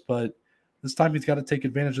Munoz, but this time he's got to take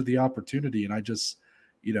advantage of the opportunity. And I just,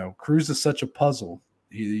 Cruz is such a puzzle.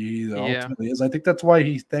 He ultimately is. I think that's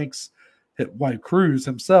why why Cruz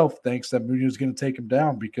himself thinks that Munoz is going to take him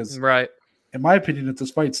down, because in my opinion, if this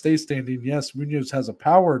fight stays standing, yes, Munoz has a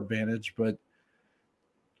power advantage, but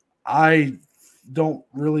I don't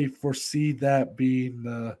really foresee that being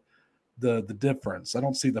the difference. I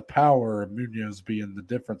don't see the power of Munoz being the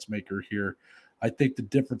difference maker here. I think the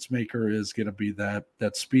difference maker is going to be that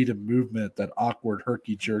speed of movement, that awkward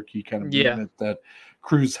herky-jerky kind of movement that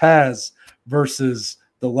Cruz has versus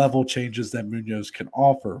the level changes that Munoz can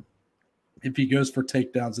offer. If he goes for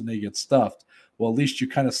takedowns and they get stuffed, well, at least you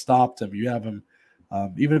kind of stopped him. You have him,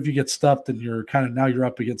 even if you get stuffed and you're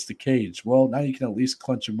up against the cage. Well, now you can at least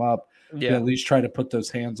clinch him up. You can at least try to put those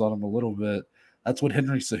hands on him a little bit. That's what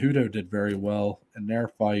Henry Cejudo did very well in their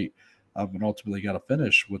fight, and ultimately got a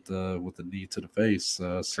finish with the knee to the face.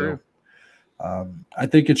 I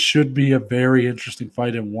think it should be a very interesting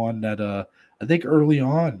fight, and one that I think early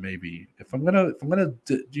on, maybe if I'm gonna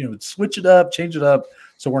switch it up, change it up,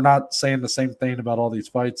 so we're not saying the same thing about all these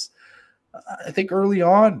fights. I think early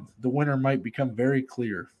on the winner might become very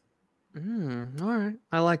clear. All right,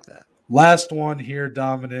 I like that. Last one here,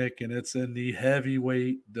 Dominic, and it's in the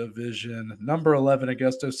heavyweight division. Number 11,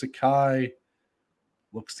 Augusto Sakai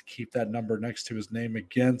looks to keep that number next to his name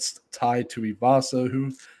against Tai Tuivasa, who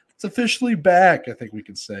is officially back. I think we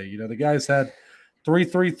can say. The guy's had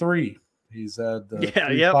 3-3-3. He's had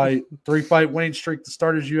the 3-fight winning streak to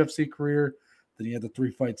start his UFC career. Then he had the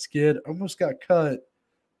 3-fight skid. Almost got cut,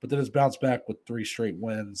 but then has bounced back with 3 straight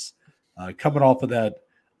wins. Coming off of that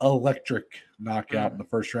electric knockout in the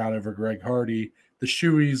first round over Greg Hardy. The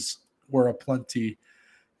shoeys were aplenty.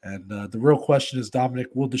 And the real question is, Dominic,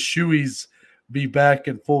 will the shoeys be back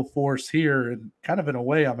in full force here? And kind of in a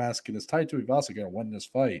way, I'm asking, is Tai Tuivasa going to win this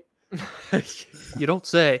fight? You don't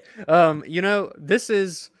say. This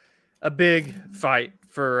is a big fight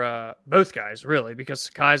for both guys, really, because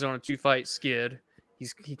Sakai's on a 2-fight skid.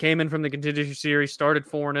 He came in from the Contender Series, started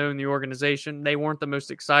 4-0 in the organization. They weren't the most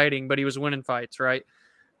exciting, but he was winning fights, right?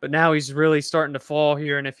 But now he's really starting to fall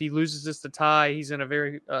here, and if he loses this to Tai, he's in a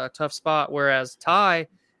very tough spot, whereas Tai,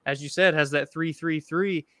 as you said, has that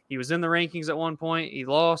 3-3-3. He was in the rankings at one point. He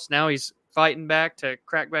lost. Now he's fighting back to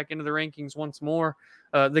crack back into the rankings once more.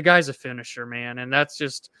 The guy's a finisher, man, and that's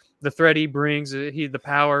just the threat he brings, the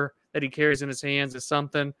power that he carries in his hands is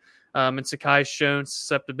something. And Sakai's shown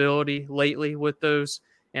susceptibility lately with those.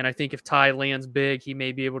 And I think if Tai lands big, he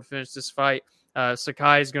may be able to finish this fight.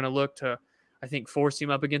 Sakai is going to look to, I think, force him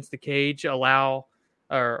up against the cage,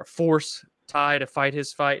 force Tai to fight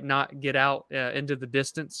his fight, not get out into the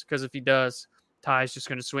distance. Because if he does, Tai's just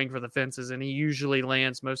going to swing for the fences, and he usually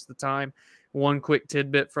lands most of the time. One quick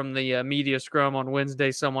tidbit from the media scrum on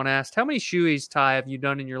Wednesday, someone asked, how many shoeys, Tai, have you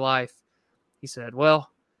done in your life? He said, well,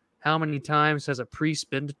 how many times has a priest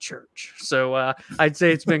been to church? So I'd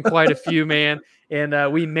say it's been quite a few, man.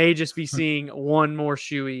 And we may just be seeing one more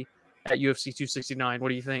shoey at UFC 269. What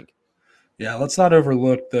do you think? Yeah, let's not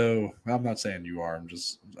overlook, though. I'm not saying you are.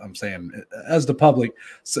 I'm saying as the public,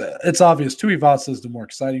 it's obvious Tuivasa is the more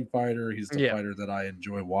exciting fighter. He's the fighter that I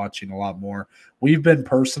enjoy watching a lot more. We've been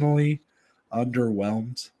personally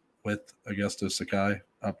underwhelmed with Augusto Sakai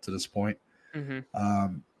up to this point.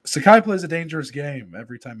 Mm-hmm. Sakai plays a dangerous game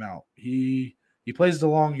every time out. He plays the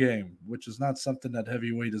long game, which is not something that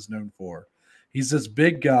heavyweight is known for. He's this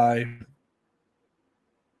big guy,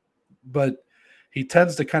 but he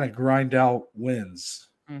tends to kind of grind out wins.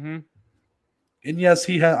 Mm-hmm. And yes,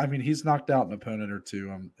 he's knocked out an opponent or two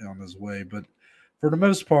on his way, but for the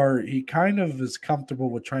most part, he kind of is comfortable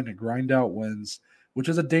with trying to grind out wins, which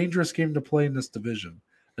is a dangerous game to play in this division.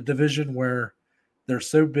 A division where they're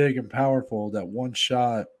so big and powerful that one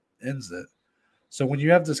shot ends it. So when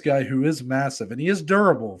you have this guy who is massive, and he is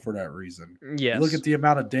durable for that reason. Yes. Look at the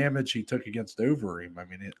amount of damage he took against Overeem. I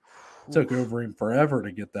mean, it took Overeem forever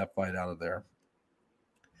to get that fight out of there.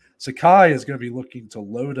 Sakai is going to be looking to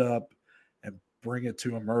load up and bring it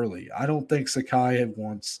to him early. I don't think Sakai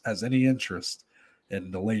has any interest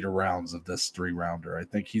in the later rounds of this 3-rounder. I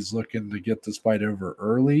think he's looking to get this fight over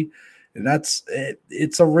early, and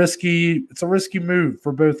it's a risky move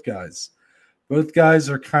for both guys. Both guys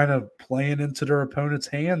are kind of playing into their opponent's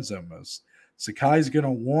hands almost. Sakai's going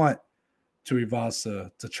to want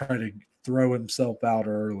Tuivasa to try to throw himself out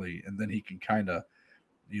early, and then he can kind of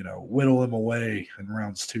whittle him away in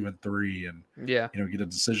rounds 2 and 3 and, get a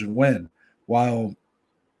decision win. While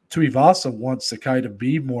Tuivasa wants Sakai to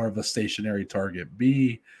be more of a stationary target,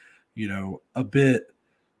 be, a bit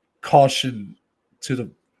caution to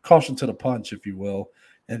the punch, if you will,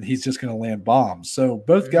 and he's just going to land bombs. So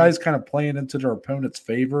both guys kind of playing into their opponent's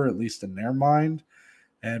favor, at least in their mind.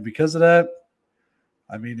 And because of that,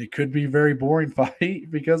 I mean, it could be a very boring fight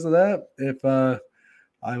because of that.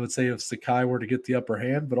 I would say if Sakai were to get the upper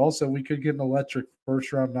hand, but also we could get an electric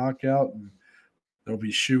first-round knockout, and there'll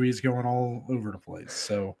be shoeys going all over the place.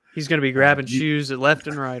 So he's going to be grabbing shoes at left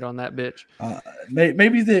and right on that bitch.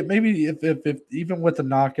 Maybe if even with a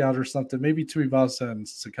knockout or something, maybe Tuivasa and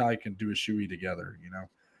Sakai can do a shoey together.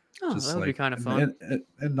 Oh, that would be kind of fun.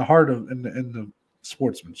 In the heart of in the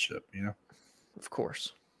sportsmanship, Of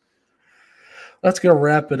course. Let's go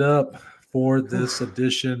wrap it up for this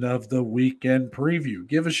edition of the weekend preview.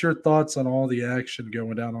 Give us your thoughts on all the action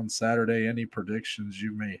going down on Saturday, any predictions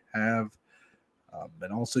you may have.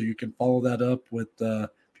 And also you can follow that up with,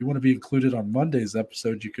 if you want to be included on Monday's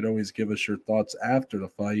episode, you could always give us your thoughts after the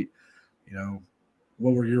fight.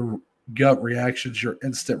 What were your gut reactions, your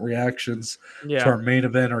instant reactions to our main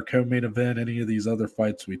event, our co-main event, any of these other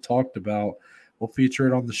fights we talked about. We'll feature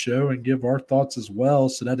it on the show and give our thoughts as well.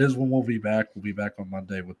 So that is when we'll be back. We'll be back on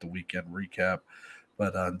Monday with the weekend recap.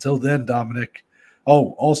 But until then, Dominic.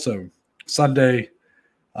 Oh, also Sunday,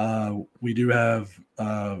 we do have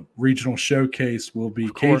regional showcase. Will be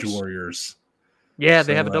Cage Warriors. Yeah,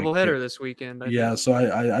 they have a doubleheader this weekend. So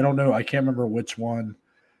I don't know. I can't remember which one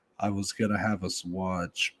I was gonna have us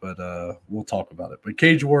watch, but we'll talk about it. But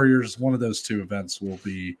Cage Warriors, one of those two events will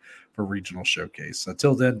be for regional showcase.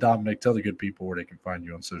 Until then, Dominic, tell the good people where they can find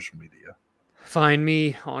you on social media. Find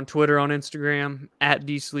me on Twitter, on Instagram, at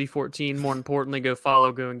DSlee14. More importantly, go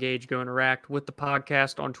follow, go engage, go interact with the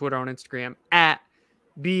podcast on Twitter, on Instagram, at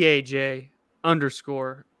BAJ_MMA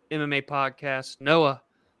podcast. Noah,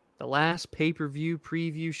 the last pay-per-view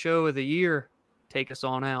preview show of the year. Take us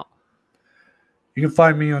on out. You can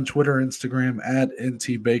find me on Twitter, Instagram, at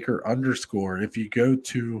ntbaker_. If you go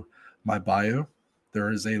to my bio, there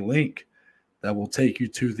is a link that will take you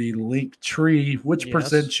to the link tree, which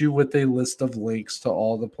presents you with a list of links to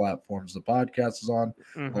all the platforms the podcast is on,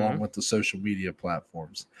 along with the social media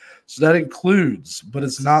platforms. So that includes, but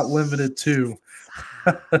it's not limited to,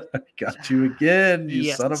 got you again,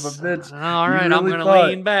 you son of a bitch. All right, really I'm going to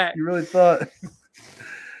lean back. You really thought.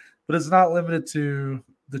 But it's not limited to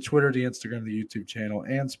the Twitter, the Instagram, the YouTube channel,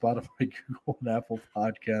 and Spotify, Google, and Apple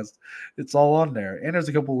Podcast. It's all on there. And there's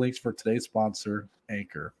a couple links for today's sponsor,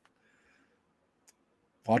 Anchor.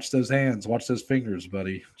 Watch those hands. Watch those fingers,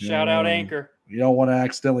 buddy. Shout out Anchor. You don't want to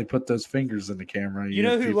accidentally put those fingers in the camera. You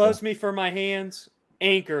know who loves me for my hands?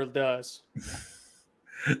 Anchor does.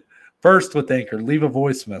 First with Anchor, leave a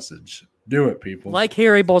voice message. Do it, people. Like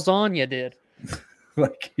Harry Bolzania did.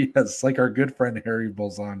 Like our good friend Harry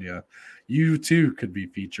Bolzania. You too could be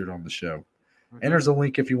featured on the show. And there's a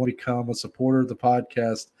link if you want to become a supporter of the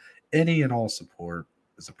podcast. Any and all support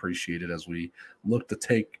is appreciated as we look to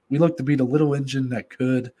be the little engine that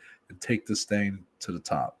could and take this thing to the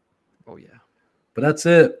top. Oh yeah. But that's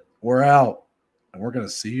it. We're out. And we're gonna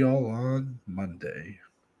see y'all on Monday.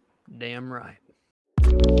 Damn right.